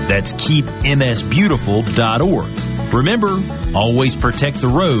 That's keepmsbeautiful.org. Remember, always protect the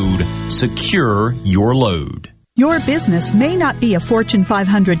road, secure your load. Your business may not be a Fortune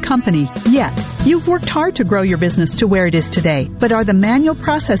 500 company yet. You've worked hard to grow your business to where it is today, but are the manual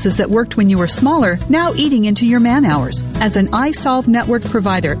processes that worked when you were smaller now eating into your man hours? As an iSolve network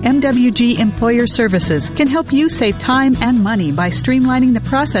provider, MWG Employer Services can help you save time and money by streamlining the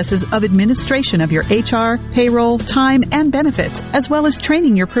processes of administration of your HR, payroll, time, and benefits, as well as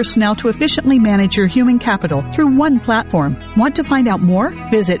training your personnel to efficiently manage your human capital through one platform. Want to find out more?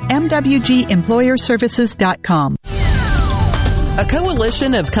 Visit MWGEmployerServices.com. A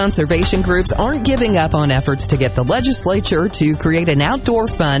coalition of conservation groups aren't giving up on efforts to get the legislature to create an outdoor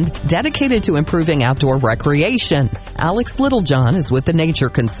fund dedicated to improving outdoor recreation. Alex Littlejohn is with the Nature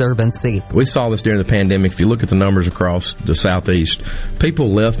Conservancy. We saw this during the pandemic. If you look at the numbers across the southeast,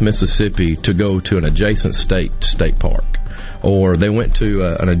 people left Mississippi to go to an adjacent state park, or they went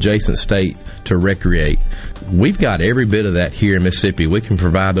to an adjacent state to recreate. We've got every bit of that here in Mississippi. We can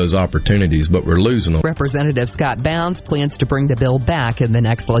provide those opportunities, but we're losing them. Representative Scott Bounds plans to bring the bill back in the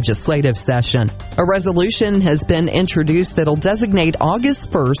next legislative session. A resolution has been introduced that'll designate August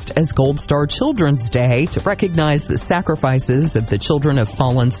 1st as Gold Star Children's Day to recognize the sacrifices of the children of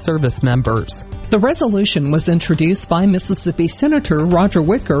fallen service members. The resolution was introduced by Mississippi Senator Roger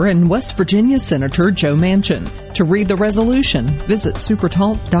Wicker and West Virginia Senator Joe Manchin. To read the resolution, visit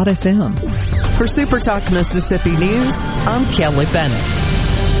supertalk.fm. For Supertalk Mississippi News, I'm Kelly Bennett.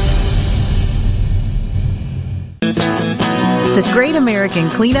 The Great American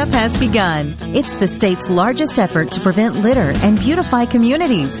Cleanup has begun. It's the state's largest effort to prevent litter and beautify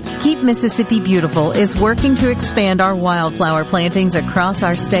communities. Keep Mississippi Beautiful is working to expand our wildflower plantings across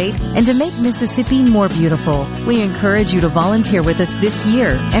our state and to make Mississippi more beautiful. We encourage you to volunteer with us this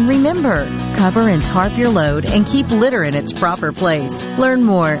year. And remember, cover and tarp your load and keep litter in its proper place. Learn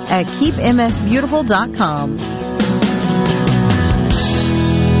more at keepmsbeautiful.com.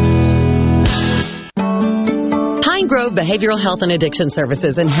 Pine Grove Behavioral Health and Addiction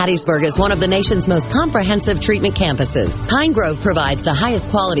Services in Hattiesburg is one of the nation's most comprehensive treatment campuses. Pine Grove provides the highest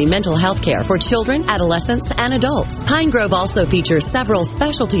quality mental health care for children, adolescents, and adults. Pine Grove also features several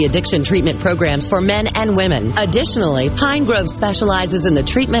specialty addiction treatment programs for men and women. Additionally, Pine Grove specializes in the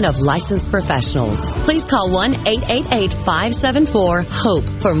treatment of licensed professionals. Please call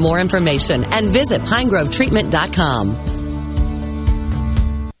 1-888-574-HOPE for more information and visit pinegrovetreatment.com.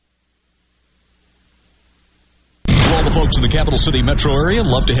 All the folks in the Capital City metro area,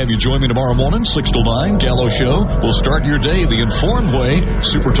 love to have you join me tomorrow morning, 6 till 9, Gallo Show. We'll start your day the informed way.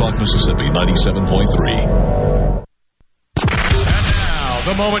 Super Talk Mississippi 97.3. And now,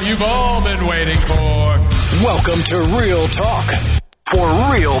 the moment you've all been waiting for. Welcome to Real Talk for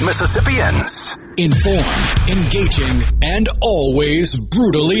real Mississippians. Informed, engaging, and always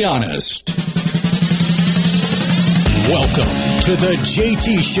brutally honest. Welcome to the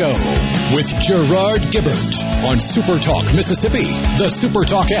JT Show with Gerard Gibbert on Supertalk Mississippi, the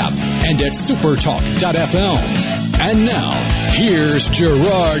Supertalk app, and at supertalk.fm. And now, here's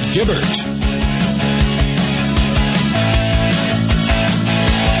Gerard Gibbert.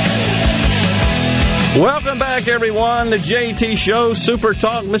 Welcome back, everyone. The JT Show, Super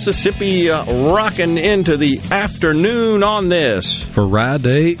Talk Mississippi, rocking into the afternoon on this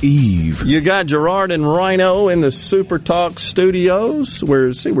Friday Eve. You got Gerard and Rhino in the Super Talk studios.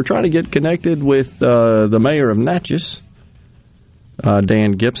 We're trying to get connected with the mayor of Natchez,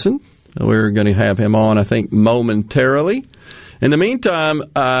 Dan Gibson. We're going to have him on, I think, momentarily. In the meantime,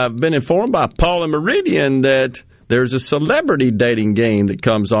 I've been informed by Paula Meridian that there's a celebrity dating game that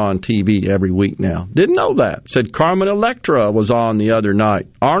comes on TV every week now. Didn't know that. Said Carmen Electra was on the other night.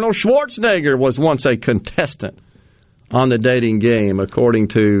 Arnold Schwarzenegger was once a contestant on the dating game, according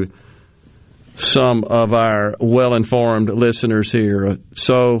to some of our well-informed listeners here.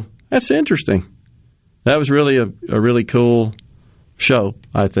 So that's interesting. That was really a really cool show,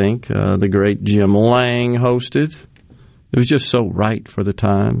 I think. The great Jim Lang hosted. It was just so right for the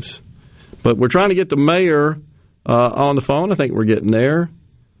times. But we're trying to get the mayor on the phone. I think we're getting there.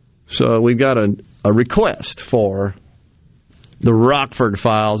 So we've got a request for the Rockford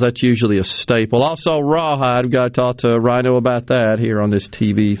Files. That's usually a staple. Also, Rawhide. We've got to talk to Rhino about that here on this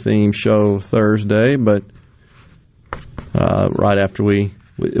TV-themed show Thursday. But right after we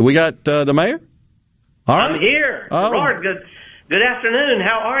got the mayor? All right. I'm here. Gerard, good afternoon.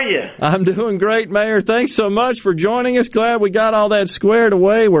 How are you? I'm doing great, Mayor. Thanks so much for joining us. Glad we got all that squared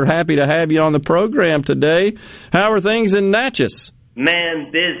away. We're happy to have you on the program today. How are things in Natchez?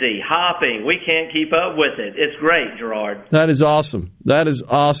 Man, busy, hopping. We can't keep up with it. It's great, Gerard. That is awesome. That is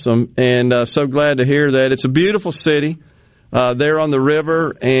awesome, and so glad to hear that. It's a beautiful city there on the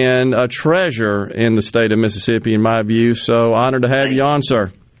river and a treasure in the state of Mississippi, in my view. So honored to have you on,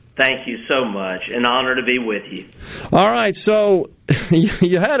 sir. Thank you so much. An honor to be with you. All right, so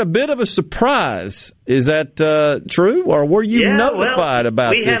you had a bit of a surprise. Is that true, or were you notified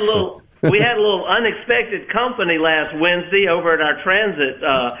about this? We had a little unexpected company last Wednesday over at our transit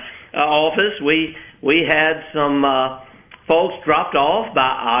office. We had some folks dropped off by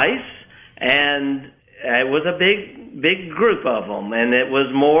ICE, and it was a big group of them, and it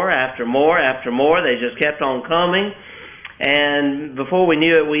was more after more after more. They just kept on coming. And before we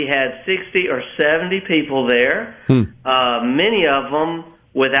knew it, we had 60 or 70 people there, many of them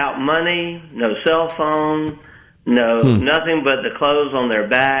without money, no cell phone, nothing but the clothes on their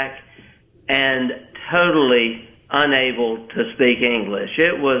back, and totally unable to speak English.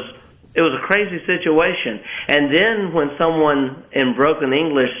 It was a crazy situation. And then when someone in broken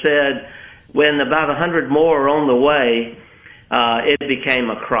English said, when about 100 more are on the way, it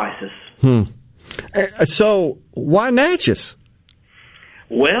became a crisis. So why Natchez?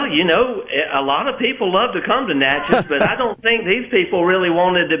 Well, a lot of people love to come to Natchez, but I don't think these people really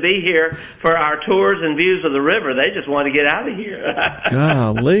wanted to be here for our tours and views of the river. They just want to get out of here.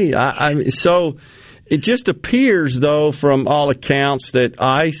 Golly. So it just appears, though, from all accounts, that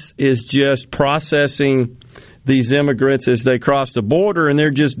ICE is just processing these immigrants as they cross the border, and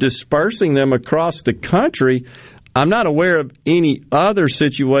they're just dispersing them across the country. I'm not aware of any other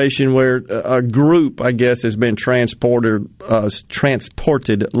situation where a group, I guess, has been transported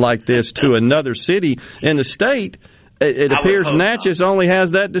like this to another city in the state. It appears Natchez only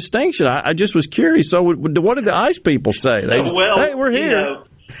has that distinction. I just was curious. So what did the ICE people say? Hey, we're here.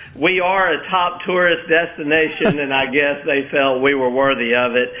 We are a top tourist destination, and I guess they felt we were worthy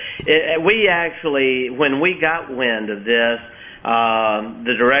of it. We actually, when we got wind of this,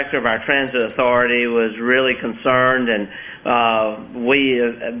 the director of our transit authority was really concerned, and we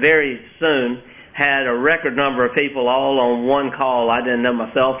very soon had a record number of people all on one call. I didn't know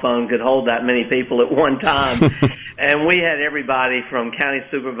my cell phone could hold that many people at one time. And we had everybody from county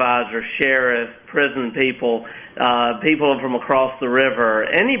supervisor, sheriff, prison people, people from across the river,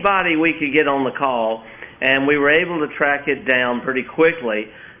 anybody we could get on the call, and we were able to track it down pretty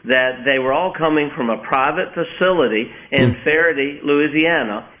quickly that they were all coming from a private facility in Faraday,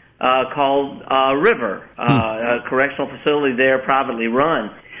 Louisiana, called River, a correctional facility there, privately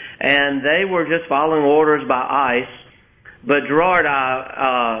run. And they were just following orders by ICE. But Gerard,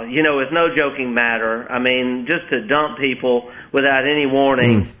 it's no joking matter. I mean, just to dump people without any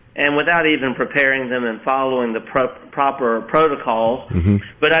warning and without even preparing them and following the proper protocols.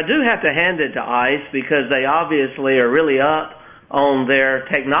 But I do have to hand it to ICE because they obviously are really up on their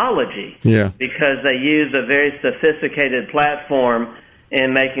technology, because they use a very sophisticated platform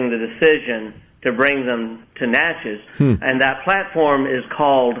in making the decision to bring them to Natchez. And that platform is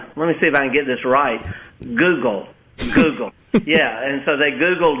called, let me see if I can get this right, Google. Yeah, and so they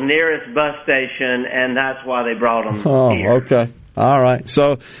Googled nearest bus station, and that's why they brought them here. Okay. All right.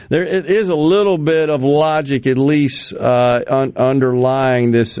 So there it is a little bit of logic, at least,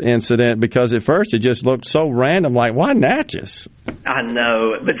 underlying this incident, because at first it just looked so random, like, why Natchez? I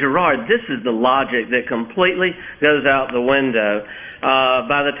know. But, Gerard, this is the logic that completely goes out the window.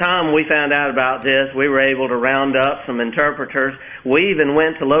 By the time we found out about this, we were able to round up some interpreters. We even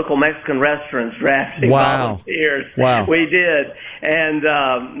went to local Mexican restaurants drafting volunteers. Wow. We did. And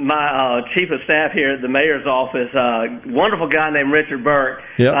my chief of staff here at the mayor's office, wonderful guy named Richard Burke,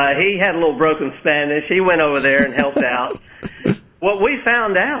 he had a little broken Spanish. He went over there and helped out. What we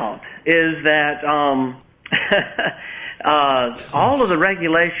found out is that all of the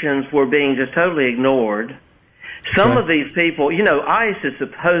regulations were being just totally ignored. Some of these people, ICE is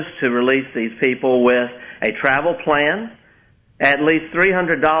supposed to release these people with a travel plan, at least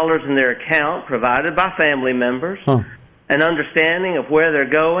 $300 in their account provided by family members, an understanding of where they're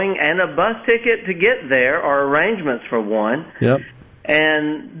going, and a bus ticket to get there or arrangements for one.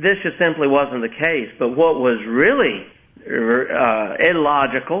 And this just simply wasn't the case. But what was really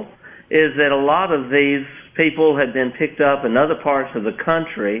illogical is that a lot of these people had been picked up in other parts of the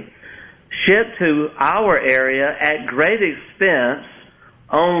country, shipped to our area at great expense,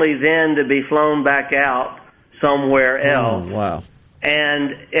 only then to be flown back out somewhere else. Oh, wow.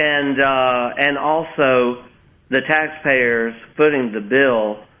 And also the taxpayers footing the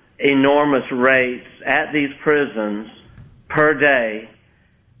bill enormous rates at these prisons per day.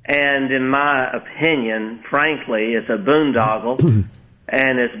 And in my opinion, frankly, it's a boondoggle,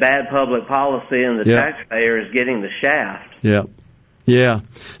 and it's bad public policy, and the taxpayer is getting the shaft. Yeah.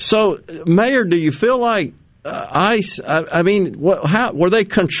 So, Mayor, do you feel like ICE, I mean, how were they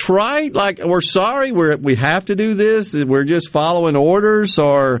contrite? Like, we're sorry, we have to do this, we're just following orders?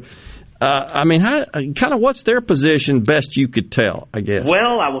 Or, what's their position best you could tell, I guess?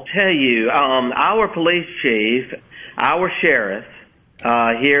 Well, I will tell you, our police chief, our sheriff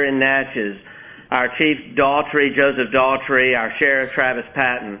here in Natchez, our chief Joseph Daughtry, our sheriff Travis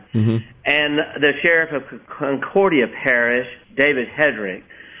Patton, and the sheriff of Concordia Parish, David Hedrick,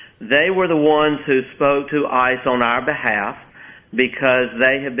 they were the ones who spoke to ICE on our behalf because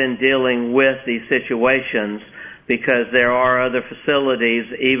they have been dealing with these situations, because there are other facilities,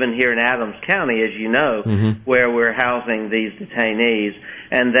 even here in Adams County, as you know, where we're housing these detainees,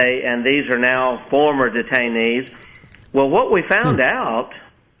 and these are now former detainees. Well, what we found out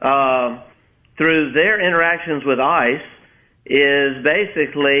through their interactions with ICE is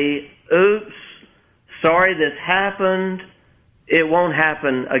basically, oops, sorry this happened, it won't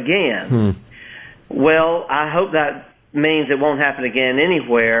happen again. Well, I hope that means it won't happen again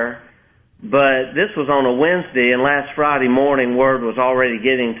anywhere, but this was on a Wednesday, and last Friday morning word was already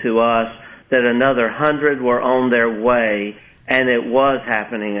getting to us that another 100 were on their way, and it was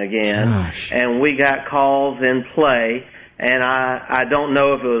happening again. Gosh. And we got calls in play, and I don't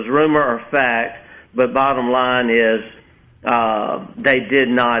know if it was rumor or fact, but bottom line is they did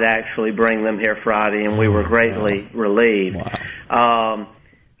not actually bring them here Friday, and we were greatly relieved. Wow.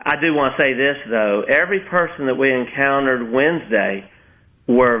 I do want to say this, though. Every person that we encountered Wednesday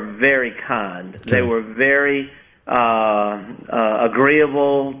were very kind. Okay. They were very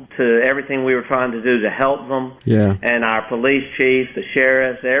agreeable to everything we were trying to do to help them. Yeah. And our police chiefs, the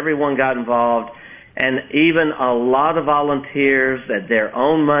sheriffs, everyone got involved. And even a lot of volunteers at their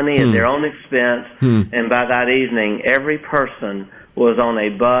own money, at their own expense. And by that evening, every person was on a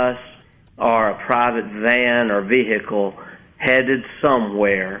bus or a private van or vehicle headed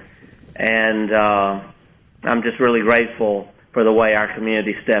somewhere. And I'm just really grateful for the way our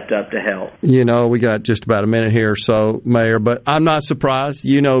community stepped up to help. You know, we got just about a minute here or so, Mayor, but I'm not surprised.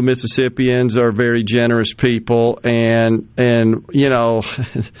 You know, Mississippians are very generous people, and you know,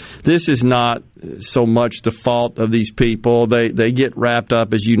 this is not so much the fault of these people. They get wrapped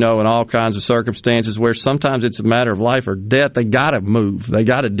up, as you know, in all kinds of circumstances where sometimes it's a matter of life or death. They got to move. They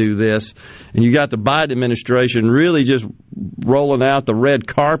got to do this. And you got the Biden administration really just rolling out the red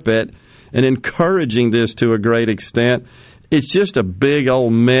carpet and encouraging this to a great extent. It's just a big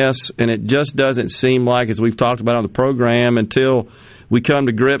old mess, and it just doesn't seem like, as we've talked about on the program, until we come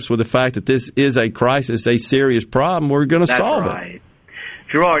to grips with the fact that this is a crisis, a serious problem, we're going to solve it.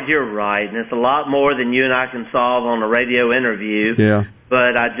 Gerard, you're right, and it's a lot more than you and I can solve on a radio interview. Yeah.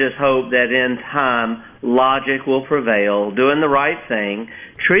 But I just hope that in time, logic will prevail, doing the right thing,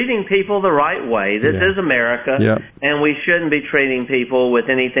 treating people the right way. This is America, and we shouldn't be treating people with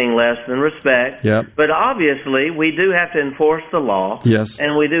anything less than respect. But obviously, we do have to enforce the law,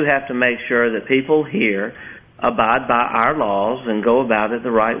 and we do have to make sure that people here abide by our laws and go about it the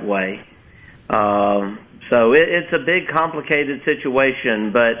right way. So it's a big, complicated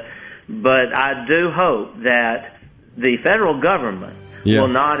situation, but I do hope that the federal government will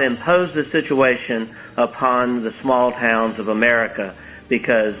not impose the situation upon the small towns of America,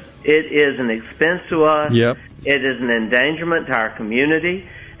 because it is an expense to us. It is an endangerment to our community.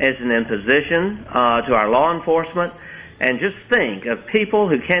 It's an imposition to our law enforcement. And just think of people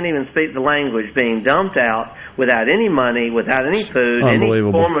who can't even speak the language being dumped out without any money, without any food, any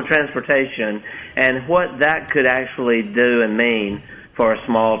form of transportation, and what that could actually do and mean for a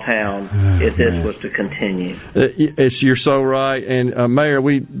small town if this was to continue. You're so right. And Mayor,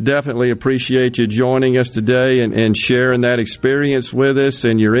 we definitely appreciate you joining us today and sharing that experience with us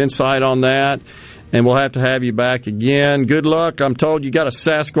and your insight on that. And we'll have to have you back again. Good luck. I'm told you got a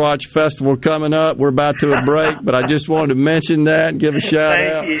Sasquatch Festival coming up. We're about to a break, but I just wanted to mention that and give a shout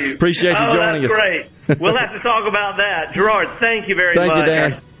out. Thank you. Appreciate you joining us. Great. We'll have to talk about that. Gerard, thank you very much. Thank you,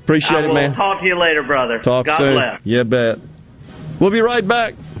 Dan. Appreciate it, man. Talk to you later, brother. God soon. Bless. You bet. We'll be right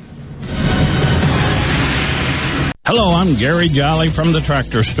back. Hello, I'm Gary Jolly from the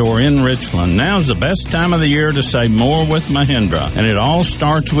Tractor Store in Richland. Now's the best time of the year to save more with Mahindra, and it all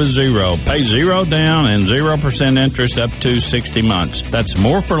starts with zero. Pay zero down and 0% interest up to 60 months. That's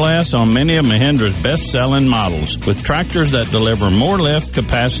more for less on many of Mahindra's best-selling models, with tractors that deliver more lift,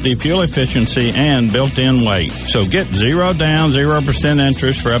 capacity, fuel efficiency, and built-in weight. So get zero down, 0%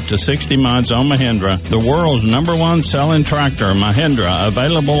 interest for up to 60 months on Mahindra, the world's #1 selling tractor, Mahindra,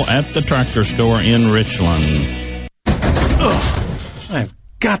 available at the Tractor Store in Richland. I've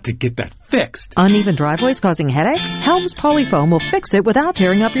got to get that fixed. Uneven driveways causing headaches? Helms Polyfoam will fix it without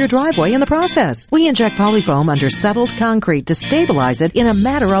tearing up your driveway in the process. We inject Polyfoam under settled concrete to stabilize it in a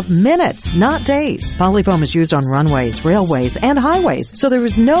matter of minutes, not days. Polyfoam is used on runways, railways, and highways, so there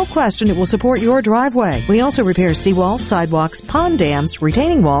is no question it will support your driveway. We also repair seawalls, sidewalks, pond dams,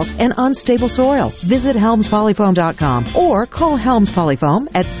 retaining walls, and unstable soil. Visit HelmsPolyfoam.com or call Helms Polyfoam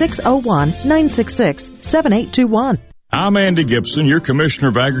at 601-966-7821. I'm Andy Gibson, your Commissioner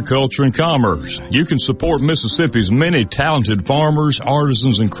of Agriculture and Commerce. You can support Mississippi's many talented farmers,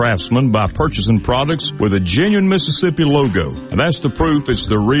 artisans, and craftsmen by purchasing products with a genuine Mississippi logo. And that's the proof it's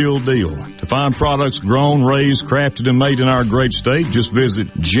the real deal. To find products grown, raised, crafted, and made in our great state, just visit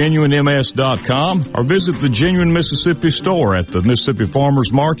GenuineMS.com or visit the Genuine Mississippi store at the Mississippi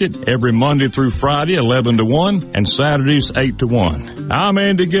Farmers Market every Monday through Friday, 11 to 1, and Saturdays, 8 to 1. I'm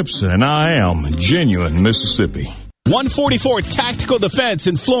Andy Gibson, and I am Genuine Mississippi. 144 Tactical Defense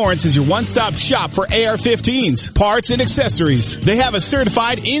in Florence is your one-stop shop for AR-15s, parts, and accessories. They have a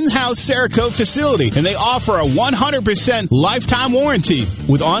certified in-house Cerakote facility, and they offer a 100% lifetime warranty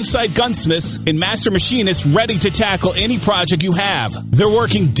with on-site gunsmiths and master machinists ready to tackle any project you have. They're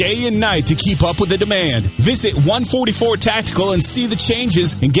working day and night to keep up with the demand. Visit 144 Tactical and see the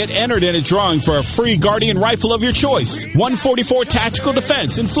changes and get entered in a drawing for a free Guardian rifle of your choice. 144 Tactical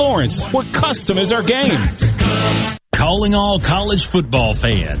Defense in Florence, where custom is our game. Calling all college football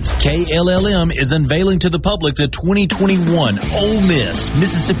fans, KLLM is unveiling to the public the 2021 Ole Miss,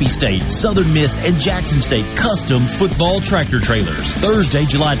 Mississippi State, Southern Miss, and Jackson State custom football tractor trailers. Thursday,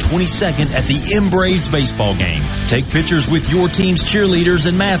 July 22nd at the M-Braves baseball game. Take pictures with your team's cheerleaders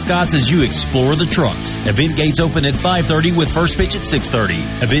and mascots as you explore the trucks. Event gates open at 5:30 with first pitch at 6:30.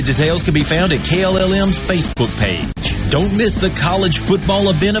 Event details can be found at KLLM's Facebook page. Don't miss the college football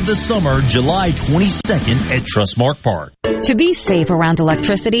event of the summer, July 22nd at Trustmark Park. To be safe around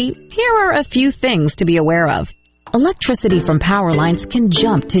electricity, here are a few things to be aware of. Electricity from power lines can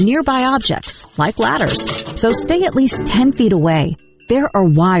jump to nearby objects, like ladders, so stay at least 10 feet away. There are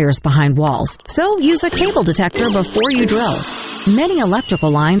wires behind walls, so use a cable detector before you drill. Many electrical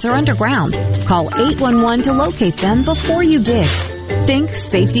lines are underground. Call 811 to locate them before you dig. Think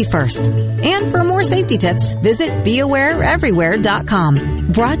safety first. And for more safety tips, visit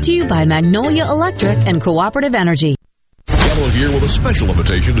BeAwareEverywhere.com. Brought to you by Magnolia Electric and Cooperative Energy. Gallo here with a special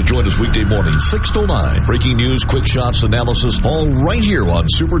invitation to join us weekday morning, 6 to 9. Breaking news, quick shots, analysis, all right here on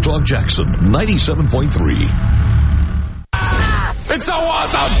Super Talk Jackson 97.3. It's so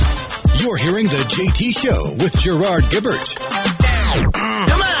awesome! You're hearing the JT Show with Gerard Gibbert. Come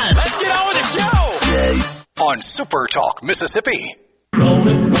on, let's get on with the show! Yay. On Super Talk Mississippi.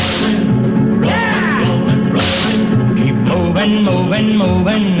 Moving.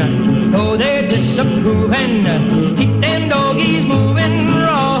 Oh, they're disapproving. Keep them doggies moving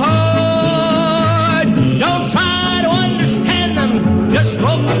right. Don't try to understand them. Just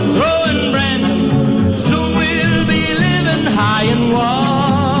rope, throw, and brand them. Soon we'll be living high and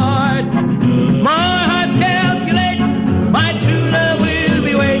wide. My heart's calculating. My true love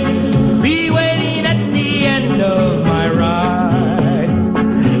will be waiting at the end of my ride.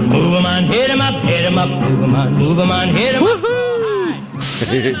 Move 'em on, hit 'em up, hit 'em up. Move 'em on, hit 'em up.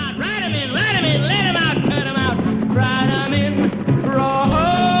 Ride 'em in, let 'em out, cut 'em out, ride 'em in,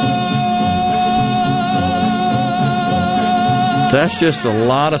 That's just a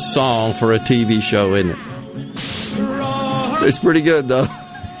lot of song for a TV show, isn't it? It's pretty good, though,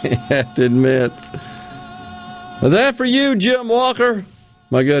 I have to admit. That for you, Jim Walker,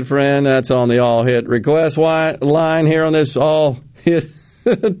 my good friend. That's on the all-hit request line here on this all-hit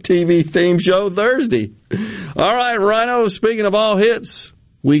TV theme show Thursday. All right, Rhino, speaking of all hits,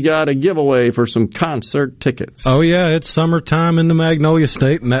 we got a giveaway for some concert tickets. Oh, yeah, it's summertime in the Magnolia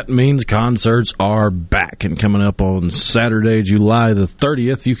State, and that means concerts are back. And coming up on Saturday, July the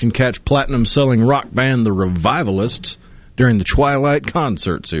 30th, you can catch platinum-selling rock band The Revivalists during the Twilight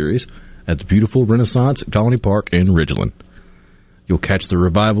Concert Series at the beautiful Renaissance at Colony Park in Ridgeland. You'll catch The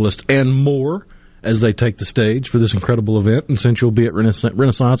Revivalists and more as they take the stage for this incredible event. And since you'll be at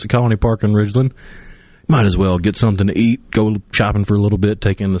Renaissance at Colony Park in Ridgeland, might as well get something to eat, go shopping for a little bit,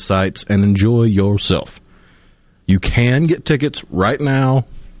 take in the sights, and enjoy yourself. You can get tickets right now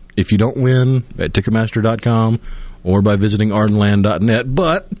if you don't win at Ticketmaster.com or by visiting Ardenland.net,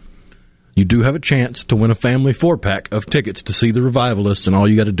 but you do have a chance to win a family 4-pack of tickets to see The Revivalists, and all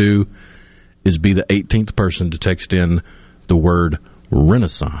you got to do is be the 18th person to text in the word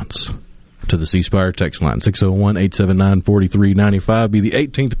Renaissance to the C Spire text line, 601-879-4395. Be the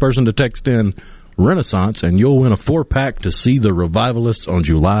 18th person to text in Renaissance, and you'll win a 4-pack to see The Revivalists on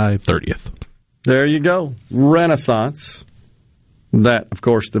July 30th. There you go. Renaissance. That, of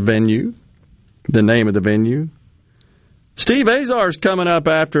course, the venue, the name of the venue. Steve Azar's coming up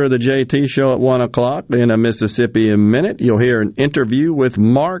after the JT show at 1 o'clock in a Mississippi Minute. You'll hear an interview with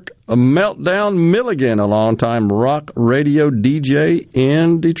Mark Meltdown Milligan, a longtime rock radio DJ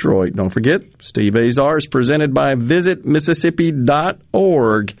in Detroit. Don't forget, Steve Azar is presented by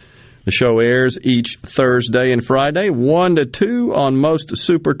visitmississippi.org. The show airs each Thursday and Friday, 1 to 2 on most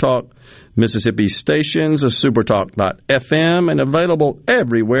SuperTalk Mississippi stations, supertalk.fm, and available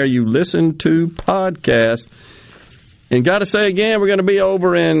everywhere you listen to podcasts. And got to say again, we're going to be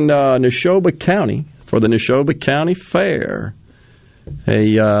over in Neshoba County for the Neshoba County Fair,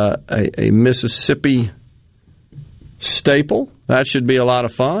 a Mississippi staple. That should be a lot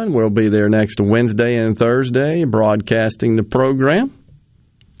of fun. We'll be there next Wednesday and Thursday, broadcasting the program.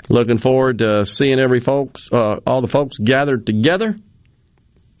 Looking forward to seeing all the folks gathered together.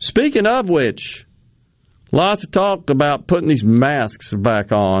 Speaking of which, lots of talk about putting these masks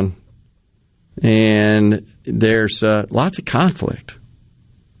back on. And there's lots of conflict.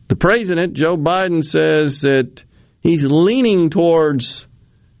 The president, Joe Biden, says that he's leaning towards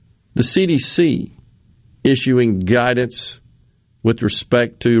the CDC issuing guidance with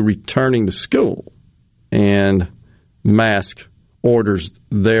respect to returning to school and mask orders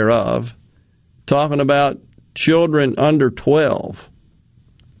thereof, talking about children under 12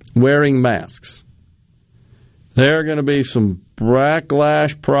 wearing masks. There are going to be some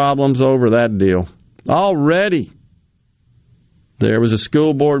backlash problems over that deal. Already, there was a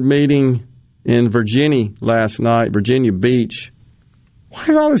school board meeting in Virginia last night, Virginia Beach. Why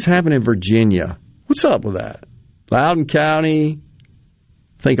is all this happening in Virginia? What's up with that? Loudoun County,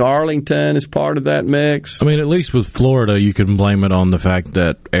 I think Arlington is part of that mix. I mean, at least with Florida, you can blame it on the fact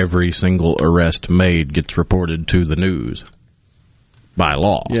that every single arrest made gets reported to the news by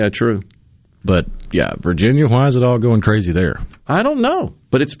law. Yeah, true. But, yeah, Virginia, why is it all going crazy there? I don't know,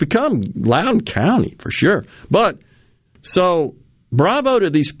 but it's become Loudoun County for sure. But, so, bravo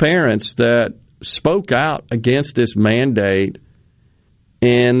to these parents that spoke out against this mandate,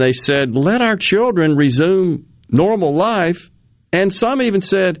 and they said, let our children resume normal life. And some even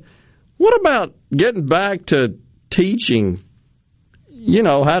said, what about getting back to teaching,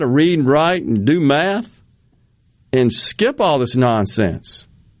 how to read and write and do math and skip all this nonsense?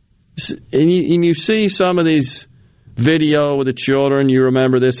 And you see some of these video with the children, you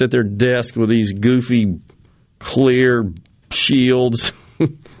remember this, at their desk with these goofy, clear shields,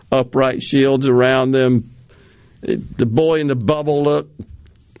 upright shields around them. The boy in the bubble look.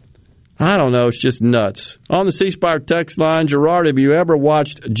 I don't know, it's just nuts. On the C Spire text line, Gerard, have you ever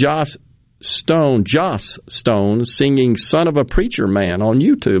watched Joss Stone singing Son of a Preacher Man on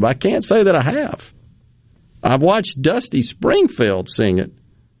YouTube? I can't say that I have. I've watched Dusty Springfield sing it.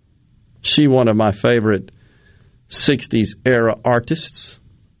 She, one of my favorite 60s era artists.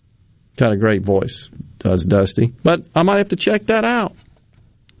 Got a great voice, does Dusty. But I might have to check that out.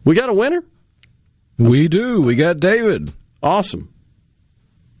 We got a winner? We do. We got David. Awesome.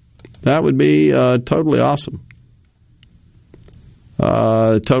 That would be totally awesome.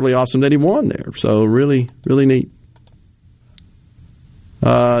 Totally awesome that he won there. So really, really neat.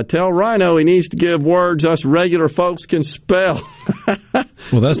 Tell Rhino he needs to give words us regular folks can spell.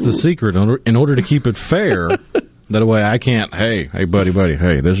 Well, that's the secret. In order to keep it fair, that way I can't, hey, buddy,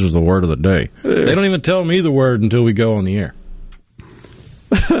 hey, this is the word of the day. They don't even tell me the word until we go on the air.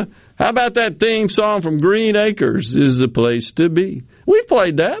 How about that theme song from Green Acres, Is the Place to Be? We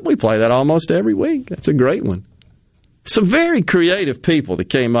played that. We play that almost every week. That's a great one. Some very creative people that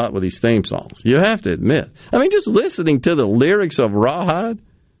came up with these theme songs, you have to admit. I mean, just listening to the lyrics of Rawhide,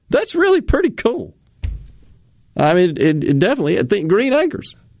 that's really pretty cool. I mean, it definitely, I think Green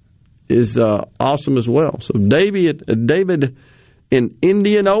Acres is awesome as well. So David in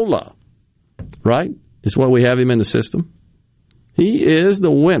Indianola, right, is what we have him in the system. He is the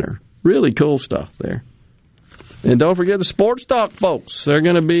winner. Really cool stuff there. And don't forget the Sports Talk folks. They're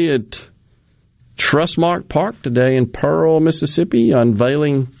going to be at Trustmark Park today in Pearl, Mississippi,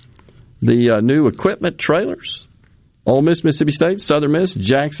 unveiling the new equipment trailers. Ole Miss, Mississippi State, Southern Miss,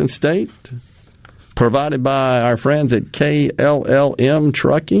 Jackson State, provided by our friends at KLLM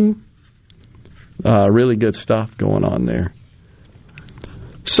Trucking. Really good stuff going on there.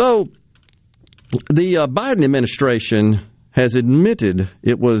 So the Biden administration has admitted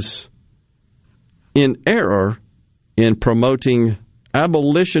it was in error in promoting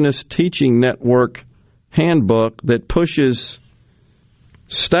abolitionist teaching network handbook that pushes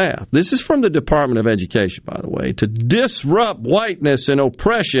staff. This is from the Department of Education, by the way, to disrupt whiteness and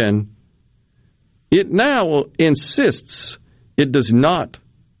oppression. It now insists it does not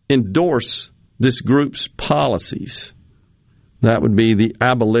endorse this group's policies. That would be the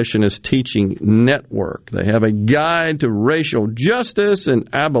Abolitionist Teaching Network. They have a guide to racial justice and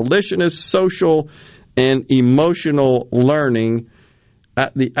abolitionist social and emotional learning,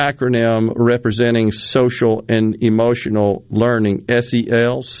 at the acronym representing social and emotional learning,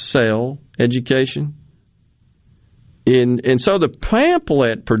 SEL, SEL education. And so the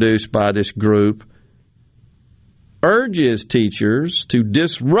pamphlet produced by this group urges teachers to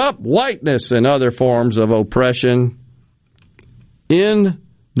disrupt whiteness and other forms of oppression in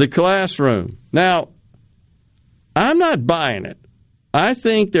the classroom. Now, I'm not buying it. I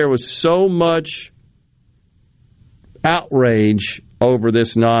think there was so much outrage over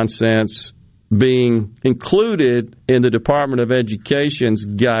this nonsense being included in the Department of Education's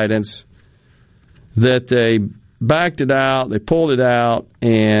guidance that they backed it out, they pulled it out,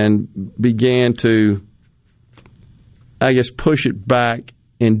 and began to, I guess, push it back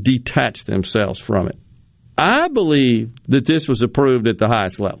and detach themselves from it. I believe that this was approved at the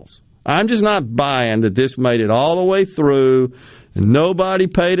highest levels. I'm just not buying that this made it all the way through and nobody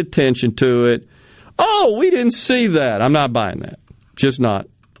paid attention to it. Oh, we didn't see that. I'm not buying that. Just not.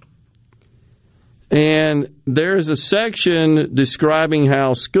 And there's a section describing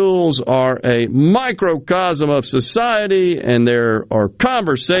how schools are a microcosm of society, and there are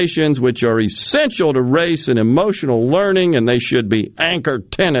conversations which are essential to race and emotional learning, and they should be anchor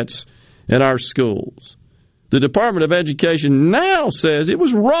tenets in our schools. The Department of Education now says it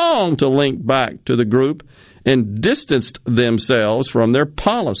was wrong to link back to the group and distanced themselves from their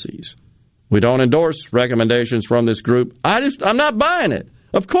policies. We don't endorse recommendations from this group. I'm not buying it.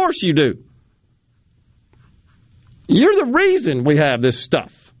 Of course you do. You're the reason we have this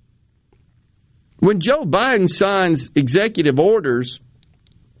stuff. When Joe Biden signs executive orders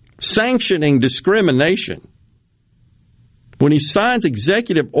sanctioning discrimination, when he signs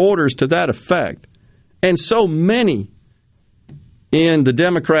executive orders to that effect, and so many in the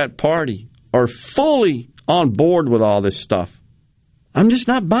Democrat Party are fully on board with all this stuff, I'm just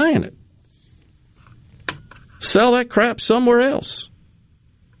not buying it. Sell that crap somewhere else.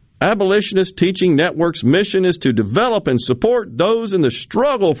 Abolitionist Teaching Network's mission is to develop and support those in the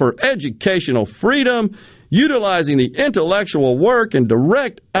struggle for educational freedom, utilizing the intellectual work and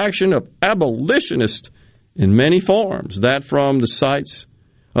direct action of abolitionists in many forms. That from the site's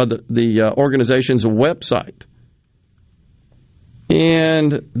the organization's website.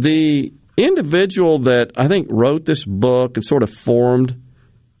 And the individual that I think wrote this book and sort of formed,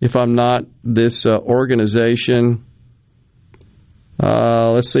 if I'm not, this organization,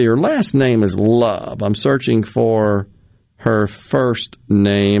 let's see, her last name is Love. I'm searching for her first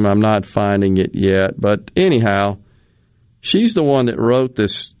name. I'm not finding it yet. But anyhow, she's the one that wrote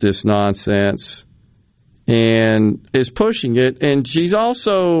this nonsense and is pushing it. And she's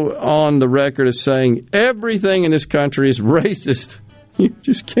also on the record as saying everything in this country is racist. You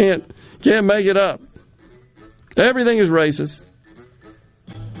just can't make it up. Everything is racist.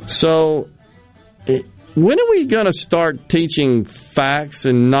 So when are we going to start teaching facts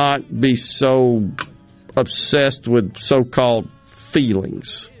and not be so obsessed with so-called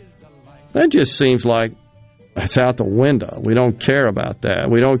feelings? That just seems like that's out the window. We don't care about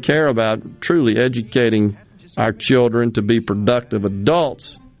that. We don't care about truly educating our children to be productive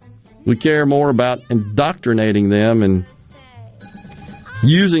adults. We care more about indoctrinating them and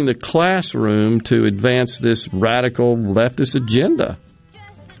using the classroom to advance this radical leftist agenda.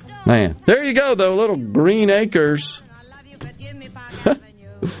 Man, there you go, though, little Green Acres.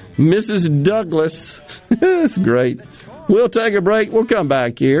 Mrs. Douglas. That's great. We'll take a break. We'll come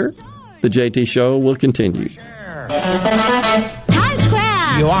back here. The JT Show will continue. Times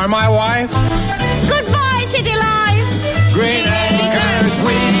Square. You are my wife. Goodbye, City Life. Green Acres,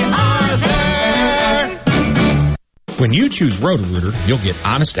 we are there. When you choose Roto-Rooter, you'll get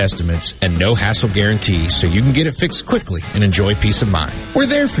honest estimates and no hassle guarantees, so you can get it fixed quickly and enjoy peace of mind. We're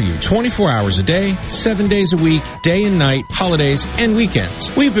there for you 24 hours a day, 7 days a week, day and night, holidays, and weekends.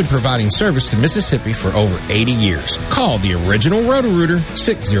 We've been providing service to Mississippi for over 80 years. Call the original Roto-Rooter,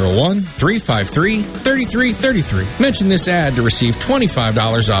 601-353-3333. Mention this ad to receive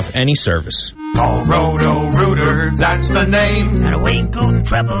 $25 off any service. Call Roto-Rooter, that's the name. And away go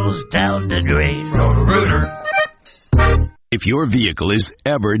troubles down the drain. Roto-Rooter. If your vehicle is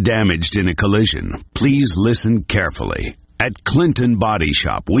ever damaged in a collision, please listen carefully. At Clinton Body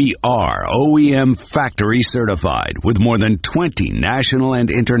Shop, we are OEM factory certified with more than 20 national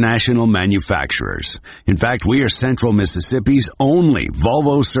and international manufacturers. In fact, we are Central Mississippi's only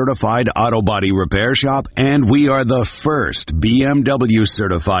Volvo certified auto body repair shop, and we are the first BMW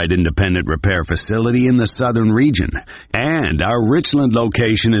certified independent repair facility in the southern region. And our Richland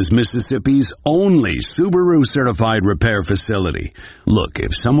location is Mississippi's only Subaru certified repair facility. Look,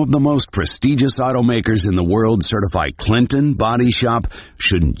 if some of the most prestigious automakers in the world certify Clinton Body Shop,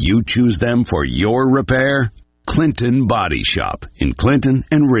 shouldn't you choose them for your repair? Clinton Body Shop in Clinton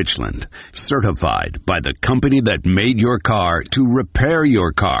and Richland. Certified by the company that made your car to repair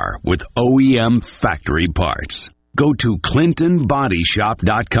your car with OEM factory parts. Go to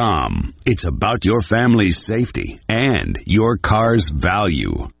ClintonBodyShop.com. It's about your family's safety and your car's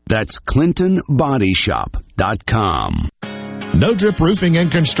value. That's ClintonBodyShop.com. No Drip Roofing and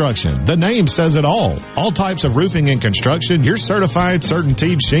Construction. The name says it all. All types of roofing and construction. Your certified,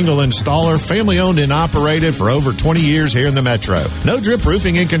 CertainTeed shingle installer, family owned and operated for over 20 years here in the Metro. No Drip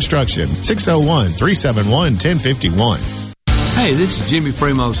Roofing and Construction. 601-371-1051. Hey, this is Jimmy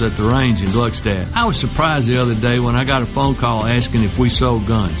Primos at the range in Gluckstadt. I was surprised the other day when I got a phone call asking if we sold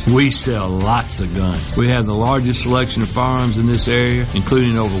guns. We sell lots of guns. We have the largest selection of firearms in this area,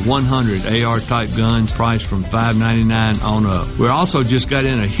 including over 100 AR-type guns priced from $5.99 on up. We also just got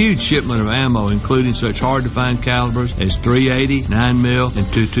in a huge shipment of ammo, including such hard-to-find calibers as .380, 9mm, and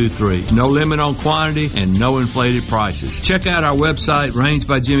 .223. No limit on quantity and no inflated prices. Check out our website,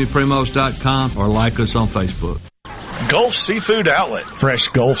 rangebyjimmyprimos.com, or like us on Facebook. Gulf Seafood Outlet, fresh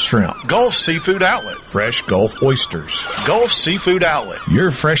Gulf shrimp. Gulf Seafood Outlet, fresh Gulf oysters. Gulf Seafood Outlet,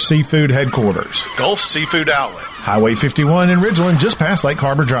 your fresh seafood headquarters. Gulf Seafood Outlet, Highway 51 in Ridgeland, just past Lake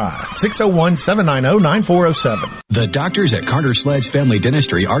Harbor Drive. 601-790-9407. The doctors at Carter Sledge Family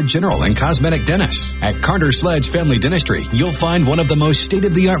Dentistry are general and cosmetic dentists. At Carter Sledge Family Dentistry, you'll find one of the most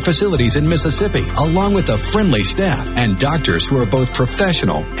state-of-the-art facilities in Mississippi, along with a friendly staff and doctors who are both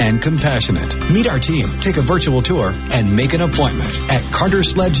professional and compassionate. Meet our team, take a virtual tour, and make an appointment at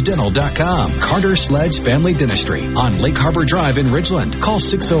CarterSledgeDental.com. Carter Sledge Family Dentistry on Lake Harbor Drive in Ridgeland. Call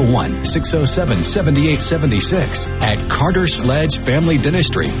 601-607-7876. At Carter Sledge Family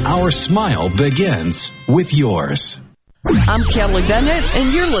Dentistry, our smile begins with yours. I'm Kelly Bennett,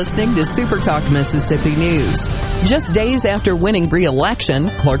 and you're listening to Super Talk Mississippi News. Just days after winning re-election,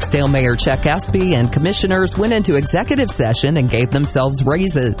 Clarksdale Mayor Chuck Espy and commissioners went into executive session and gave themselves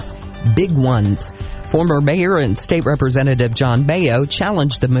raises. Big ones. Former Mayor and State Representative John Mayo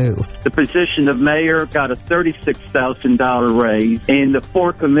challenged the move. The position of mayor got a $36,000 raise, and the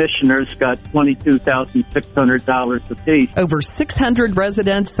 4 commissioners got $22,600 apiece. Over 600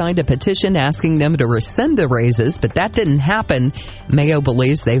 residents signed a petition asking them to rescind the raises, but that didn't happen. Mayo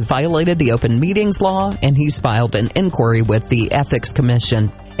believes they violated the open meetings law, and he's filed an inquiry with the Ethics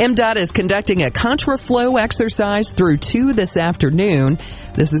Commission. MDOT is conducting a contraflow exercise through 2 this afternoon.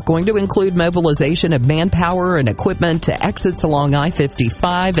 This is going to include mobilization of manpower and equipment to exits along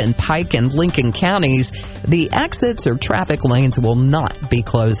I-55 and Pike and Lincoln counties. The exits or traffic lanes will not be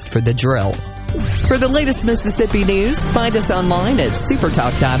closed for the drill. For the latest Mississippi news, find us online at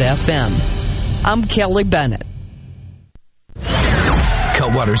supertalk.fm. I'm Kelly Bennett.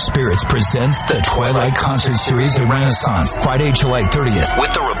 Cutwater Spirits presents the Twilight Concert Series at Renaissance, Friday, July 30th,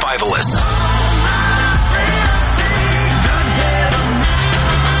 with the Revivalists.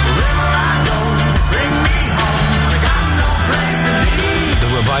 The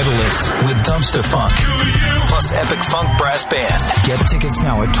Revivalists with Dumpster Funk, plus Epic Funk Brass Band. Get tickets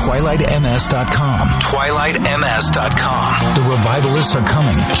now at twilightms.com. Twilightms.com. The Revivalists are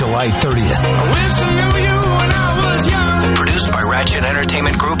coming July 30th. I wish I knew you when I was young. Produced by Ratchet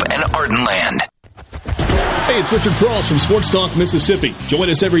Entertainment Group and Ardenland. Hey, it's Richard Cross from Sports Talk Mississippi. Join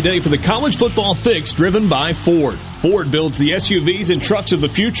us every day for the College Football Fix driven by Ford. Ford builds the SUVs and trucks of the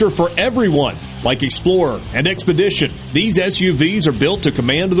future for everyone, like Explorer and Expedition. These SUVs are built to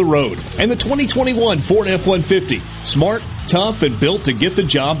command the road. And the 2021 Ford F-150. Smart, tough, and built to get the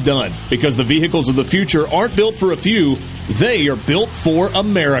job done. Because the vehicles of the future aren't built for a few, they are built for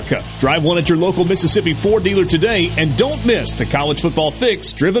America. Drive one at your local Mississippi Ford dealer today, and don't miss the College Football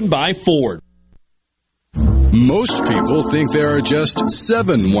Fix driven by Ford. Most people think there are just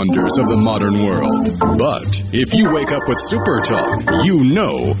 7 wonders of the modern world. But if you wake up with Super Talk, you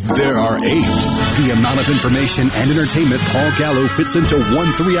know there are 8. The amount of information and entertainment Paul Gallo fits into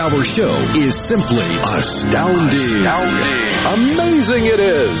one 3-hour show is simply astounding. Amazing it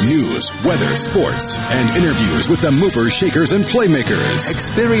is. News, weather, sports, and interviews with the movers, shakers, and playmakers.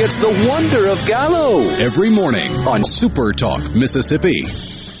 Experience the wonder of Gallo every morning on Super Talk Mississippi.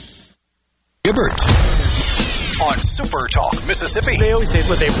 Gibbert. on Super Talk Mississippi. They always say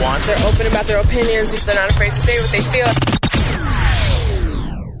what they want. They're open about their opinions. They're not afraid to say what they feel.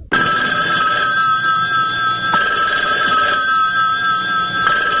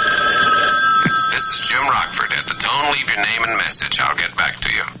 This is Jim Rockford. At the tone, leave your name and message. I'll get back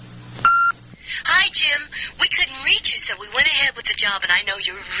to you. Hi, Jim. We couldn't reach you, so we went ahead with the job, and I know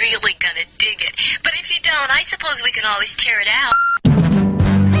you're really gonna dig it. But if you don't, I suppose we can always tear it out.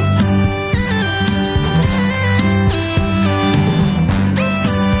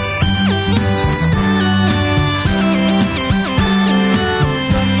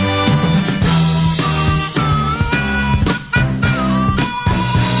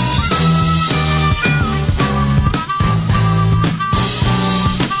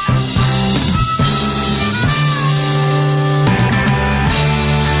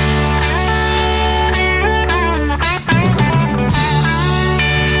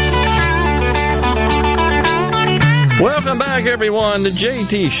 Welcome back, everyone, to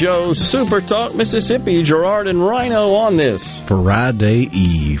JT Show, Super Talk Mississippi. Gerard and Rhino on this Friday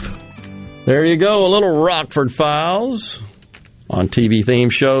Eve. There you go, a little Rockford Files on TV theme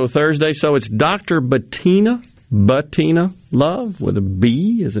show Thursday. So it's Dr. Bettina Love with a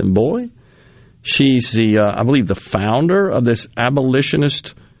B as in boy. She's the, I believe, the founder of this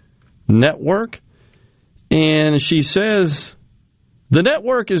abolitionist network. And she says the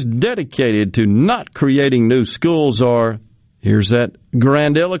network is dedicated to not creating new schools or, here's that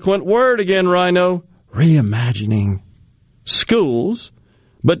grandiloquent word again, Rhino, reimagining schools,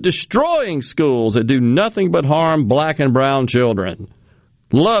 but destroying schools that do nothing but harm black and brown children.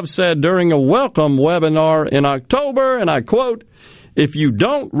 Love said during a welcome webinar in October, and I quote, "If you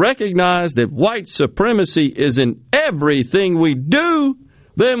don't recognize that white supremacy is in everything we do,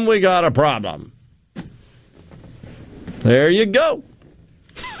 then we got a problem." There you go.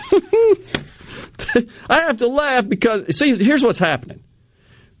 I have to laugh because, see, here's what's happening.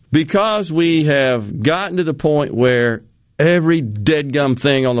 Because we have gotten to the point where every deadgum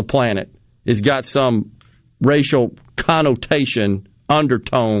thing on the planet has got some racial connotation,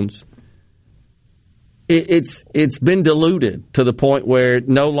 undertones, it's been diluted to the point where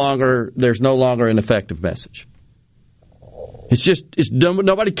there's no longer an effective message. It's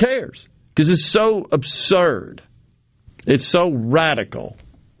nobody cares because it's so absurd. It's so radical.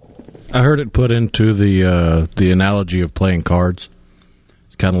 I heard it put into the analogy of playing cards.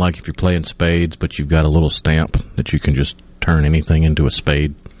 It's kind of like if you're playing spades, but you've got a little stamp that you can just turn anything into a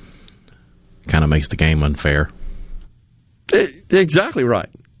spade. Kind of makes the game unfair. Exactly right.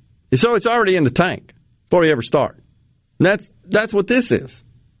 So it's already in the tank before you ever start. And that's what this is.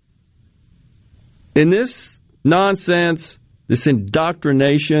 In this nonsense, this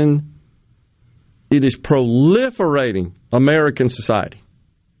indoctrination, it is proliferating American society.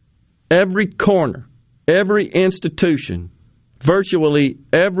 Every corner, every institution, virtually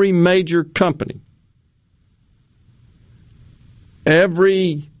every major company,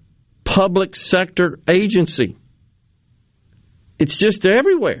 every public sector agency, it's just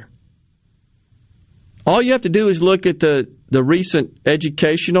everywhere. All you have to do is look at the recent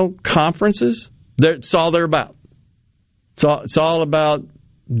educational conferences. That's all they're about. It's all about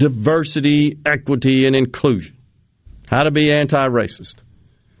diversity, equity, and inclusion. How to be anti-racist.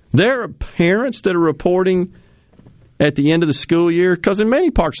 There are parents that are reporting at the end of the school year, because in many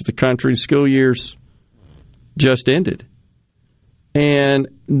parts of the country, school years just ended. And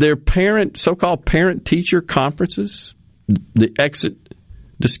their so-called parent-teacher conferences, the exit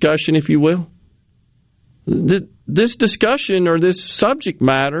discussion, if you will, this discussion or this subject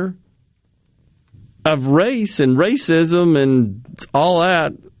matter of race and racism and all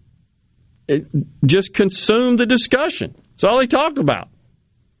that, it just consumed the discussion. That's all they talked about.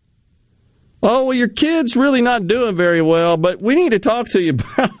 Oh, well, your kid's really not doing very well, but we need to talk to you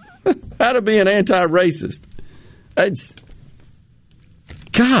about how to be an anti-racist.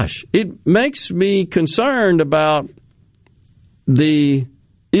 It makes me concerned about the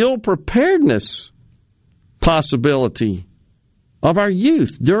ill-preparedness possibility of our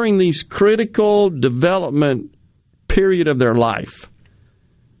youth during these critical development period of their life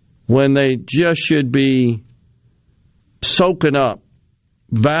when they just should be soaking up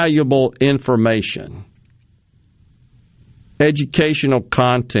valuable information, educational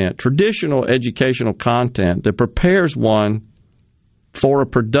content, traditional educational content that prepares one for a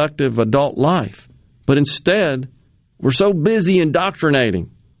productive adult life. But instead, we're so busy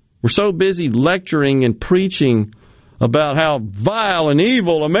indoctrinating. We're so busy lecturing and preaching about how vile and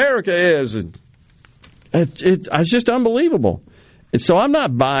evil America is. It's just unbelievable. And so I'm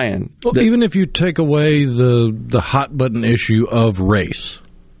not buying. Well, even if you take away the hot button issue of race,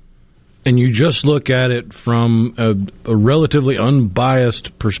 and you just look at it from a relatively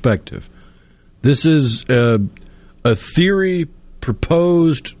unbiased perspective, this is a theory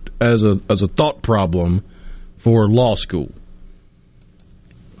proposed as a thought problem for law school.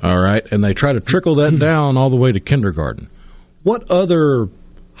 All right, and they try to trickle that down all the way to kindergarten. What other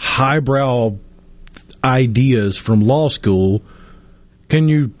highbrow ideas from law school can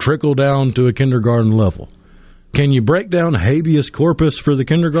you trickle down to a kindergarten level? Can you break down habeas corpus for the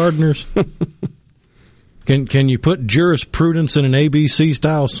kindergartners? Can you put jurisprudence in an ABC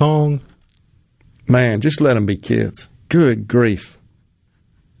style song? Man, just let them be kids. Good grief.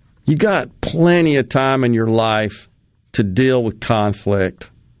 You got plenty of time in your life to deal with conflict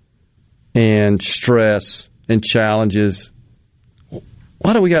and stress and challenges.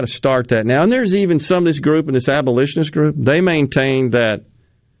 Why do we got to start that now? And there's even some of this group, in this abolitionist group, they maintain that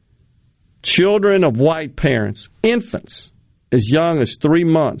children of white parents, infants as young as 3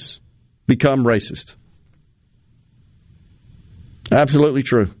 months, become racist. Absolutely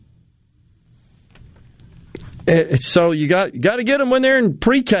true. So you got to get them when they're in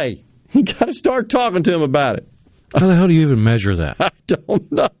pre-K. You got to start talking to them about it. How the hell do you even measure that? I don't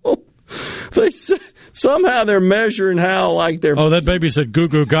know. Somehow they're measuring how, like, they're... Oh, that baby said goo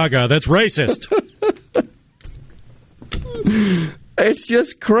goo gaga. That's racist. It's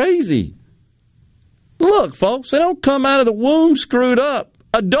just crazy. Look, folks, they don't come out of the womb screwed up.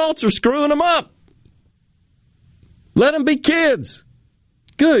 Adults are screwing them up. Let them be kids.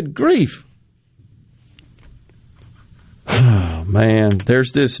 Good grief. Oh, man.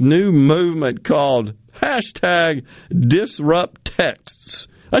 There's this new movement called #DisruptTexts.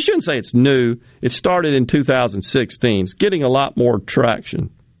 I shouldn't say it's new. It started in 2016. It's getting a lot more traction.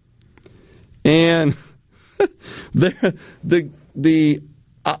 And the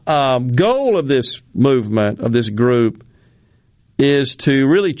goal of this movement, of this group, is to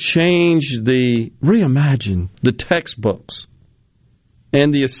really reimagine the textbooks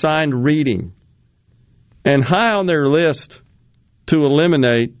and the assigned reading. And high on their list to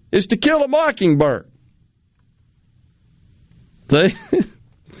eliminate is To Kill a Mockingbird.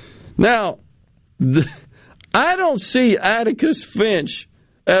 Now, I don't see Atticus Finch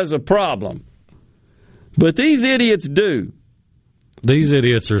as a problem, but these idiots do. These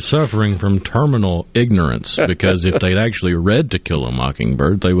idiots are suffering from terminal ignorance, because if they'd actually read To Kill a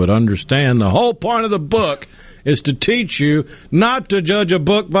Mockingbird, they would understand the whole point of the book is to teach you not to judge a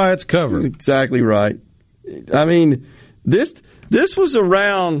book by its cover. Exactly right. I mean, this was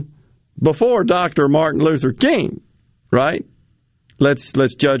around before Dr. Martin Luther King, right? Let's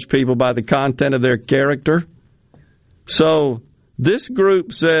judge people by the content of their character. So this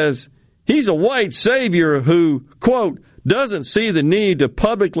group says he's a white savior who, quote, doesn't see the need to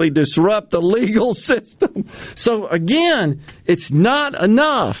publicly disrupt the legal system. So again, it's not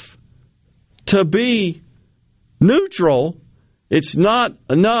enough to be neutral. It's not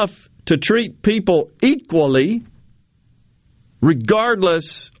enough to treat people equally,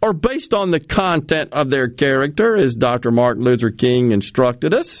 regardless or based on the content of their character, as Dr. Martin Luther King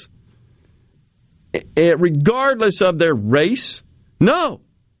instructed us, regardless of their race. No,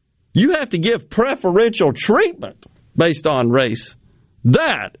 you have to give preferential treatment based on race.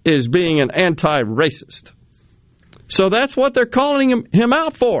 That is being an anti-racist. So that's what they're calling him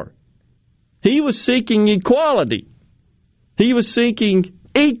out for. He was seeking equality. He was seeking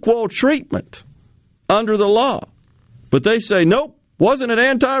equal treatment under the law. But they say, nope, wasn't an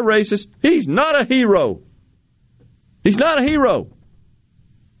anti-racist. He's not a hero. He's not a hero.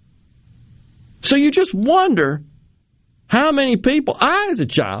 So you just wonder how many people, I as a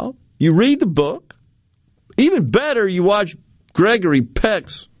child, you read the book, even better, you watch Gregory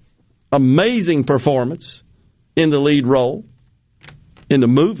Peck's amazing performance in the lead role in the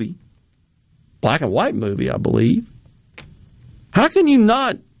movie, black and white movie, I believe. How can you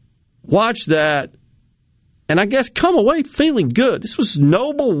not watch that and I guess come away feeling good? This was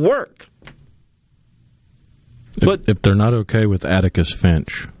noble work. But if they're not okay with Atticus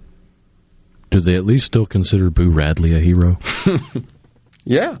Finch, do they at least still consider Boo Radley a hero?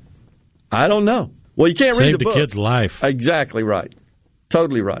 Yeah. I don't know. Well, you can't read the book. Saved a kid's life. Exactly right.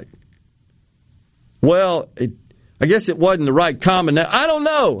 Totally right. Well, I guess it wasn't the right combination. I don't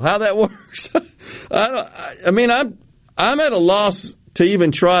know how that works. I mean, I'm at a loss to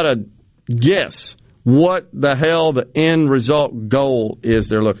even try to guess what the hell the end result goal is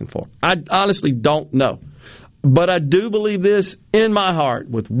they're looking for. I honestly don't know. But I do believe this in my heart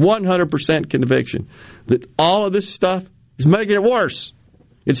with 100% conviction that all of this stuff is making it worse.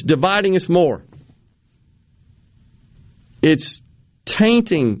 It's dividing us more. It's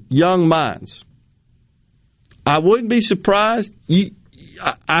tainting young minds. I wouldn't be surprised.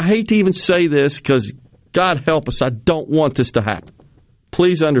 I hate to even say this because, God help us, I don't want this to happen.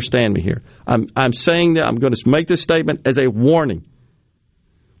 Please understand me here. I'm saying that I'm going to make this statement as a warning.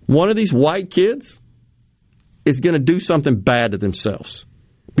 One of these white kids is going to do something bad to themselves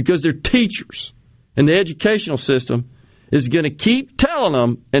because their teachers and the educational system is going to keep telling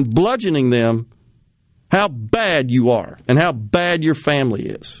them and bludgeoning them how bad you are and how bad your family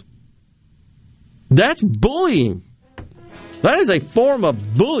is. That's bullying. That is a form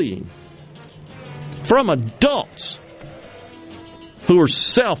of bullying from adults who are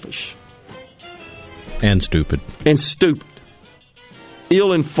selfish. And stupid.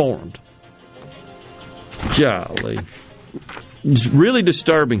 Ill-informed. Golly. It's really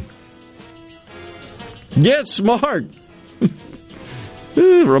disturbing. Get smart.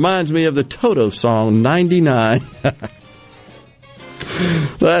 Reminds me of the Toto song, 99.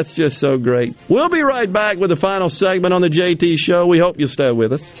 That's just so great. We'll be right back with the final segment on the JT Show. We hope you'll stay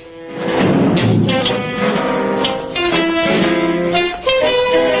with us.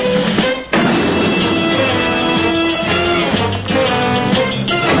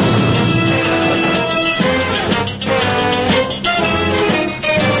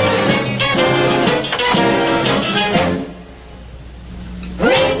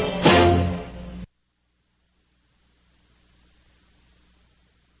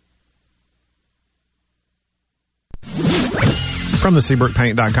 From the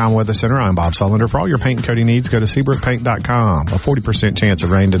SeabrookPaint.com Weather Center, I'm Bob Sullender. For all your paint and coating needs, go to SeabrookPaint.com. A 40% chance of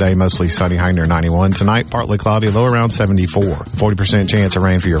rain today, mostly sunny, high near 91. Tonight, partly cloudy, low around 74. 40% chance of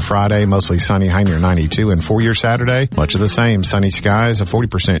rain for your Friday, mostly sunny, high near 92. And for your Saturday, much of the same, sunny skies, a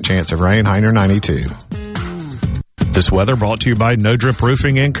 40% chance of rain, high near 92. This weather brought to you by No Drip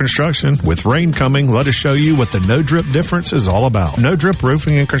Roofing and Construction. With rain coming, let us show you what the No Drip difference is all about. No Drip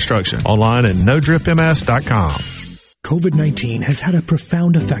Roofing and Construction. Online at NoDripMS.com. COVID-19 has had a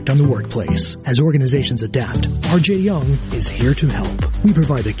profound effect on the workplace. As organizations adapt, RJ Young is here to help. We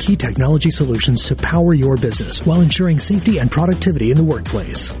provide the key technology solutions to power your business while ensuring safety and productivity in the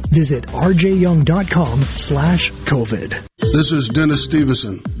workplace. Visit rjyoung.com/COVID. This is Dennis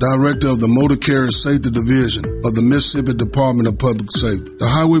Stevenson, Director of the Motor Carrier Safety Division of the Mississippi Department of Public Safety. The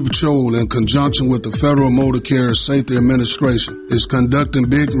Highway Patrol, in conjunction with the Federal Motor Carrier Safety Administration, is conducting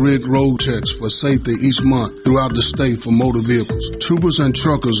big rig road checks for safety each month throughout the state for motor vehicles. Troopers and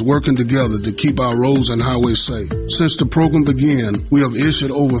truckers working together to keep our roads and highways safe. Since the program began, we have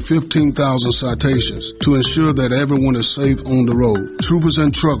issued over 15,000 citations to ensure that everyone is safe on the road. Troopers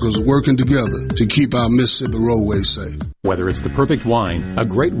and truckers working together to keep our Mississippi roadways safe. Whether it's the perfect wine, a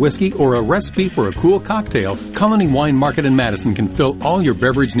great whiskey, or a recipe for a cool cocktail, Colony Wine Market in Madison can fill all your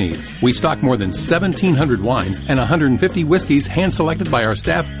beverage needs. We stock more than 1,700 wines and 150 whiskeys hand-selected by our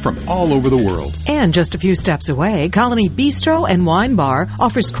staff from all over the world. And just a few steps away, Colony Bistro and Wine Bar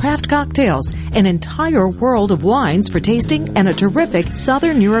offers craft cocktails, an entire world of wines for tasting, and a terrific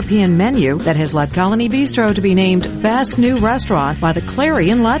Southern European menu that has led Colony Bistro to be named Best New Restaurant by the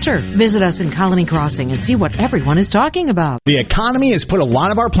Clarion Ledger. Visit us in Colony Crossing and see what everyone is talking about. The economy has put a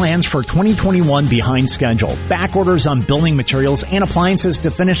lot of our plans for 2021 behind schedule. Back orders on building materials and appliances to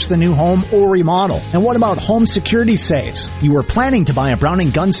finish the new home or remodel. And what about home security safes? You were planning to buy a Browning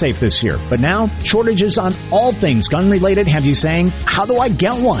gun safe this year, but now shortages on all things gun related have you saying, how do I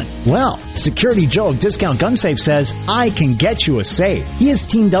get one? Well, Security Joe of Discount Gun Safe says, I can get you a safe. He has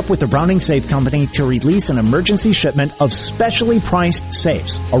teamed up with the Browning Safe Company to release an emergency shipment of specially priced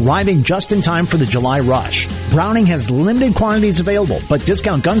safes, arriving just in time for the July rush. Browning has limited quantities available, but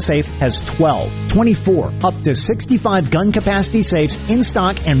Discount Gun Safe has 12, 24, up to 65 gun capacity safes in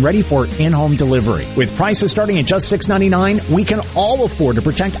stock and ready for in-home delivery. With prices starting at just $6.99, we can all afford to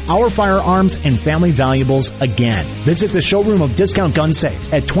protect our firearms and family valuables again. Visit the showroom of Discount Gun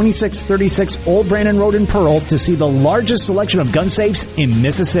Safe at 2636 Old Brandon Road in Pearl to see the largest selection of gun safes in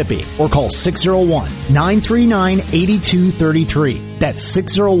Mississippi, or call 601-939-8233. That's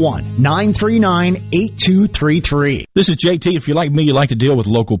 601-939-8233. This is JT. If you're like me, you like to deal with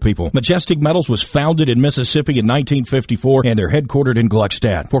local people. Majestic Metals was founded in Mississippi in 1954, and they're headquartered in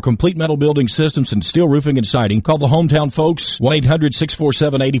Gluckstadt. For complete metal building systems and steel roofing and siding, call the hometown folks,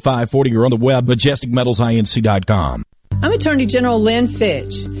 1-800-647-8540, or on the web, majesticmetalsinc.com. I'm Attorney General Lynn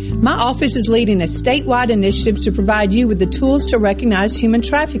Fitch. My office is leading a statewide initiative to provide you with the tools to recognize human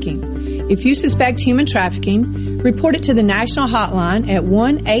trafficking. If you suspect human trafficking, report it to the national hotline at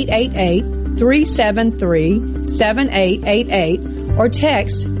 1-888-373-7888 or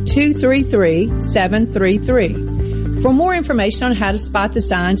text 233-733. For more information on how to spot the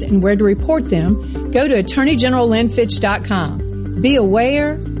signs and where to report them, go to AttorneyGeneralLynnFitch.com. Be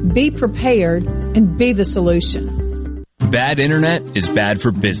aware, be prepared, and be the solution. Bad internet is bad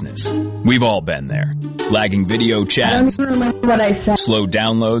for business. We've all been there. Lagging video chats, I don't even remember what I said. Slow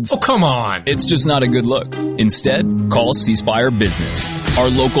downloads. Oh, come on. It's just not a good look. Instead, call C Spire Business. Our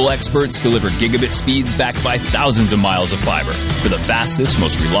local experts deliver gigabit speeds backed by thousands of miles of fiber for the fastest,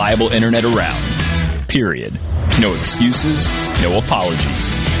 most reliable internet around. Period. No excuses, no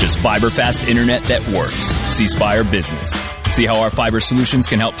apologies. Just fiber-fast internet that works. C Spire Business. See how our fiber solutions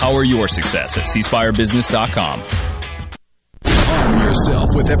can help power your success at cspirebusiness.com. Arm yourself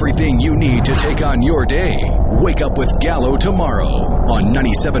with everything you need to take on your day. Wake up with Gallo tomorrow on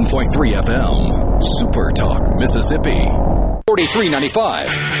 97.3 FM. Super Talk, Mississippi.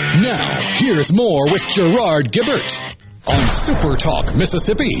 43.95. Now, here's more with Gerard Gibbert on Super Talk,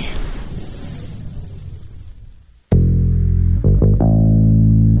 Mississippi.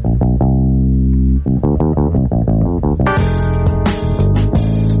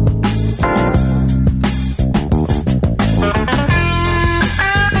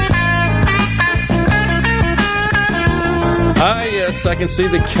 I can see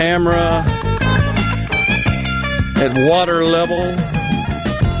the camera at water level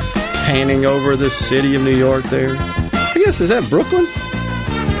panning over the city of New York there. I guess, is that Brooklyn?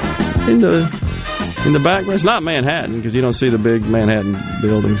 In the background? It's not Manhattan because you don't see the big Manhattan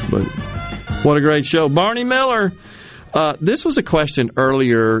buildings, but what a great show. Barney Miller. This was a question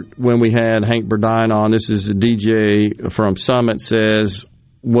earlier when we had Hank Burdine on. This is a DJ from Summit says,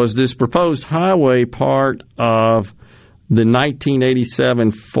 was this proposed highway part of the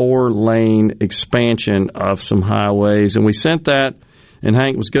 1987 four-lane expansion of some highways? And we sent that, and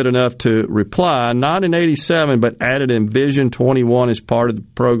Hank was good enough to reply, not in 87, but added in Vision 21 as part of the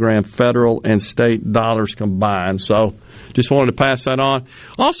program, federal and state dollars combined. So just wanted to pass that on.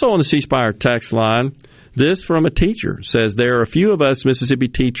 Also on the C Spire text line, this from a teacher says, there are a few of us Mississippi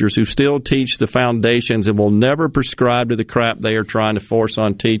teachers who still teach the foundations and will never prescribe to the crap they are trying to force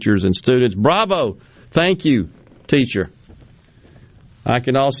on teachers and students. Bravo! Thank you, teacher. I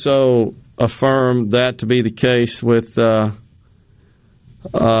can also affirm that to be the case with my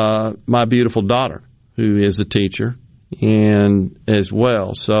beautiful daughter, who is a teacher, and as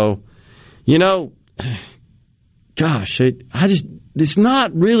well. So, gosh, it's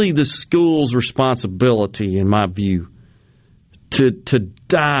not really the school's responsibility, in my view, to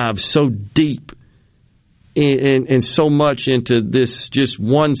dive so deep and so much into this just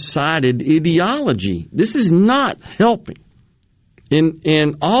one-sided ideology. This is not helping.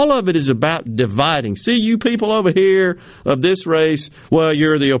 And all of it is about dividing. See, you people over here of this race, well,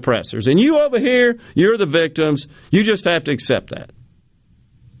 you're the oppressors. And you over here, you're the victims. You just have to accept that.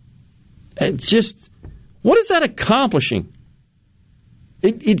 It's just, what is that accomplishing?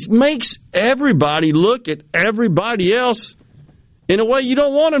 It makes everybody look at everybody else in a way you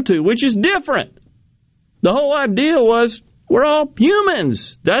don't want them to, which is different. The whole idea was we're all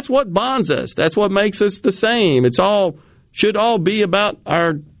humans. That's what bonds us. That's what makes us the same. Should all be about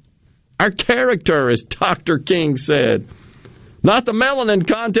our character, as Dr. King said, not the melanin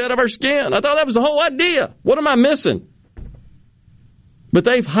content of our skin. I thought that was the whole idea. What am I missing? But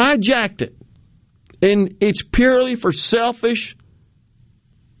they've hijacked it, and it's purely for selfish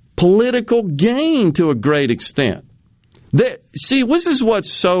political gain to a great extent. See, this is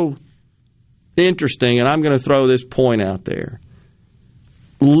what's so interesting, and I'm going to throw this point out there.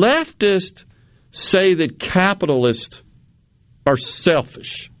 Leftists say that capitalists are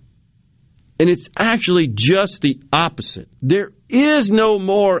selfish. And it's actually just the opposite. There is no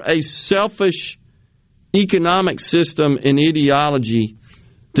more a selfish economic system and ideology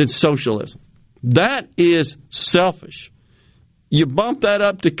than socialism. That is selfish. You bump that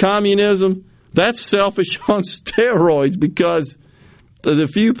up to communism, that's selfish on steroids, because the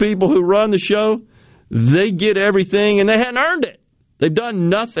few people who run the show, they get everything and they hadn't earned it. They've done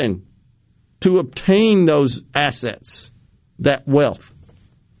nothing to obtain those assets, that wealth.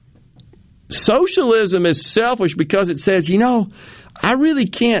 Socialism is selfish because it says, I really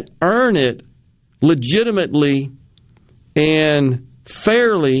can't earn it legitimately and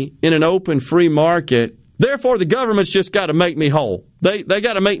fairly in an open, free market. Therefore, the government's just got to make me whole. They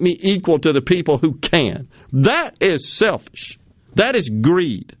got to make me equal to the people who can. That is selfish. That is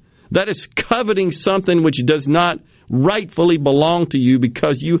greed. That is coveting something which does not rightfully belong to you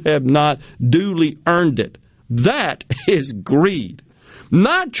because you have not duly earned it. That is greed.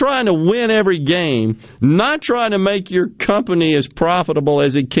 Not trying to win every game, not trying to make your company as profitable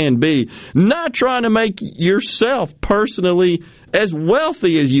as it can be, not trying to make yourself personally as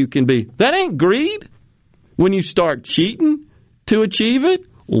wealthy as you can be. That ain't greed. When you start cheating to achieve it,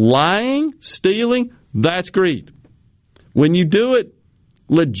 lying, stealing, that's greed. When you do it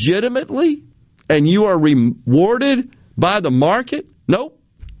legitimately and you are rewarded by the market? Nope.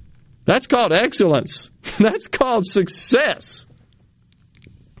 That's called excellence. That's called success.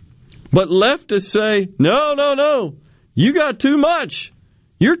 But leftists say, no, you got too much.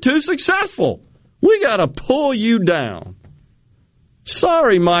 You're too successful. We got to pull you down.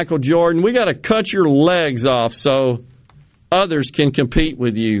 Sorry, Michael Jordan, we got to cut your legs off so others can compete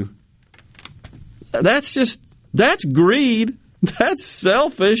with you. That's greed. That's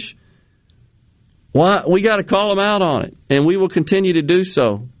selfish. Why? We got to call them out on it, and we will continue to do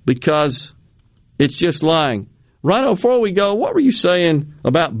so because it's just lying. Rhino, before we go, what were you saying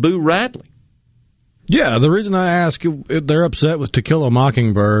about Boo Radley? Yeah, the reason I ask, they're upset with To Kill a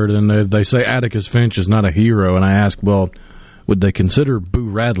Mockingbird, and they say Atticus Finch is not a hero, and I ask, well, would they consider Boo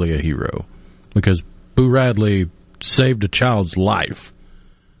Radley a hero? Because Boo Radley saved a child's life.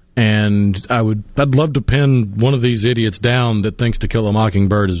 And I'd love to pin one of these idiots down that thinks To Kill a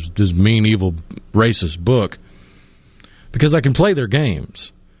Mockingbird is this mean, evil, racist book, because I can play their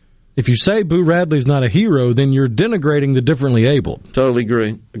games. If you say Boo Radley's not a hero, then you're denigrating the differently abled. Totally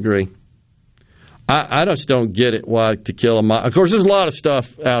agree. I just don't get it, why To Kill a Mockingbird. Of course, there's a lot of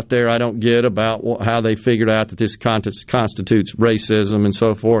stuff out there I don't get about how they figured out that this constitutes racism and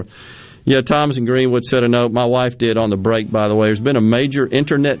so forth. Yeah, Thomas in Greenwood said a note. My wife did on the break, by the way. There's been a major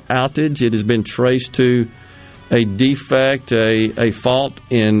internet outage. It has been traced to a defect, a fault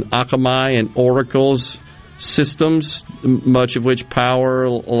in Akamai and Oracle's systems, much of which power a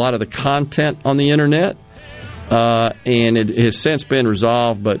lot of the content on the internet. And it has since been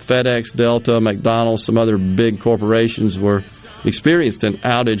resolved, but FedEx, Delta, McDonald's, some other big corporations experienced an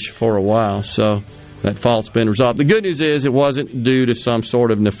outage for a while. So that fault's been resolved. The good news is it wasn't due to some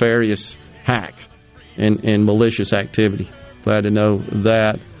sort of nefarious hack and malicious activity. Glad to know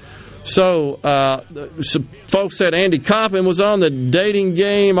that. So, some folks said Andy Kaufman was on the dating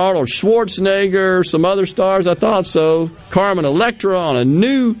game, Arnold Schwarzenegger, some other stars. I thought so. Carmen Electra on a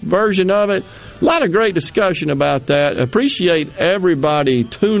new version of it. A lot of great discussion about that. Appreciate everybody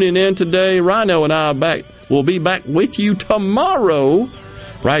tuning in today. Rhino and I will be back with you tomorrow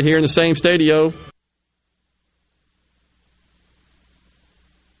right here in the same studio.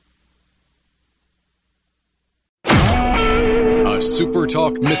 A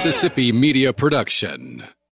SuperTalk Mississippi media production.